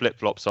to have their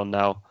flip-flops on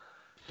now,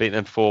 beat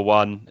them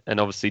 4-1. And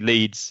obviously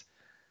Leeds,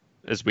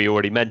 as we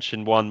already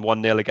mentioned, won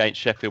 1-0 against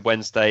Sheffield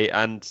Wednesday.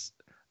 And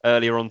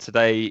earlier on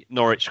today,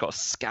 Norwich got a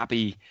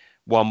scabby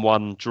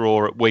 1-1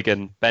 draw at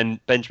Wigan.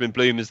 Benjamin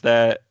Bloom is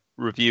there.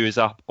 Review is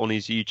up on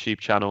his YouTube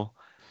channel.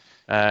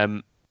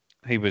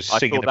 He was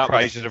singing the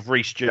praises of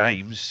Reece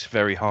James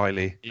very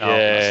highly.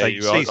 Yeah,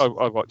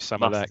 I watched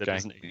some of that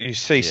game. You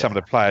see some of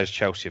the players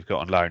Chelsea have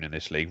got on loan in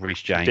this league.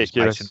 Reece James,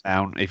 Mason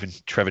Mount, even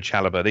Trevor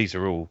Chalobah. These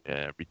are all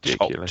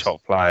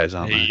top players,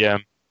 aren't they?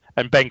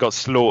 And Ben got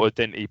slaughtered,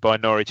 didn't he, by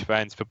Norwich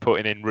fans for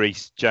putting in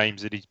Reece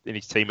James in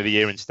his team of the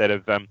year instead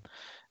of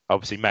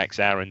obviously Max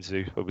Aarons,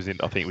 who was in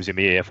the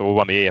EFL,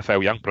 won the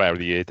EFL Young Player of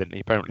the Year, didn't he?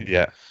 Apparently,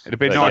 yeah. It'd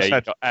be nice. He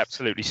got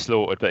absolutely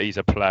slaughtered, but he's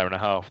a player and a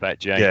half. That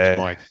James,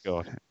 my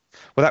God.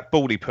 Well, that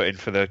ball he put in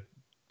for the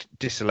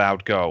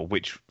disallowed goal,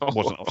 which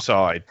wasn't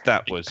offside,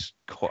 that was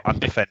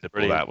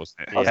undefendable. That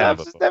wasn't it?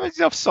 That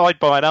was offside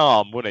by an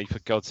arm, wasn't he? For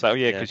God's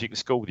sake, because you can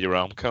score with your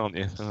arm, can't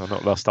you? Oh,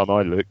 not last time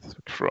I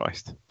looked.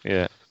 Christ,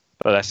 yeah.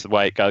 But that's the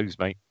way it goes,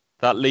 mate.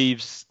 That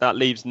leaves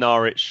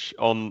Norwich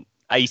on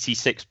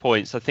 86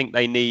 points. I think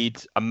they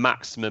need a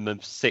maximum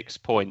of 6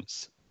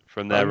 points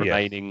from their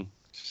remaining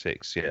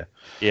 6.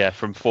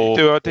 From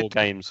four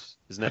games,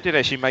 isn't it? I did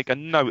actually make a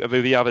note of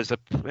who the others.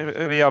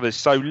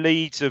 So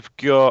Leeds have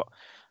got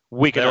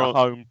Wigan at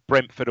home,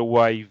 Brentford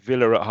away,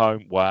 Villa at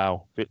home.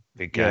 Wow,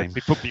 big game.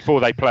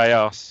 Before they play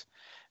us,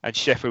 and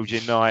Sheffield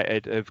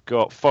United have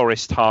got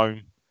Forest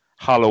home,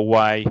 Hull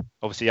away,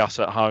 obviously us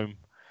at home,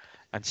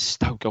 and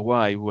Stoke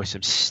away with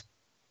some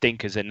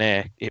stinkers in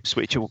there.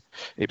 Ipswich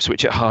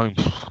at home.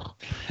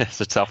 It's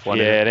a tough one.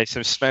 Yeah, there's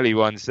some smelly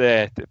ones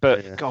there.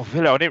 But God,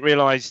 Villa, I didn't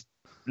realise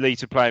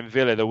Leeds were playing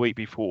Villa the week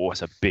before.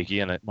 It's a biggie,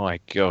 isn't it?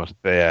 My God.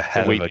 Yeah,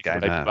 hell of a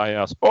game. They play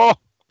us. Oh!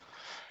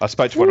 I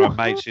spoke to one of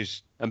my mates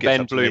who's... And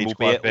Ben Bloom will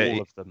be at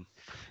all of them.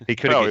 He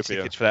couldn't get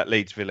tickets for that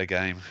Leeds Villa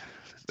game.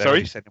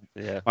 Sorry?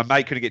 My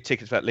mate couldn't get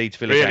tickets for that Leeds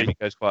Villa game. He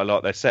goes quite a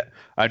lot. They're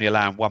only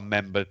allowing one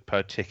member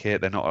per ticket.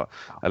 They're not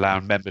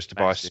allowing members to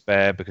buy a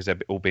spare because they're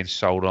all being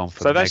sold on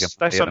for the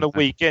that's on the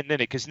weekend,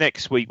 isn't it? Because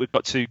next week we've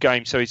got 2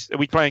 games. So are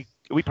we playing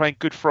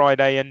Good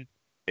Friday and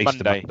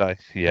Easter Monday?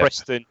 Yeah.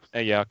 Preston.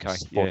 Yeah, okay.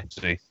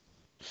 Swansea.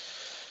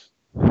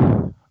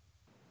 Go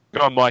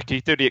on,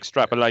 Mikey. Do the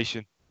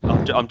extrapolation.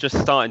 I'm just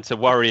starting to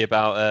worry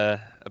about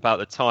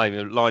the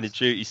time. Line of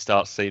Duty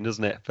starts soon,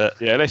 doesn't it?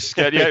 But yeah, let's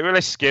skip.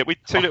 We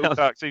 2 little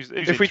ducks.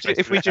 If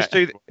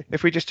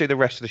we just do the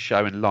rest of the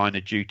show in Line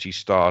of Duty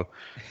style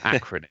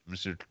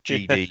acronyms of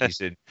GDs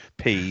and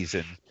Ps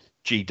and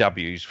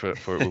GWs for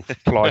it will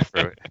fly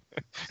through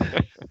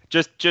it.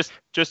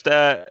 Just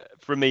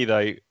from me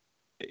though,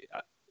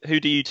 who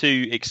do you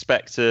two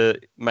expect to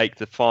make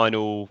the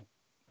final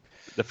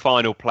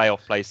playoff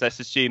place? Let's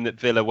assume that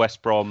Villa,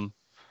 West Brom,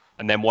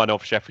 and then one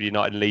off Sheffield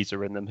United and Leeds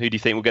are in them. Who do you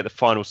think will get the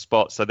final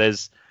spot? So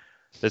there's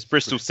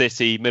Bristol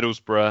City,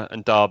 Middlesbrough,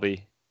 and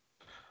Derby.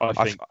 I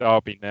think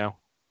Derby now.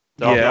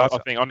 I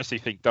honestly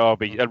think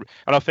Derby, and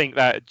I think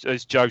that,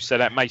 as Joe said,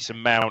 that Mason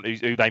Mount,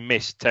 who they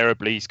missed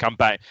terribly, he's come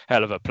back,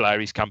 hell of a player.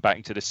 He's come back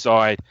into the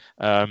side.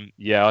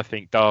 I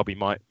think Derby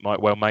might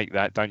well make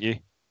that, don't you?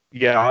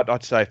 Yeah,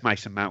 I'd say if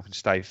Mason Mount can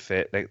stay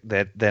fit,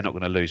 they're not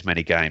going to lose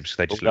many games.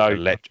 They just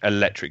look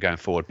electric going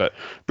forward. But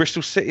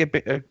Bristol City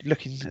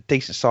looking a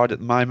decent side at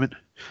the moment.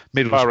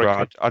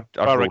 Middlesbrough, I'd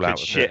rule out.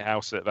 Shit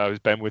house at those,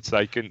 Ben would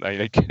say, couldn't they?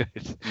 They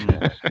could.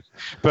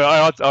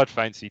 But I'd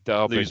fancy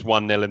Derby. Lose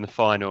 1-0 in the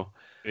final.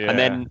 Yeah. And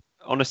then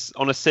on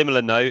a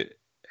similar note,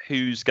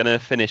 who's going to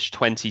finish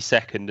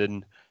 22nd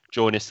and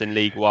join us in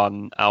League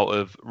One out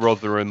of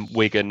Rotherham,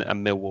 Wigan,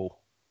 and Millwall?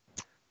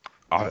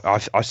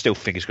 I still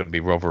think it's going to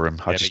be Rotherham.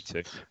 Me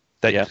too.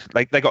 They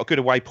got a good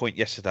away point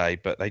yesterday,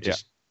 but they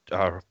just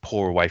are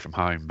poor away from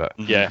home. But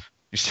you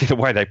see the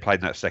way they played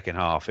in that second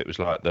half. It was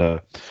like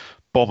the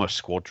bomber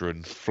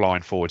squadron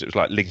flying forwards. It was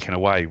like Lincoln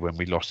away when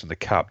we lost in the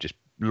cup. Just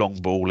long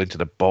ball into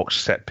the box,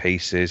 set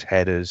pieces,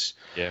 headers.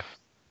 Yeah.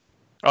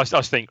 I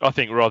think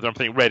Rotherham. I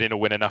think Reading will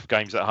win enough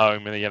games at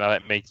home, and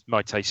that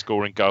might take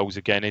scoring goals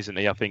again, isn't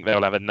he? I think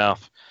they'll have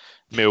enough.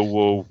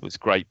 Millwall was a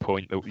great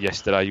point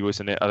yesterday,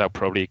 wasn't it? They'll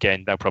probably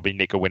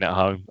nick a win at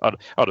home. I'd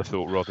have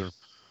thought Rotherham.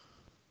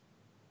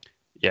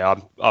 Yeah,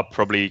 I'd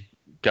probably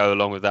go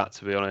along with that,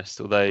 to be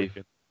honest. Although,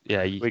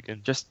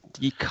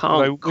 you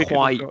can't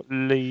quite.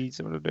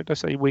 Leeds. Let's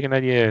say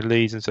Wigan.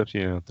 Leeds and stuff.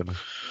 Yeah, I don't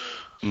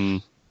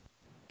know.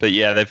 But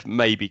yeah, they've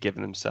maybe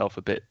given themselves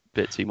a bit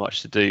too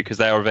much to do, because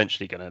they are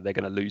eventually they're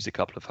gonna lose a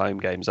couple of home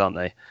games, aren't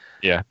they?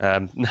 Yeah.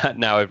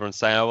 Now everyone's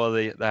saying,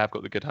 they have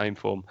got the good home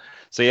form.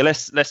 So yeah,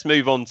 let's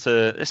move on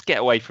let's get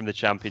away from the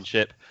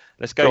Championship.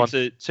 Let's go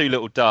to 2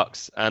 Little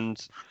Ducks.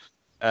 And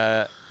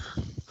do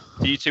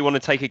you two want to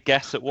take a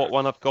guess at what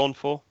one I've gone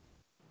for?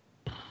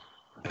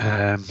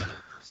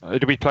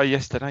 Did we play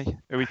yesterday?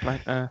 Are we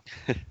playing?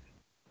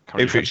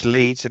 Ipswich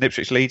Leeds, an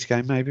Ipswich Leeds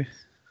game maybe.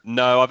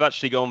 No, I've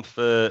actually gone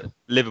for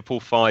Liverpool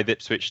 5,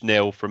 Ipswich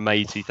 0 from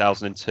May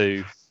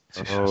 2002,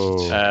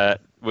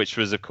 which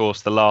was, of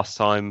course, the last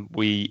time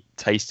we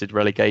tasted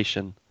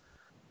relegation.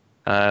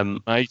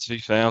 May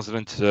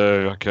 2002,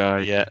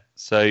 okay. Yeah,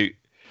 so I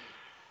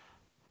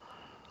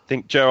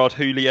think Gerard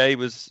Houllier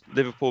was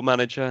Liverpool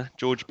manager,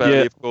 George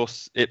Bailey, of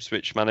course,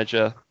 Ipswich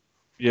manager.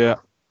 Yeah.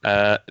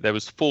 There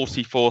was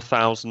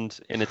 44,000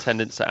 in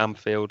attendance at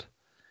Anfield.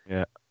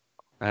 Yeah.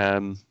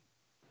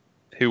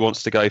 Who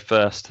wants to go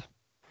first?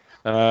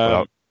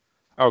 I'll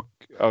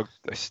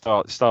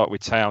start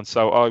with Town.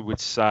 So I would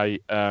say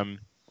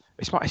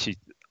this might actually.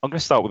 I'm going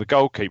to start with a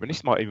goalkeeper, and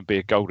this might even be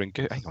a golden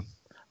goose. Hang on,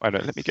 wait a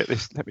minute. Let me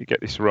get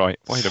this right.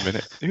 Wait a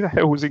minute. Who the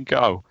hell was in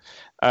goal?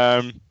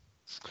 No,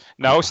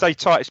 I'll say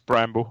Titus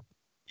Bramble.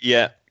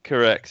 Yeah,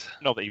 correct.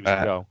 Not that he was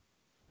in goal.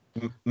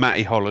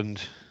 Matty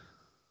Holland.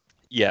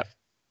 Yeah,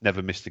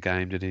 never missed a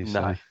game, did he?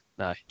 No.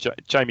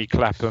 Jamie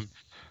Clapham.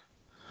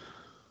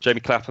 Jamie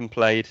Clapham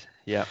played.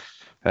 Yeah.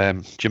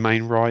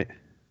 Jermaine Wright.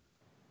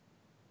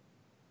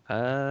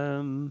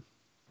 Jermaine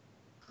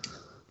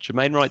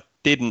Wright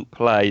didn't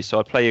play, so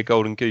I'd play a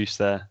golden goose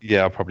there.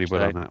 Yeah, I probably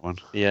will on that one.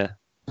 Yeah.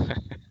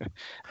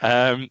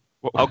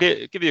 I'll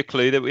give you a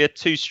clue that we had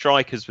 2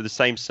 strikers with the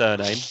same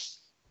surname.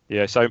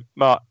 Yeah, so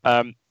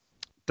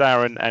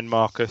Darren and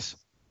Marcus.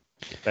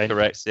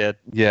 Correct, yeah.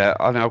 Yeah,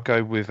 I'll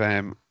go with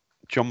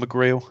John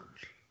McGreal.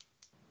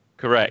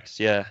 Correct,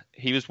 yeah.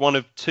 He was one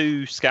of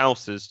 2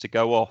 Scousers to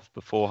go off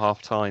before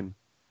half time.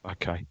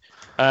 Okay.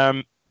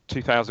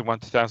 2001,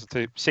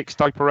 2002, 6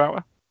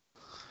 Doper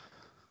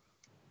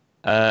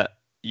Hour.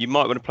 You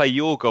might want to play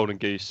your golden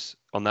goose.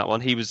 on that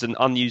one. He was an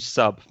unused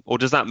sub, or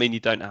does that mean you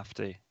don't have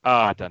to?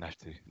 I don't have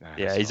to. No,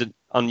 Yeah, he's an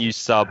unused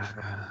sub,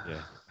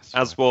 Yeah,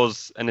 as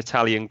was an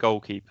Italian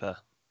goalkeeper.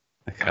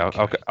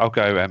 Okay. I'll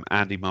go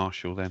Andy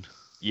Marshall then.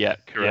 Yeah,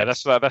 correct.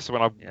 Yeah, that's the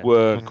one I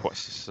were quite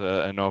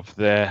certain of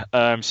there.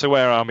 So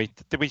where are we?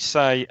 Did we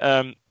say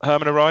Herman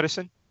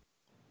Ariderson?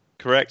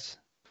 Correct.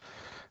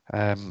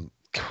 I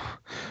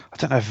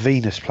don't know if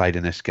Venus played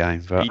in this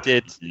game, but He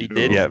did.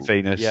 Yeah,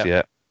 Venus.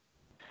 Yeah.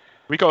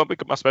 We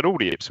must have had all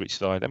the Ipswich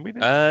side, haven't we?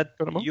 Got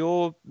them all?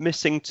 You're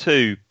missing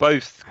two,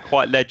 both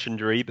quite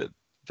legendary, but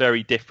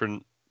very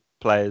different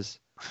players.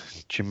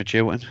 Jim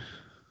Magilton.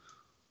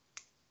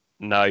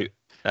 No.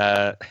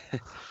 So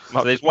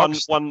there's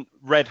one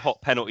red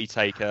hot penalty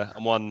taker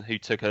and one who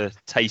took a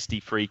tasty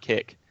free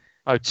kick.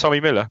 Oh, Tommy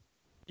Miller.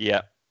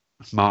 Yeah,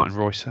 Martin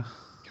Reusser.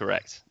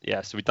 correct.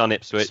 Yeah, so we've done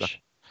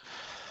Ipswich.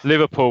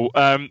 Liverpool.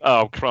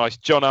 Oh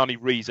Christ! John Arne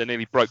Reeser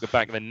nearly broke the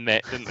back of the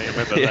net, didn't he?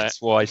 Remember Yeah, that?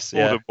 twice.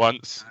 More Yeah, than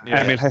once.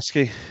 Yeah. Emil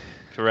Heskey.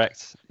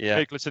 correct. Yeah,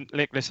 Nicholas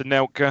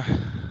Anelka.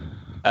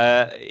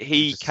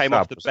 he Just came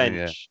sub, off the wasn't he?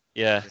 bench.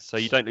 Yeah, so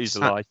you don't lose a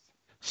life.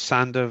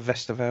 Sander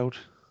Vesterveld.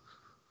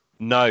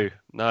 No.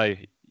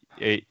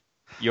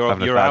 You're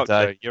Having a bad out.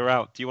 day. Joe. You're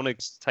out. Do you want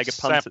to take a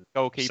punt at the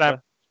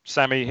goalkeeper?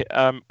 Sammy.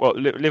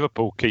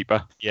 Liverpool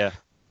keeper. Yeah,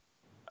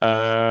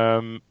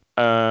 played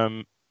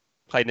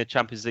in the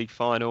Champions League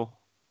final.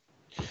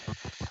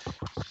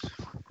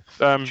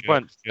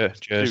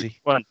 Jersey.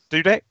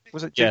 Dudek?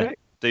 Was it Yeah.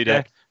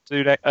 Dudek?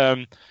 Dudek.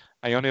 Dudek.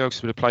 I only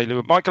also would have played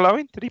Liverpool. Michael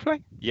Owen, did he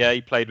play? Yeah, he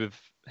played with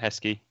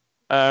Heskey.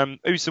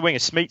 Who's the winger?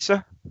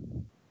 Smeetser?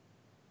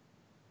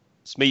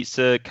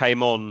 Smeetser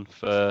came on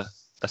for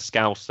a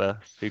Scouser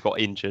who got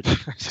injured.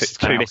 Missed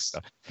Came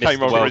the on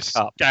World for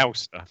a Cup.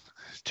 Scouser.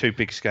 Two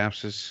big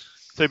Scousers.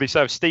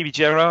 So Stevie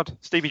Gerrard,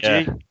 Stevie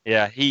G.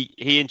 Yeah, he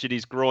injured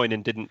his groin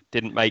and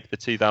didn't make the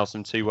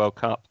 2002 World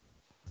Cup.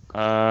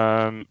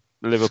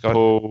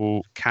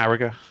 Liverpool.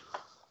 Carragher.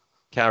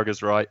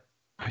 Carragher's right.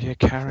 Oh, yeah,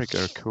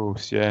 Carragher, of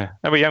course, yeah.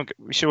 And we haven't,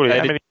 surely.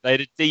 They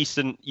had a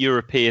decent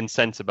European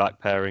centre-back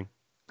pairing.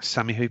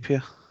 Sammy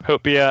Hoopier.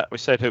 Hupia, we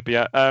said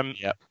Hupia.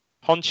 Yep.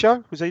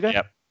 Honcho, was he there?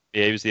 Yep.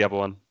 Yeah, he was the other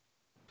one.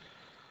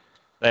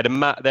 They had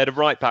a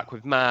right back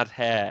with mad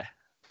hair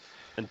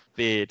and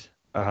beard.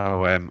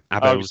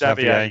 Abel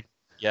Xavier.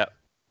 Yep.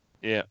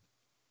 Yeah. Is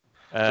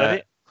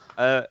that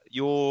it?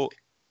 You're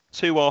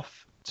two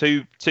off,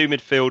 two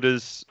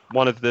midfielders.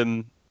 One of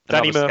them,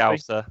 Danny another Murphy.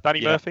 Scouser.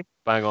 Danny Murphy.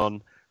 Bang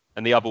on.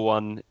 And the other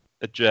one,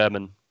 a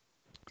German.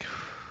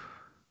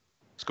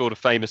 Scored a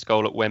famous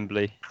goal at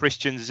Wembley.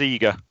 Christian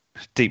Ziege.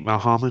 Dietmar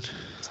Hamann.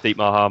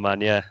 Dietmar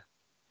Hamann, yeah.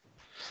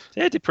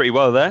 Yeah, did pretty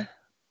well there.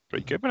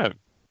 Pretty good, wasn't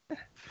it?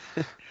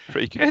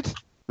 Pretty good.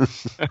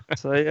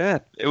 So yeah,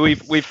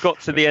 we've got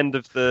to the end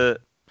of the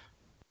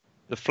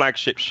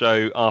flagship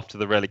show after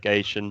the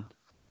relegation.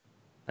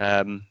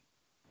 The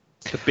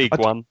big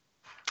one.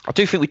 I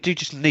do think we do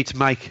just need to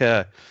make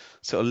a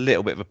sort of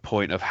little bit of a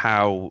point of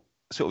how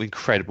sort of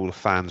incredible the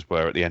fans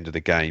were at the end of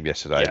the game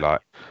yesterday. Yeah.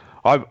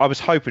 Like, I was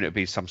hoping it would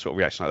be some sort of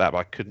reaction like that,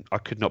 but I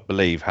could not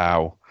believe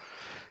how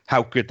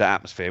good the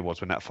atmosphere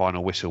was when that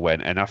final whistle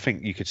went. And I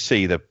think you could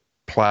see the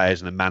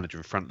players and the manager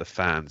in front of the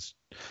fans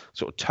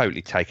sort of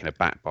totally taken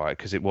aback by it,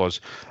 because it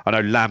was, I know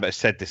Lambert has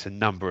said this a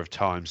number of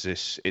times,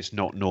 it's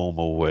not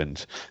normal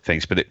and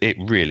things, but it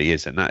really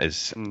isn't. That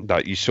is,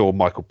 like, you saw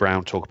Michael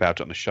Brown talk about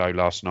it on the show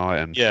last night,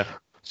 and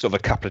sort of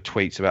a couple of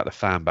tweets about the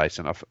fan base,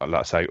 and I'd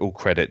like to say all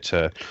credit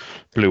to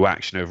Blue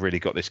Action who have really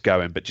got this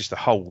going, but just the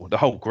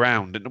whole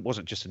ground, and it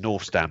wasn't just a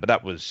North stand, but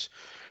that was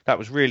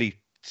really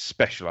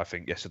special, I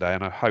think, yesterday,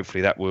 and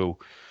hopefully that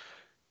will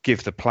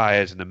give the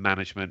players and the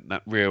management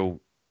that real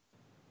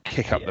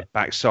kick up the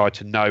backside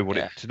to know what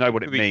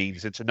it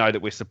means, and to know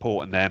that we're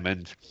supporting them.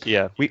 And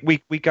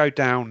we go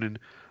down, and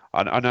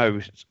I know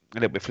it's a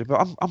little bit flippant,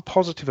 but I'm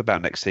positive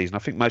about next season. I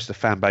think most of the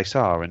fan base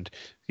are, and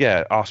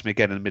ask me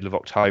again in the middle of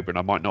October and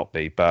I might not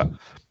be, but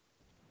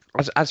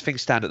as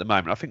things stand at the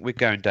moment, I think we're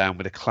going down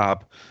with a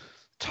club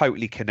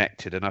totally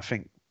connected, and I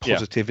think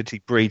positivity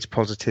breeds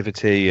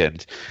positivity,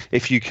 and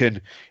if we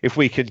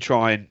can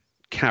try and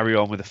carry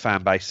on with the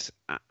fan base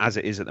as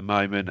it is at the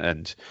moment,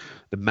 and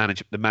the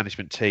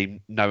management team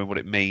knowing what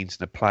it means, and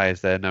the players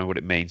there knowing what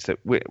it means, that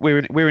we're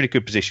in a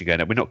good position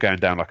again. We're not going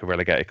down like a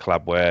relegated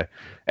club where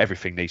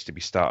everything needs to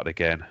be started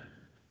again.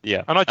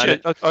 Yeah, and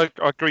I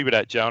agree with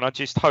that, Joe. And I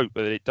just hope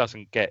that it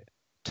doesn't get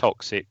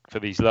toxic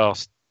for these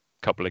last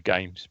couple of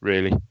games.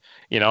 Really,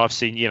 I've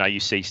seen, you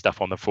see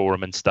stuff on the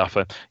forum and stuff,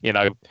 and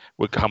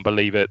we can't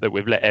believe it that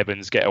we've let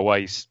Evans get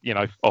away,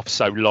 off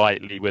so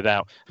lightly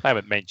without. I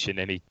haven't mentioned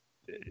any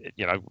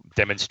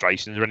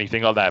demonstrations or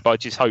anything like that, but I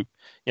just hope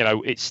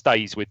it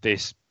stays with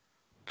this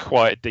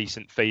quite a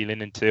decent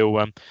feeling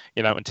until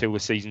until the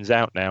season's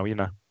out now.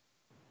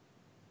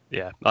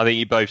 Yeah, I think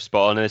you both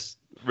spot on. It's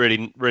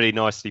really, really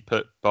nicely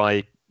put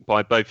by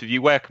both of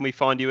you. Where can we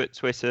find you at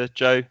Twitter,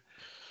 Joe?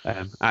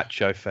 At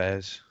Joe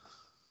Fairs.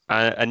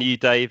 And you,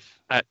 Dave?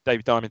 At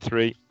Dave Diamond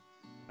 3.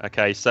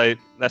 Okay, so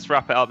let's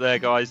wrap it up there,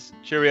 guys.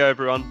 Cheerio,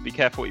 everyone. Be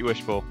careful what you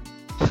wish for.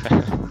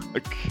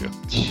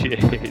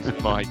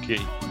 Cheers,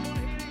 Mikey.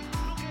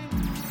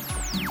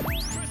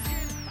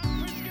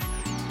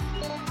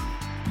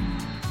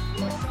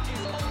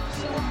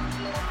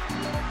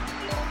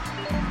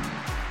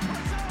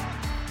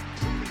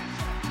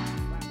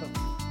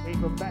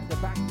 Keeper better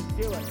back to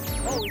Stewart.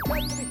 Oh, he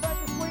takes the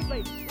defender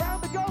sweetly.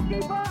 Round the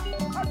goalkeeper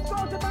and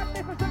scores a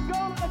magnificent goal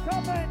at the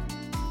top end.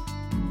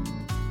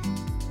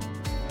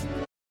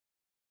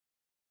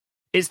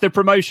 It's the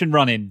promotion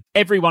run-in.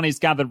 Everyone is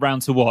gathered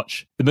round to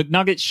watch. The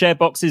McNuggets share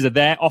boxes are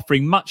there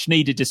offering much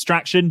needed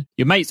distraction.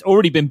 Your mate's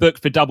already been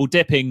booked for double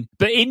dipping,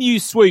 but in you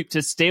swoop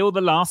to steal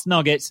the last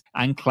nugget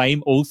and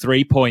claim all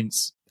 3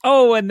 points.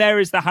 Oh, and there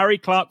is the Harry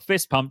Clark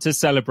fist pump to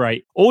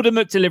celebrate. Order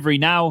McDelivery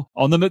now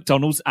on the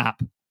McDonald's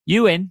app.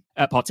 You in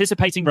at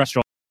participating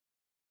restaurants.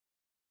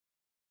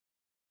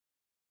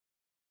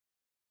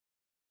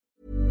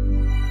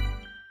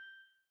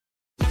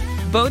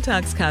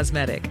 Botox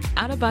Cosmetic,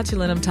 out of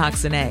botulinum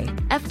toxin A,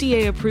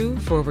 FDA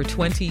approved for over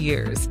 20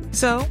 years.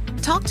 So,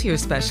 talk to your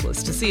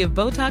specialist to see if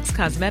Botox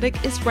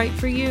Cosmetic is right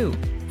for you.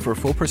 For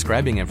full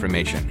prescribing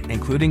information,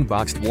 including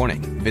boxed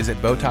warning,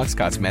 visit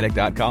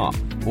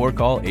BotoxCosmetic.com or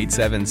call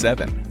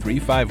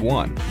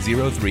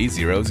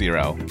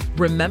 877-351-0300.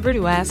 Remember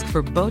to ask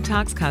for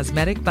Botox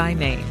Cosmetic by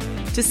name.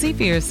 To see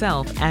for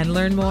yourself and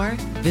learn more,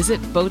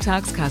 visit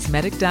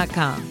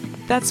BotoxCosmetic.com.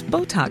 That's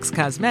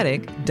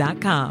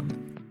BotoxCosmetic.com.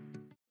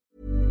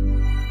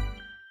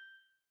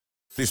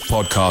 This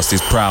podcast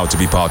is proud to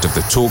be part of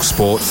the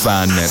TalkSport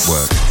Fan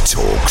Network.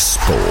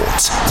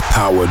 TalkSport.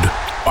 Powered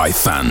by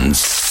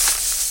fans.